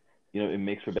 it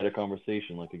makes for better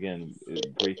conversation. Like, again,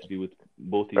 great to be with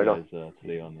both of you guys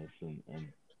today on this,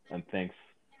 and thanks.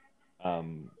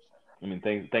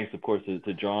 Thanks of course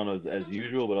to John as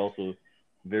usual, but also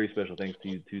very special thanks to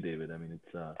you too, David. I mean,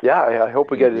 it's I hope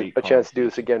we get a chance to do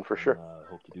this again for sure.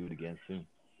 Hope to do it again soon.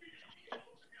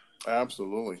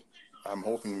 Absolutely. I'm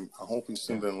hoping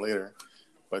sooner than later.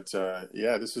 But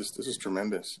this is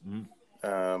tremendous.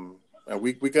 Mm-hmm. And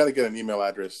we got to get an email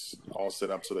address all set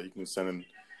up so that you can send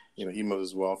in emails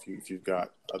as well if you've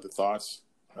got other thoughts.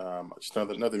 Just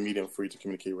another medium for you to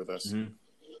communicate with us. Mm-hmm.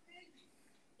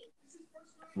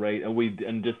 Right,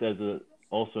 and just as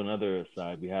also another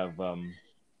aside, we have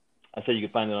I said you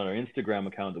can find it on our Instagram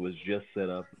account that was just set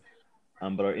up,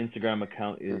 but our Instagram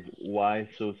account is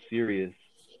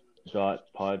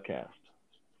whysoserious.podcast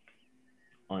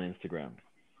on Instagram.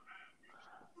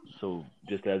 So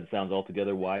just as it sounds all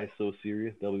together, why so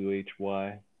serious?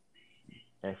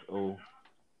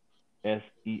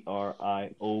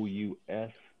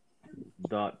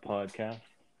 WHYSOSERIOUS.podcast.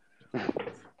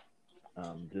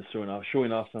 Just showing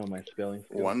off some of my spelling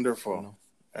skills. Wonderful.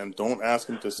 And don't ask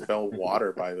him to spell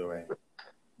water, by the way.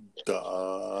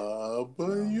 W.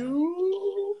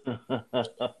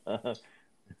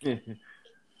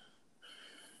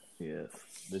 Yes.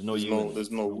 There's no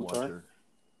no water.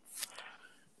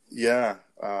 Yeah.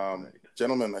 Right.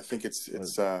 Gentlemen, I think it's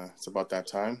about that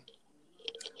time.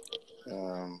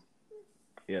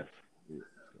 Yes.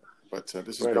 But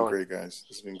this has been great, guys.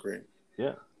 This has been great.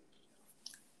 Yeah.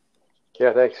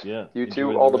 Yeah, thanks. Yeah. You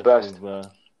too. All the best. Rest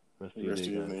of the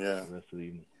evening. Yeah. Rest of the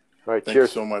evening. All right. Thank cheers.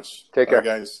 you so much. Take care,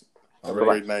 guys. Have a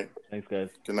great night. Thanks, guys.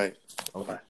 Good night. Okay.